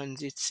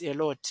questions. It's a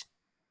lot.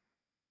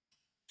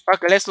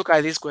 Okay, let's look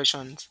at these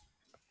questions.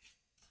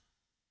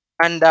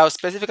 And I'll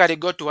specifically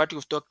go to what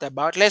we've talked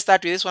about. Let's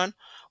start with this one.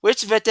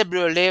 Which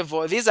vertebral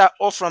level? These are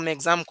all from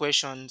exam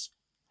questions.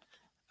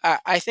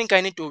 I think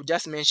I need to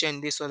just mention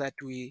this so that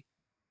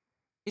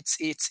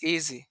it's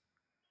easy.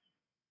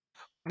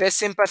 The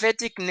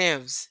sympathetic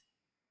nerves.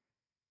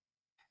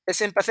 The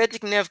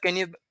sympathetic nerve can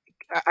either,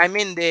 I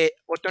mean the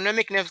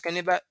autonomic nerves can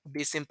either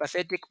be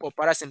sympathetic or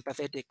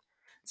parasympathetic.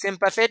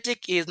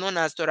 Sympathetic is known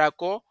as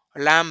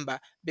thoracolumbar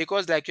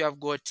because like you have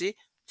got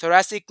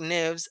thoracic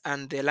nerves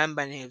and the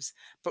lumbar nerves.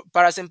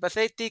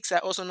 Parasympathetics are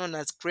also known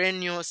as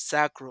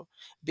craniosacral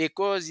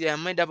because they are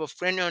made up of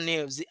cranial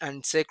nerves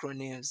and sacral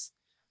nerves.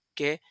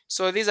 Okay,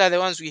 so these are the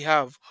ones we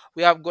have.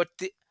 We have got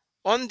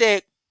on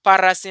the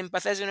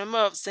parasympathetics.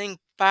 Remember saying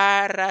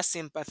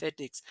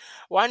parasympathetics.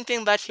 One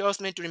thing that helps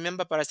me to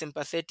remember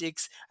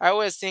parasympathetics, I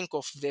always think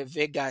of the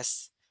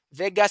vagus.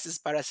 Vagus is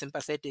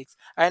parasympathetics.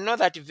 I know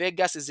that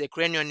vagus is a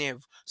cranial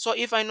nerve. So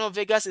if I know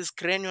vagus is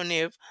cranial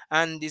nerve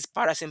and is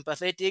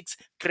parasympathetics,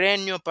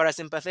 cranial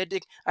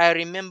parasympathetic, I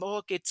remember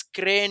okay, it's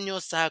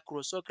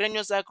craniosacral. So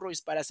craniosacral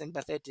is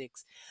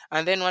parasympathetics.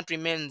 And then what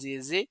remains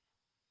is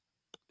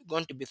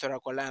going to be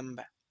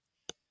thoracolumbar.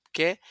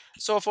 Okay,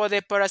 so for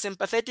the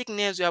parasympathetic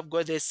nerves, you have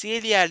got the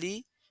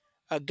ciliary,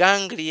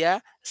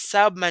 ganglia,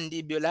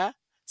 submandibular,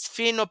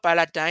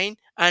 sphenopalatine,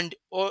 and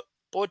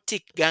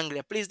otic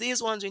ganglia. Please,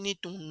 these ones you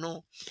need to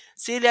know.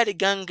 Ciliary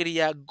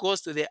ganglia goes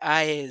to the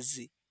eyes.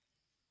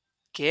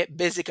 Okay,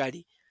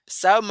 basically,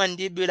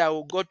 submandibular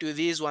will go to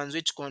these ones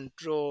which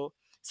control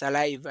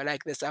saliva,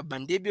 like the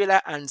submandibular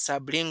and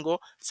sublingual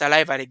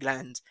salivary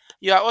glands.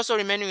 You are also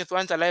remaining with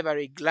one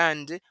salivary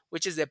gland,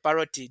 which is the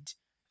parotid.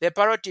 The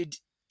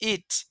parotid,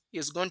 it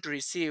is going to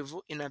receive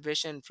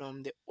innervation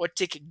from the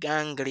otic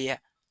ganglia.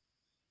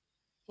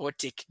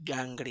 Otic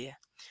ganglia.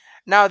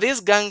 Now,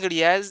 these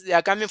ganglias, they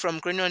are coming from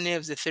cranial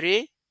nerves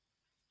 3,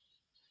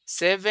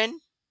 7,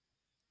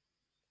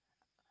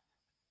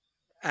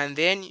 and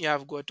then you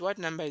have got what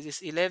number is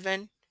this?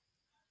 11,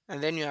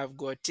 and then you have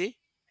got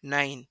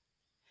 9.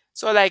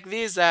 So like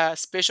these are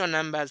special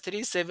numbers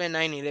 3, 7,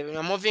 9, 11.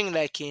 We're moving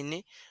like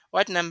in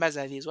what numbers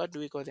are these? What do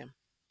we call them?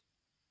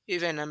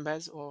 Even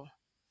numbers or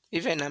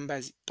even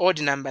numbers,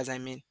 odd numbers, I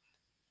mean.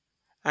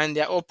 And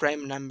they're all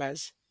prime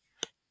numbers.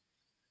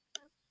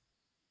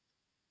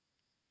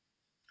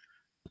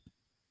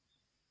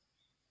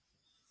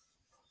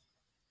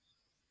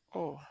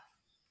 Oh,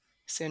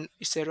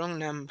 it's a wrong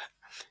number.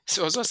 It's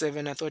also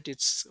 7. I thought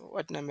it's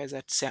what number is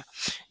that? Yeah.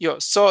 Yo,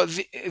 so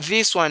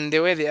this one, the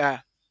way they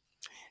are.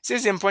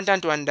 This is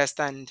important to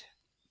understand.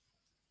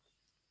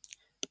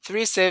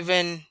 3,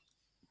 7,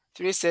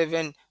 3,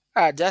 7.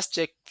 Just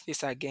check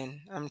this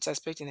again. I'm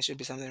suspecting there should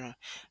be something wrong.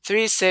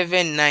 3,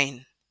 7,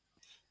 9.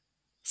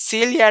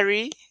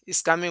 Ciliary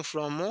is coming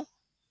from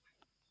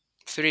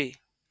 3,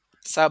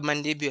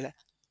 submandibular.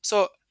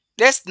 So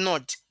let's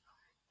note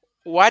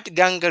what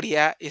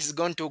ganglia is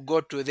going to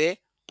go to the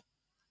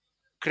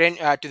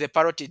to the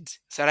parotid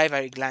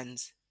salivary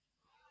glands.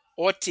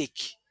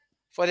 Otic.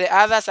 For the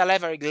other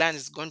salivary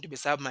glands, it's going to be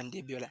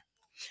submandibular.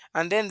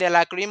 And then the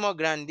lacrimal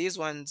gland, these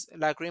ones,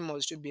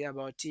 lacrimal should be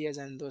about tears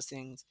and those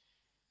things.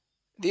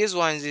 These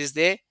ones is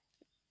the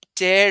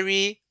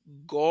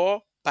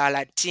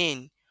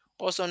pterygopalatine,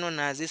 also known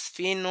as this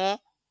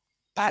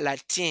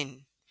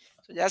phenolpalatine.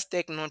 So just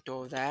take note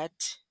of that.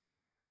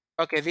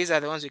 Okay, these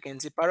are the ones we can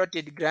see.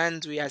 Parotid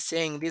glands, we are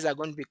saying these are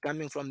going to be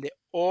coming from the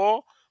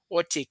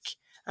otic.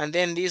 And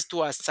then these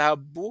two are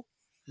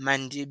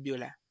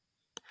submandibular.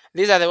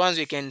 These are the ones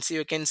we can see.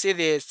 You can see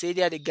the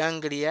ciliary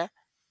ganglia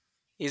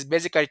is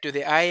basically to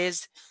the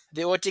eyes.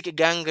 The otic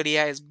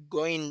ganglia is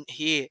going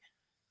here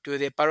to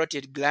the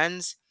parotid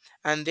glands.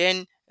 And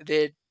then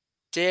the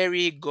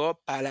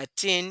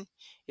pterygopalatine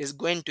is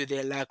going to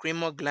the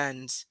lacrimal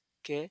glands.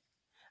 Okay.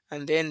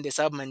 And then the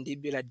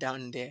submandibular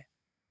down there.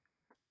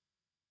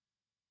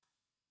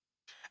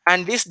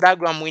 And this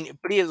diagram, when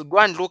please go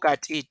and look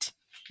at it.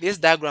 This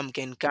diagram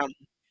can come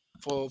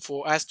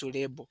for us to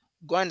label.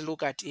 Go and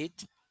look at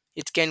it.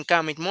 It can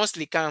come. It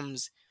mostly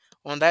comes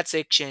on that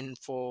section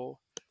for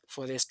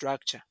the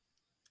structure.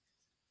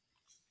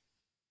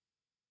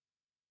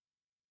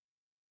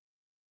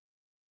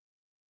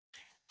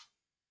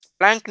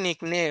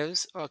 Planchnic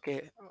nerves.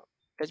 Okay,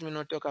 let me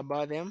not talk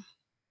about them.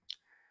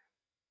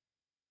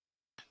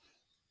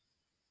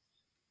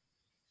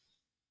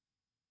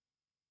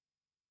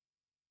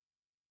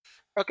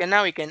 Okay,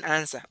 now we can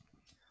answer.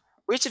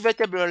 Which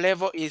vertebral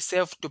level is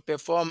safe to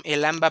perform a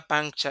lumbar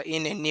puncture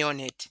in a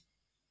neonate?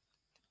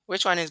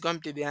 Which one is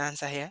going to be the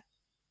answer here?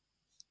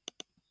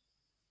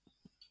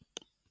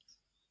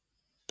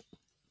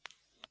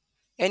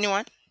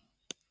 Anyone?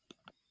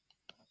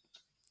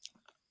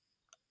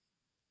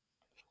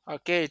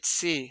 Okay, it's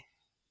C.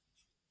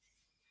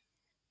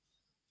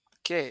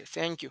 Okay,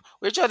 thank you.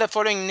 Which of the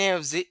following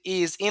nerves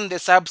is in the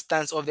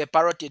substance of the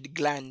parotid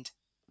gland?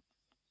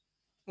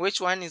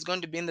 Which one is going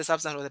to be in the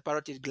substance of the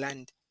parotid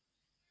gland?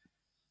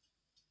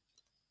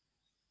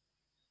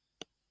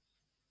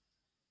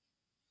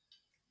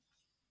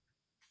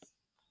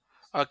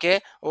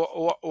 Okay,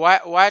 what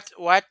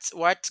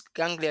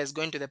ganglia is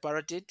going to the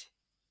parotid?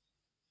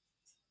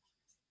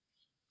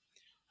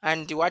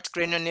 And what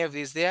cranial nerve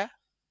is there?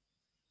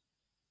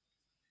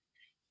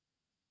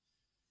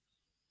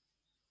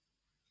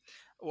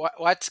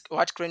 What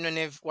cranial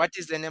nerve? What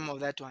is the name of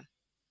that one?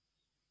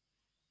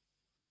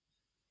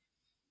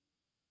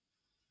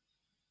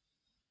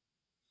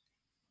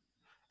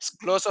 It's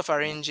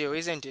glossopharyngeal,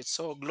 isn't it?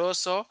 So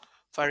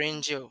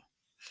glossopharyngeal.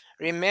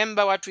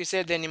 Remember what we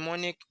said, the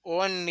mnemonic: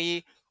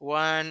 only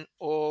one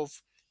of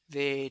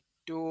the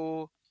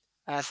two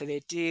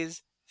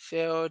athletes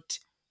felt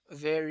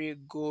very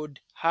good,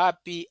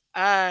 happy,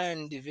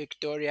 and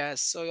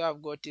victorious. So you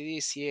have got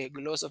this here,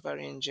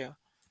 glossopharyngeal.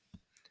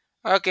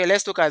 Okay,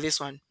 let's look at this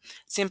one.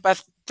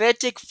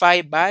 Sympathetic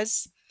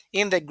fibers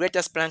in the greater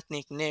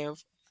splanchnic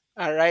nerve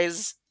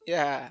arise.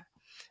 Yeah,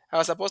 I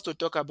was supposed to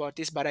talk about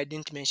this, but I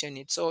didn't mention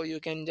it. So you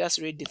can just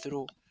read it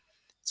through.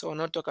 So I'll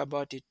not talk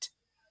about it.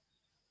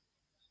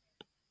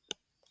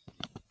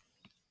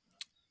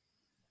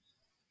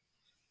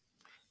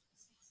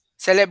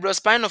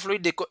 Cerebrospinal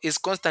fluid is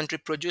constantly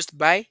produced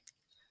by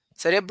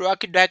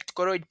cerebroaqueduct,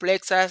 choroid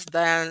plexus,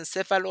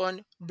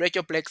 diencephalon,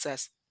 brachial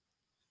plexus.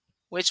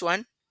 Which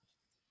one?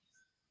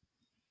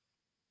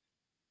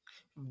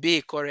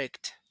 B,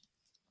 correct.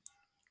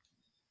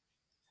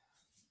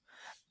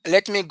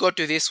 Let me go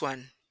to this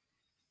one.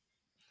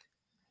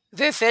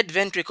 The third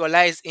ventricle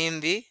lies in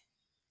the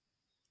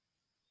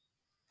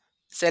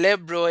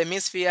cerebral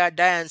hemisphere,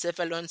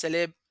 diencephalon,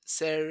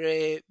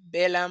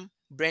 cerebellum,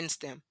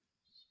 brainstem.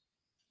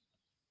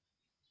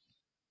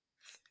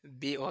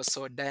 B,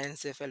 also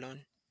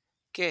diencephalon.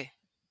 Okay.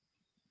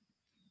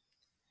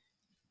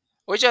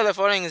 Which of the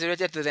following is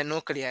related to the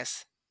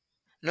nucleus?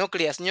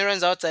 Nucleus: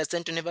 neurons outside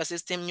central nervous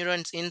system,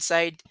 neurons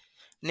inside,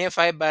 nerve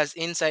fibers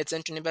inside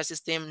central nervous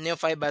system, nerve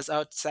fibers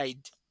outside.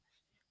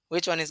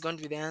 Which one is going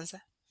to be the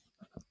answer?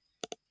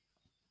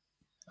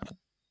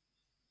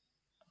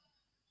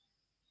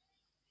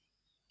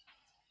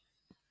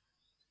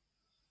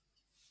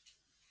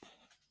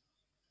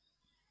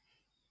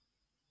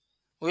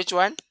 Which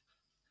one?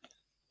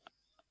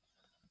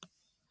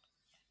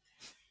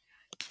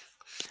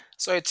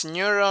 So it's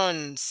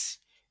neurons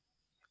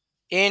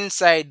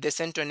inside the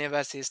central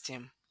nervous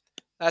system.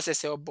 That's a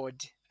cell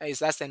body.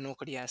 That's the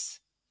nucleus.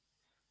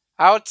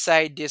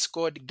 Outside is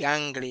called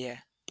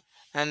ganglia.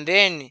 And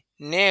then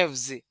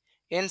nerves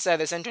inside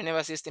the central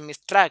nervous system is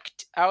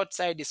tract.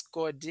 Outside is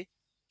called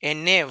a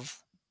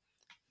nerve,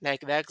 like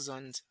the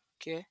axons.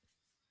 Okay.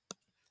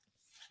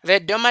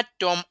 The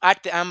domatom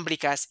at the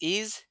umbilicus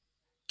is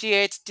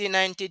T8,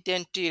 T9,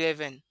 T10,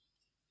 T11.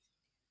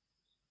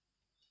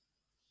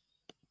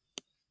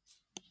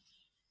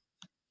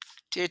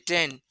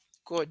 T10.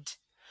 Good.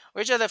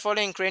 Which of the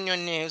following cranial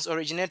nerves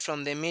originate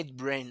from the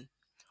midbrain?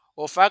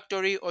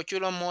 Olfactory,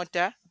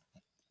 oculomotor.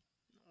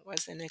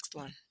 What's the next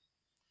one?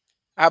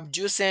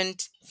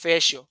 Abducent,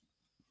 facial.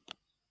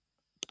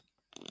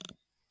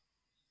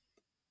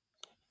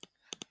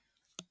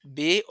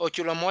 B,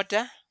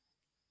 oculomotor.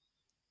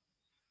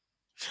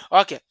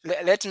 Okay,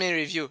 let me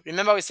review.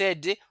 Remember we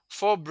said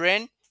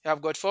forebrain. You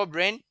have got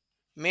forebrain,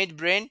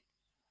 midbrain,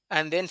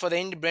 and then for the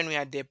hindbrain we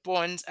had the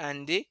pons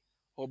and the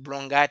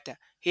oblongata.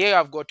 Here you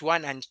have got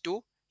 1 and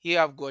 2. Here you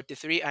have got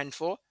 3 and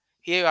 4.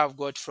 Here you have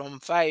got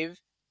from 5,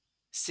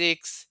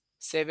 6,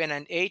 7,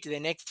 and 8. The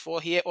next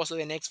 4 here, also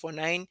the next 4,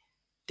 9,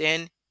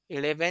 10,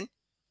 11,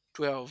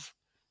 12.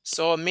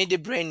 So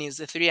midbrain is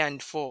 3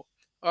 and 4.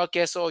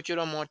 Okay, so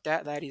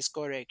oculomotor, that is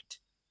correct.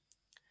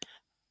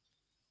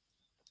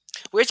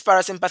 Which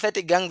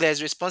parasympathetic ganglia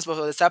is responsible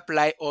for the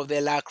supply of the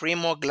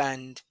lacrimal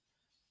gland?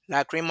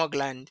 Lacrimal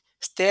gland.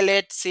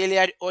 Stellate,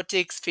 ciliary,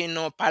 otic,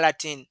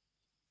 sphenopalatine.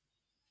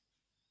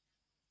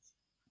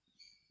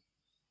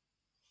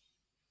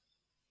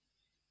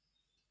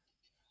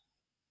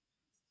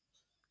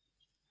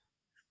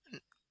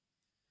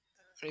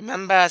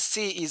 Remember,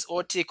 C is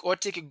otic.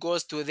 Otic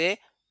goes to the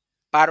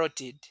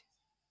parotid.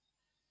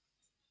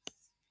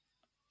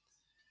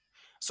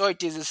 So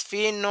it is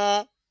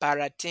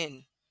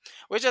sphenopalatine.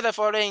 Which of the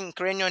following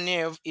cranial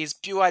nerve is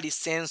purely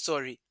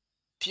sensory?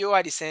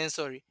 Purely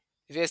sensory.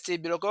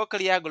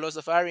 Vestibulocochlear,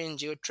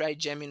 glossopharyngeal,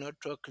 trigeminal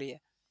trochlea.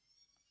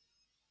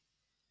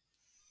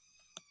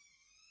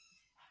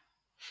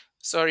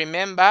 So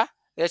remember,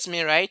 let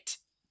me write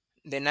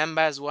the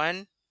numbers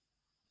one.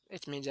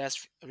 Let me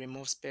just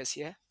remove space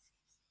here.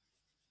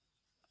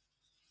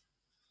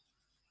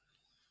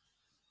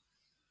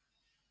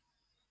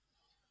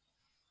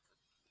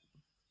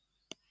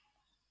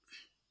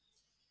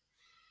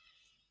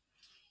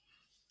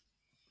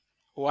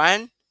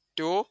 One,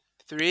 two,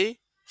 three,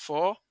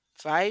 four,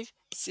 5,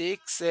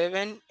 6,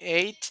 7,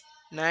 8,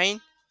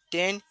 9,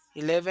 10,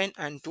 11,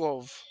 and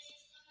 12.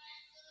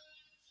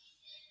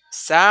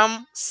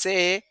 Some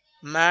say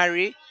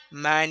marry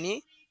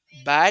money,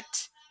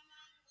 but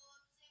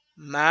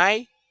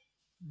my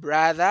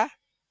brother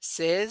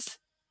says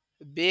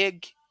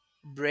big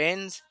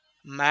brains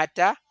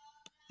matter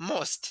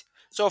most.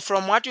 So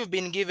from what you've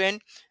been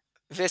given,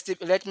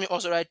 let me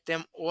also write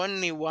them.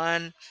 Only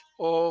one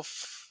of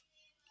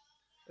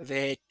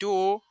the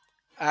two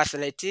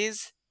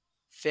athletes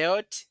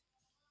felt.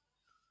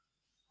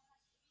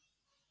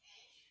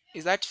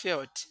 Is that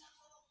felt?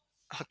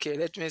 Okay,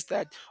 let me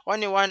start.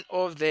 Only one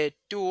of the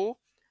two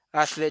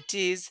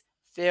athletes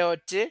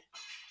felt.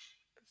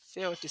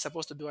 Felt is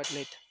supposed to be what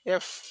letter?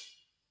 F.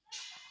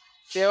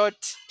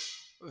 Felt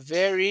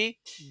very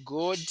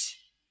good,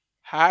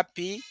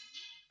 happy,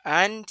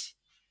 and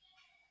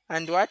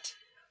what?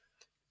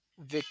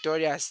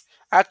 Victorious.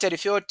 Actually,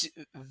 felt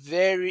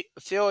very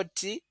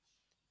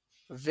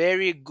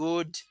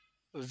good,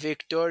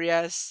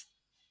 victorious,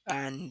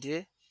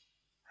 and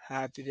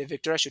happy. The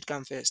victorious should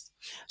come first.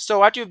 So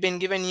what you've been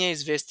given here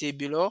is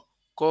vestibular,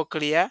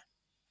 cochlear.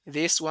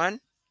 This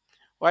one.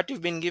 What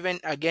you've been given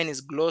again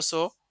is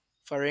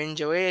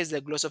glossopharyngeal. Where is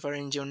the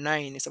glossopharyngeal?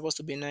 9. It's supposed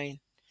to be 9.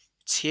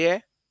 It's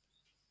here.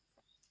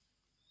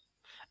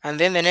 And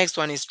then the next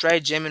one is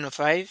trigeminal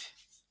 5.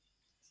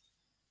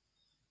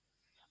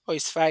 Oh,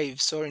 it's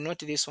 5. Sorry, not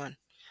this one.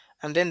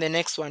 And then the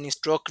next one is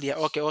trochlea.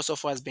 Okay, also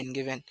 4 has been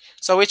given.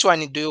 So which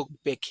one do you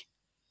pick?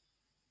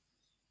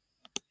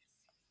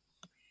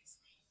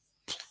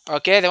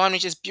 Okay, the one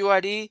which is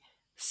purely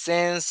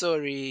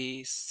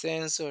sensory.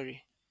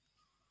 Sensory.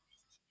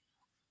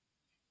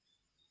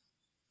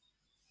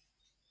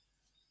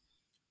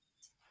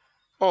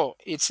 Oh,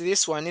 it's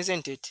this one,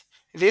 isn't it?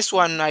 This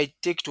one I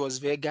ticked was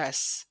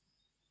Vegas.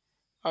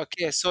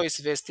 Okay, so it's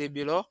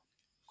vestibular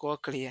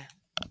cochlear.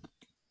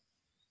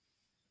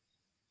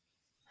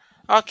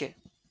 Okay.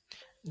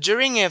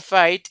 During a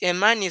fight, a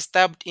man is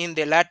stabbed in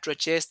the lateral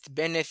chest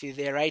beneath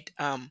the right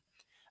arm.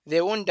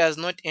 The wound does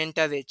not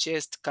enter the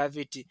chest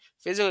cavity.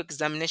 Physical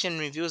examination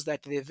reveals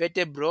that the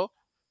vertebral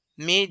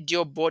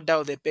medial border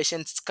of the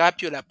patient's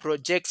scapula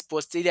projects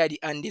posteriorly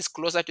and is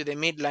closer to the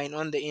midline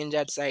on the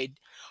injured side.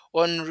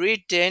 On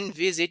return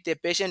visit, the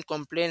patient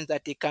complains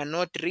that he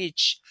cannot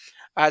reach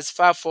as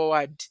far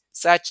forward,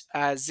 such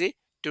as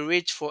to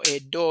reach for a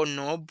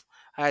doorknob,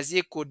 as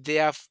he could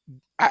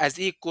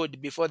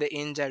before the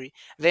injury.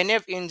 The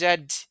nerve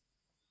injured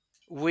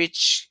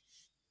which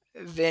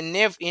the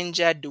nerve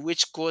injured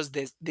which caused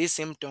these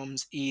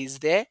symptoms is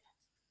there,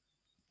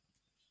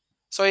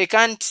 so he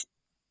can't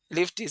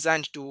lift his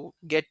hand to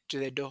get to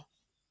the door.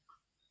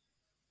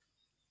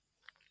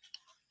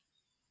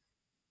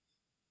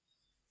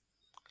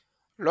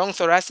 Long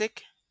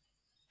thoracic.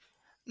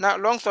 Now,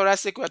 long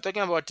thoracic, we're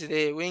talking about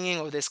the winging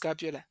of the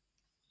scapula,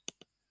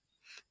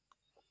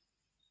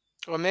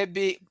 or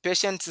maybe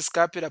patient's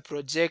scapula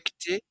project.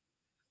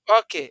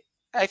 Okay,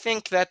 I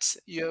think that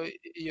you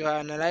are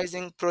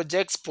analyzing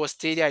projects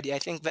posteriorly. I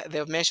think that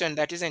they've mentioned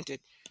that, isn't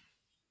it?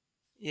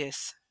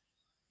 Yes.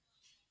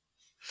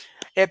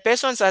 A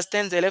person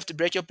sustains a left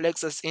brachial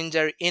plexus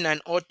injury in an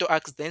auto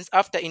accident.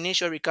 After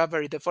initial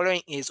recovery, the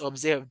following is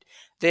observed.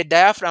 The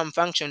diaphragm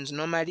functions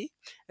normally.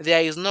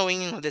 There is no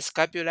winging of the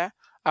scapula.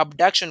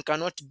 Abduction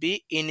cannot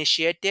be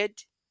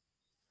initiated.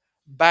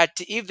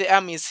 But if the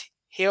arm is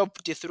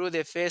helped through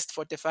the first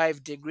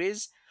 45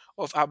 degrees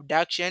of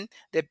abduction,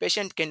 the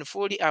patient can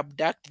fully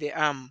abduct the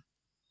arm.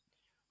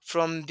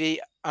 From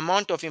the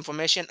amount of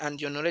information and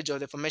your knowledge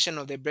of the formation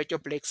of the brachial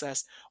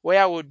plexus,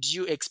 where would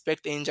you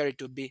expect the injury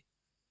to be?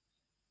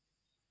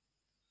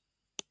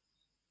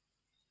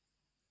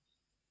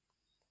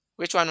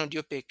 Which one would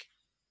you pick?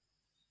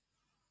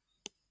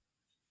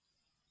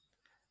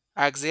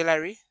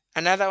 Axillary.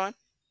 Another one?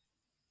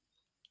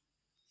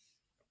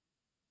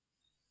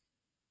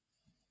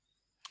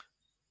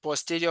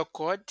 Posterior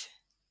cord.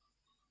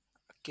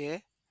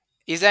 Okay.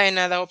 Is there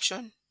another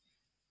option?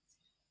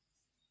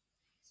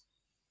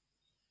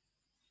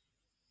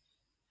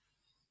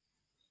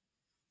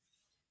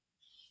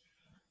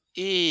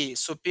 E.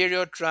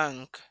 Superior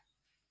trunk.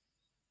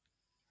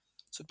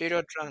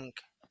 Superior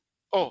trunk.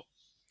 Oh,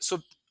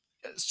 sup-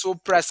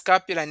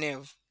 suprascapular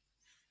nerve.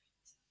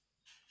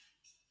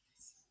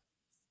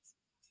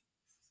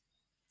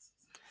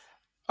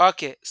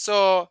 Okay,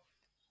 so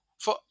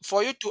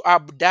for you to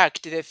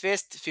abduct the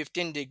first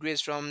 15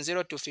 degrees from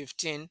 0 to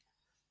 15,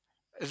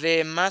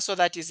 the muscle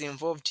that is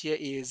involved here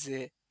is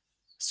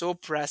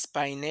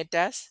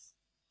supraspinatus.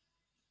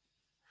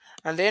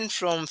 And then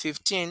from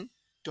 15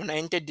 to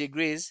 90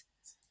 degrees,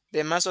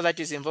 the muscle that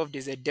is involved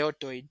is a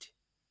deltoid.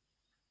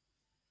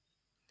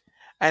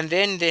 And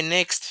then the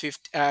next,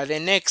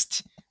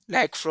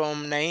 like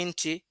from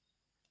 90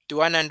 to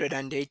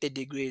 180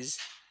 degrees,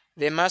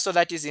 the muscle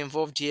that is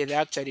involved here, there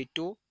are actually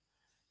two,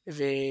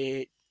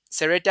 the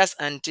serratus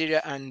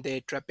anterior and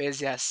the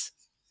trapezius.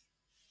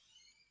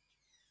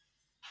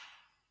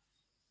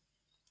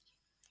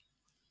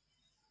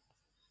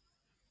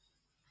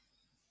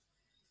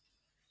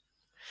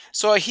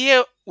 So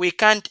here we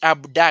can't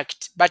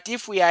abduct. But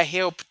if we are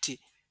helped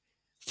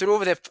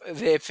through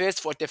the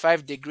first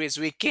 45 degrees,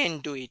 we can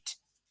do it.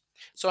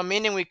 So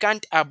meaning we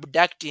can't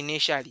abduct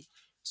initially.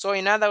 So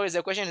in other words,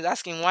 the question is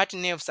asking what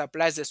nerve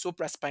supplies the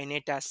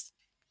supraspinatus.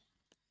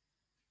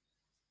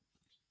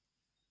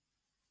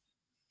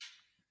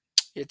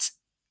 It's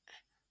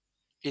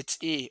it's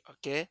E,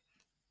 okay?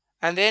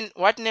 And then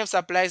what nerve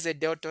supplies the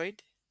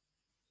deltoid?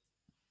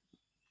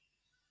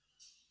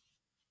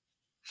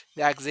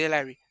 The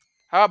axillary.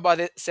 How about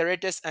the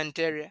serratus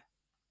anterior?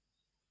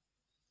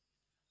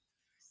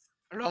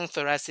 Long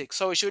thoracic.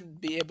 So we should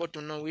be able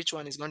to know which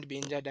one is going to be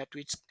injured at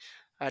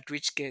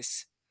which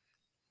case.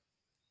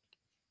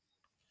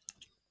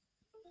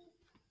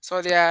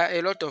 So there are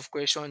a lot of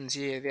questions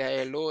here. There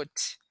are a lot.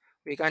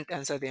 We can't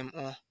answer them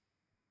all.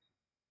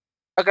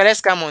 Okay,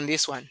 let's come on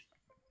this one.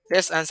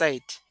 Let's answer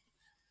it.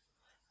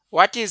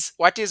 What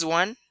is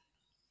one?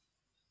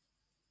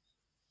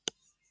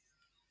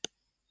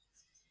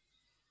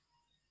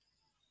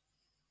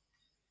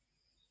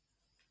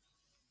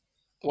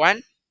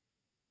 One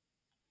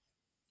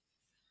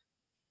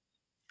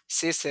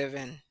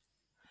C7.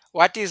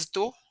 What is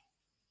two?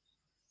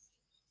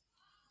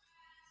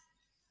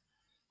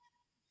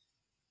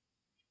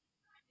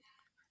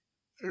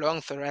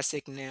 Long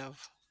thoracic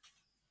nerve.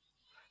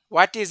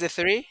 What is the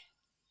three?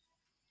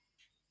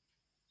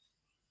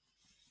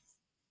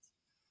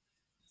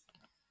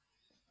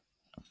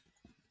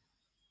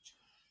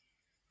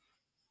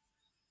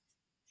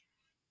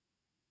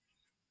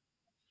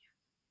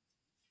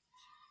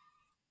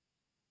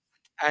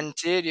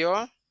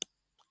 Anterior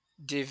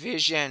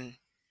division.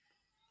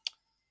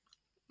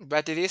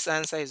 But this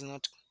answer is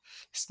not,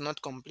 it's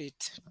not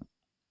complete.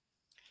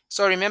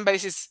 So remember,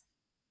 this is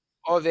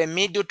of the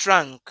middle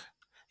trunk.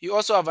 You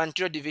also have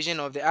anterior division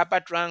of the upper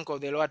trunk or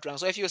the lower trunk.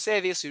 So if you say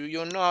this,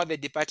 you know how the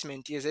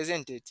department is,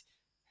 isn't it?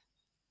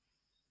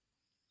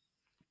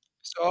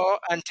 So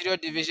anterior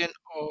division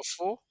of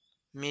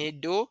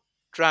middle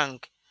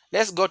trunk.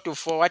 Let's go to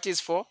four. What is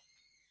four?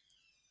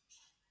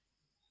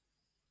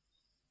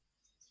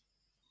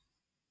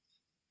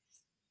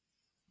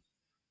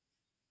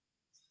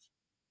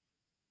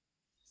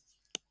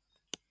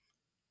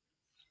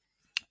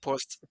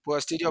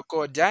 Posterior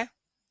corda.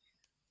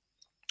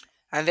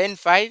 And then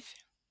five,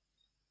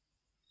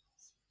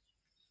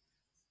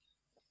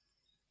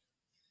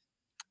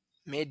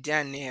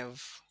 median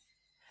nerve.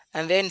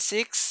 And then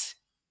six,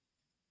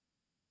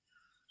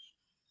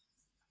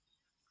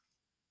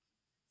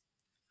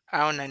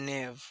 ulnar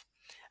nerve.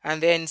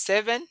 And then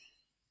seven,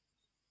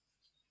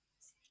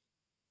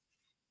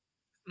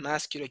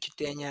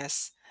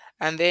 musculocutaneous.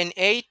 And then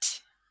eight,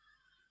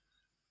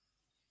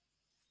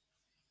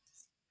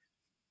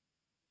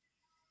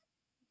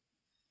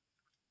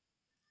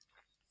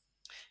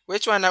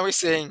 which one are we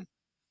saying?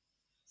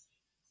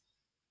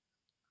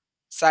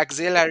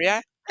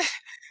 Saxillaria?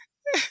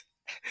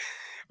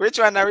 Which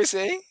one are we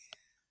saying?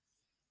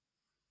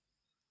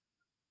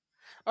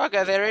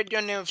 Okay, the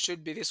radial nerve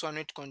should be this one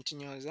which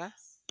continues. Huh?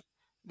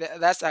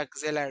 That's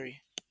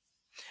axillary.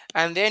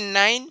 And then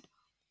nine,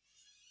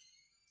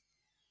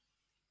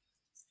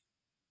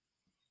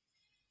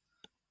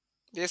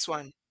 this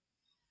one,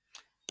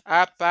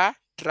 upper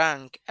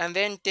trunk. And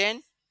then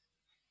 10,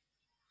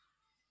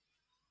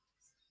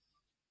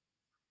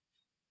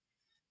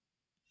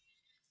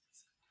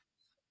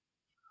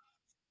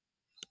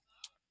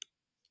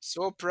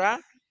 supra,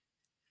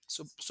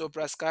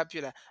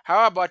 suprascapular.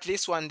 How about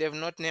this one? They've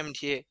not named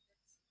here.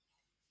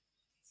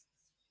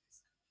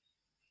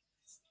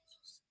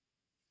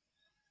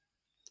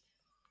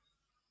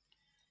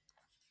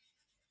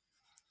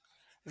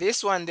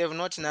 This one they've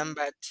not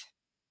numbered.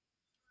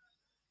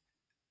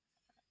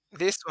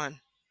 This one,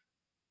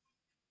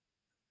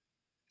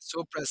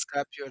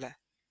 suprascapular.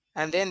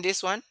 And then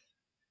this one,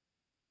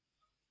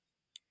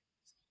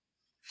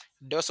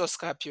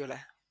 dorsoscapular.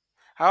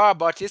 How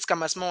about this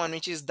small one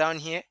which is down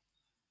here?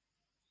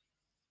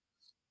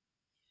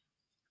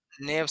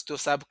 Nerves to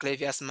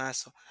subclavius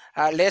muscle.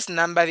 Let's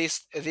number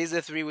this. These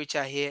are three which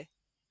are here.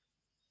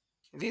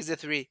 These are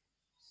three.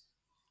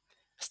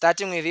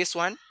 Starting with this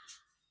one,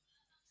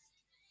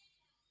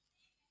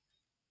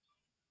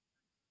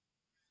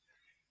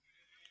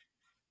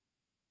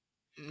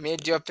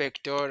 medial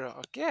pectoral.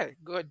 Okay,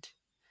 good.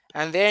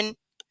 And then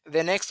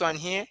the next one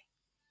here.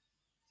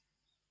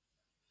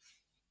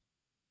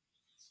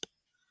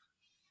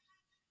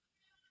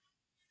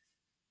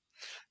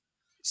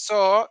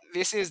 So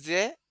this is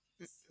the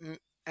mm,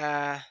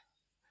 uh,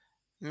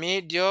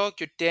 medial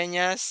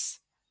cutaneous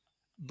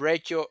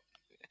brachial.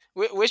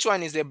 Which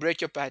one is the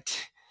brachial part?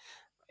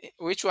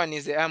 Which one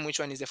is the arm? Which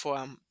one is the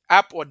forearm?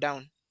 Up or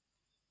down?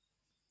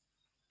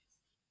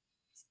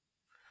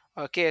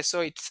 Okay,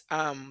 so it's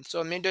arm.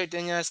 So medial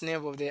cutaneous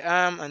nerve of the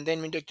arm, and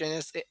then medial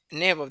cutaneous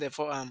nerve of the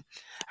forearm.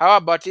 How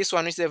about this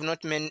one, which they have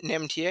not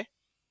named here?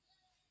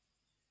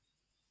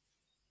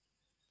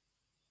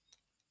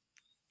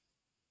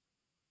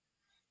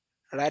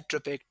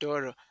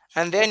 Retropectoral.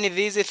 And then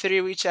these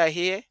three which are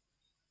here,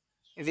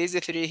 these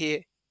three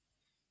here,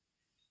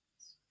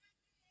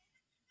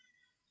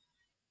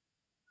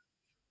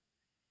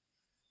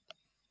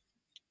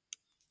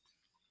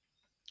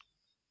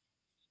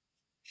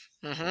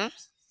 Mm-hmm.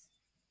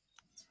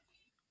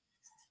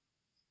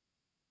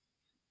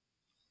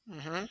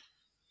 Mm-hmm.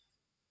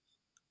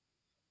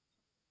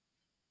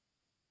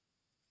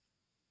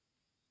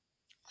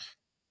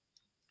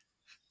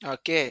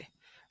 Okay.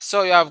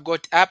 So you have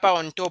got upper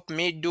on top,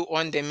 middle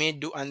on the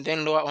middle, and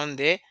then lower on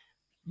the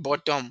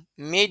bottom.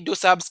 Middle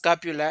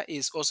subscapular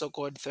is also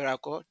called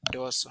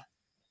thoracodorsal.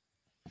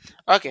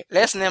 Okay,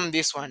 let's name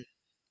this one.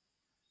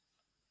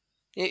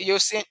 You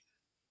see,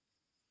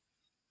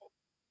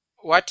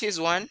 what is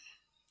one?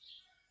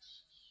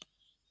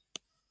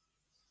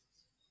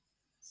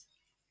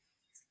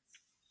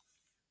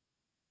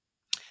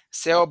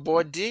 Cell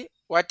body.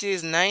 What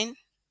is nine?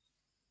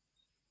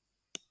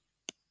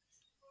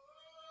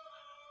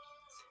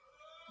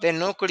 The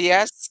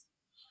nucleus.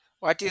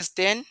 What is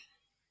 10?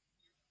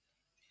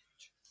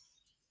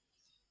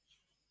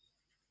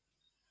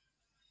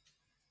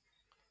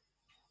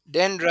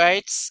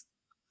 Dendrites.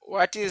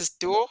 What is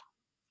two?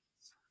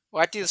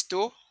 What is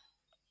two?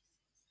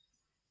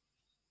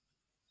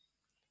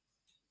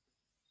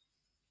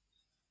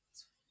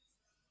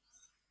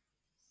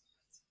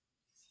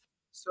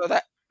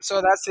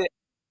 So that's it.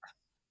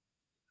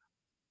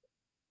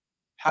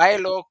 High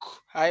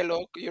loc. High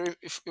loc. You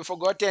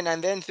forgotten,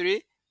 and then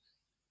three.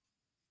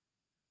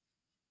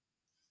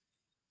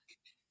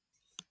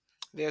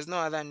 There's no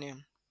other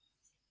name.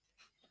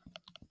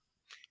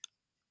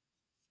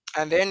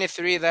 And then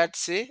three.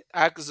 That's it.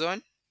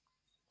 Axon.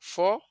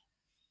 Four.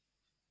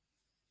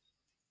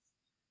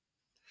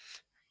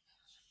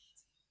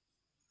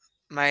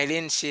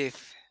 Myelin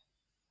sheath.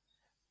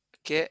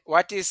 Okay.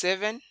 What is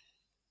seven?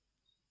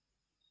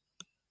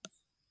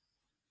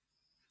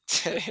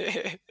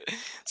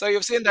 So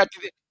you've seen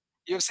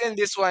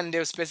this one.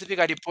 They've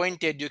specifically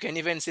pointed. You can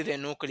even see the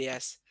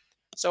nucleus.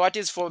 So what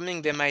is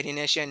forming the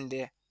myelination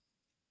there?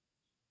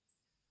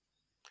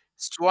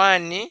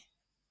 Swani.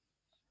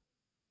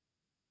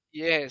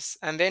 Yes.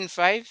 And then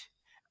five.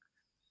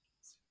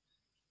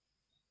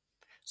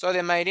 So the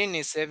myelin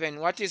is seven.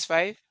 What is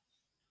five?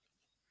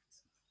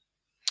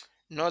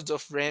 Nodes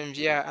of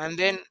Remvia. And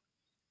then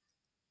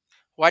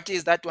what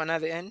is that one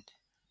at the end?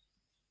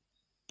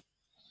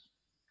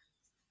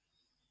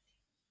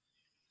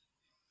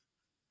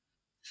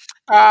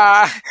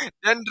 Ah,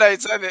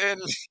 dendrites at the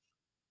end.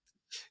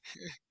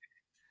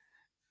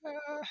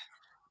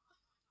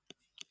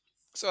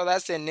 So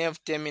that's a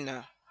nerve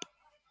terminal.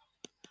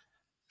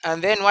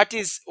 And then what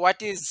is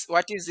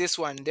this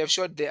one? They've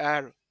showed the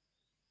arrow.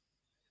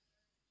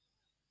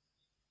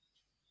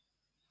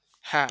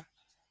 Ha.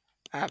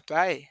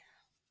 Apai.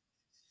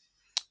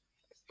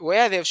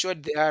 Where they've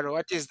showed the arrow,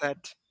 what is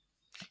that?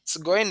 It's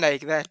going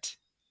like that.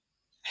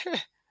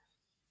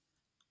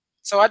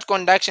 So what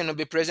conduction will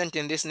be present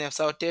in this nerve?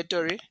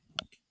 Saltatory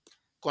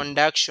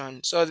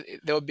conduction. So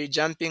there will be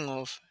jumping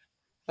off.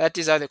 That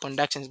is how the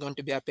conduction is going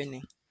to be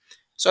happening.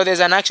 So there's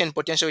an action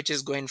potential which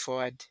is going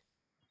forward.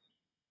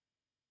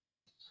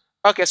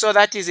 Okay, so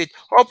that is it.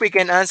 Hope we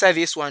can answer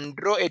this one.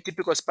 Draw a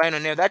typical spinal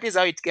nerve. That is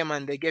how it came,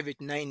 and they gave it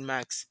 9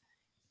 marks.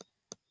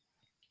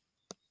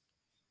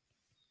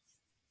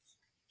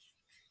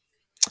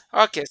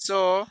 Okay,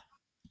 so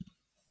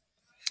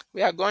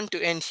we are going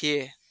to end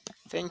here.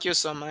 Thank you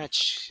so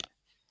much.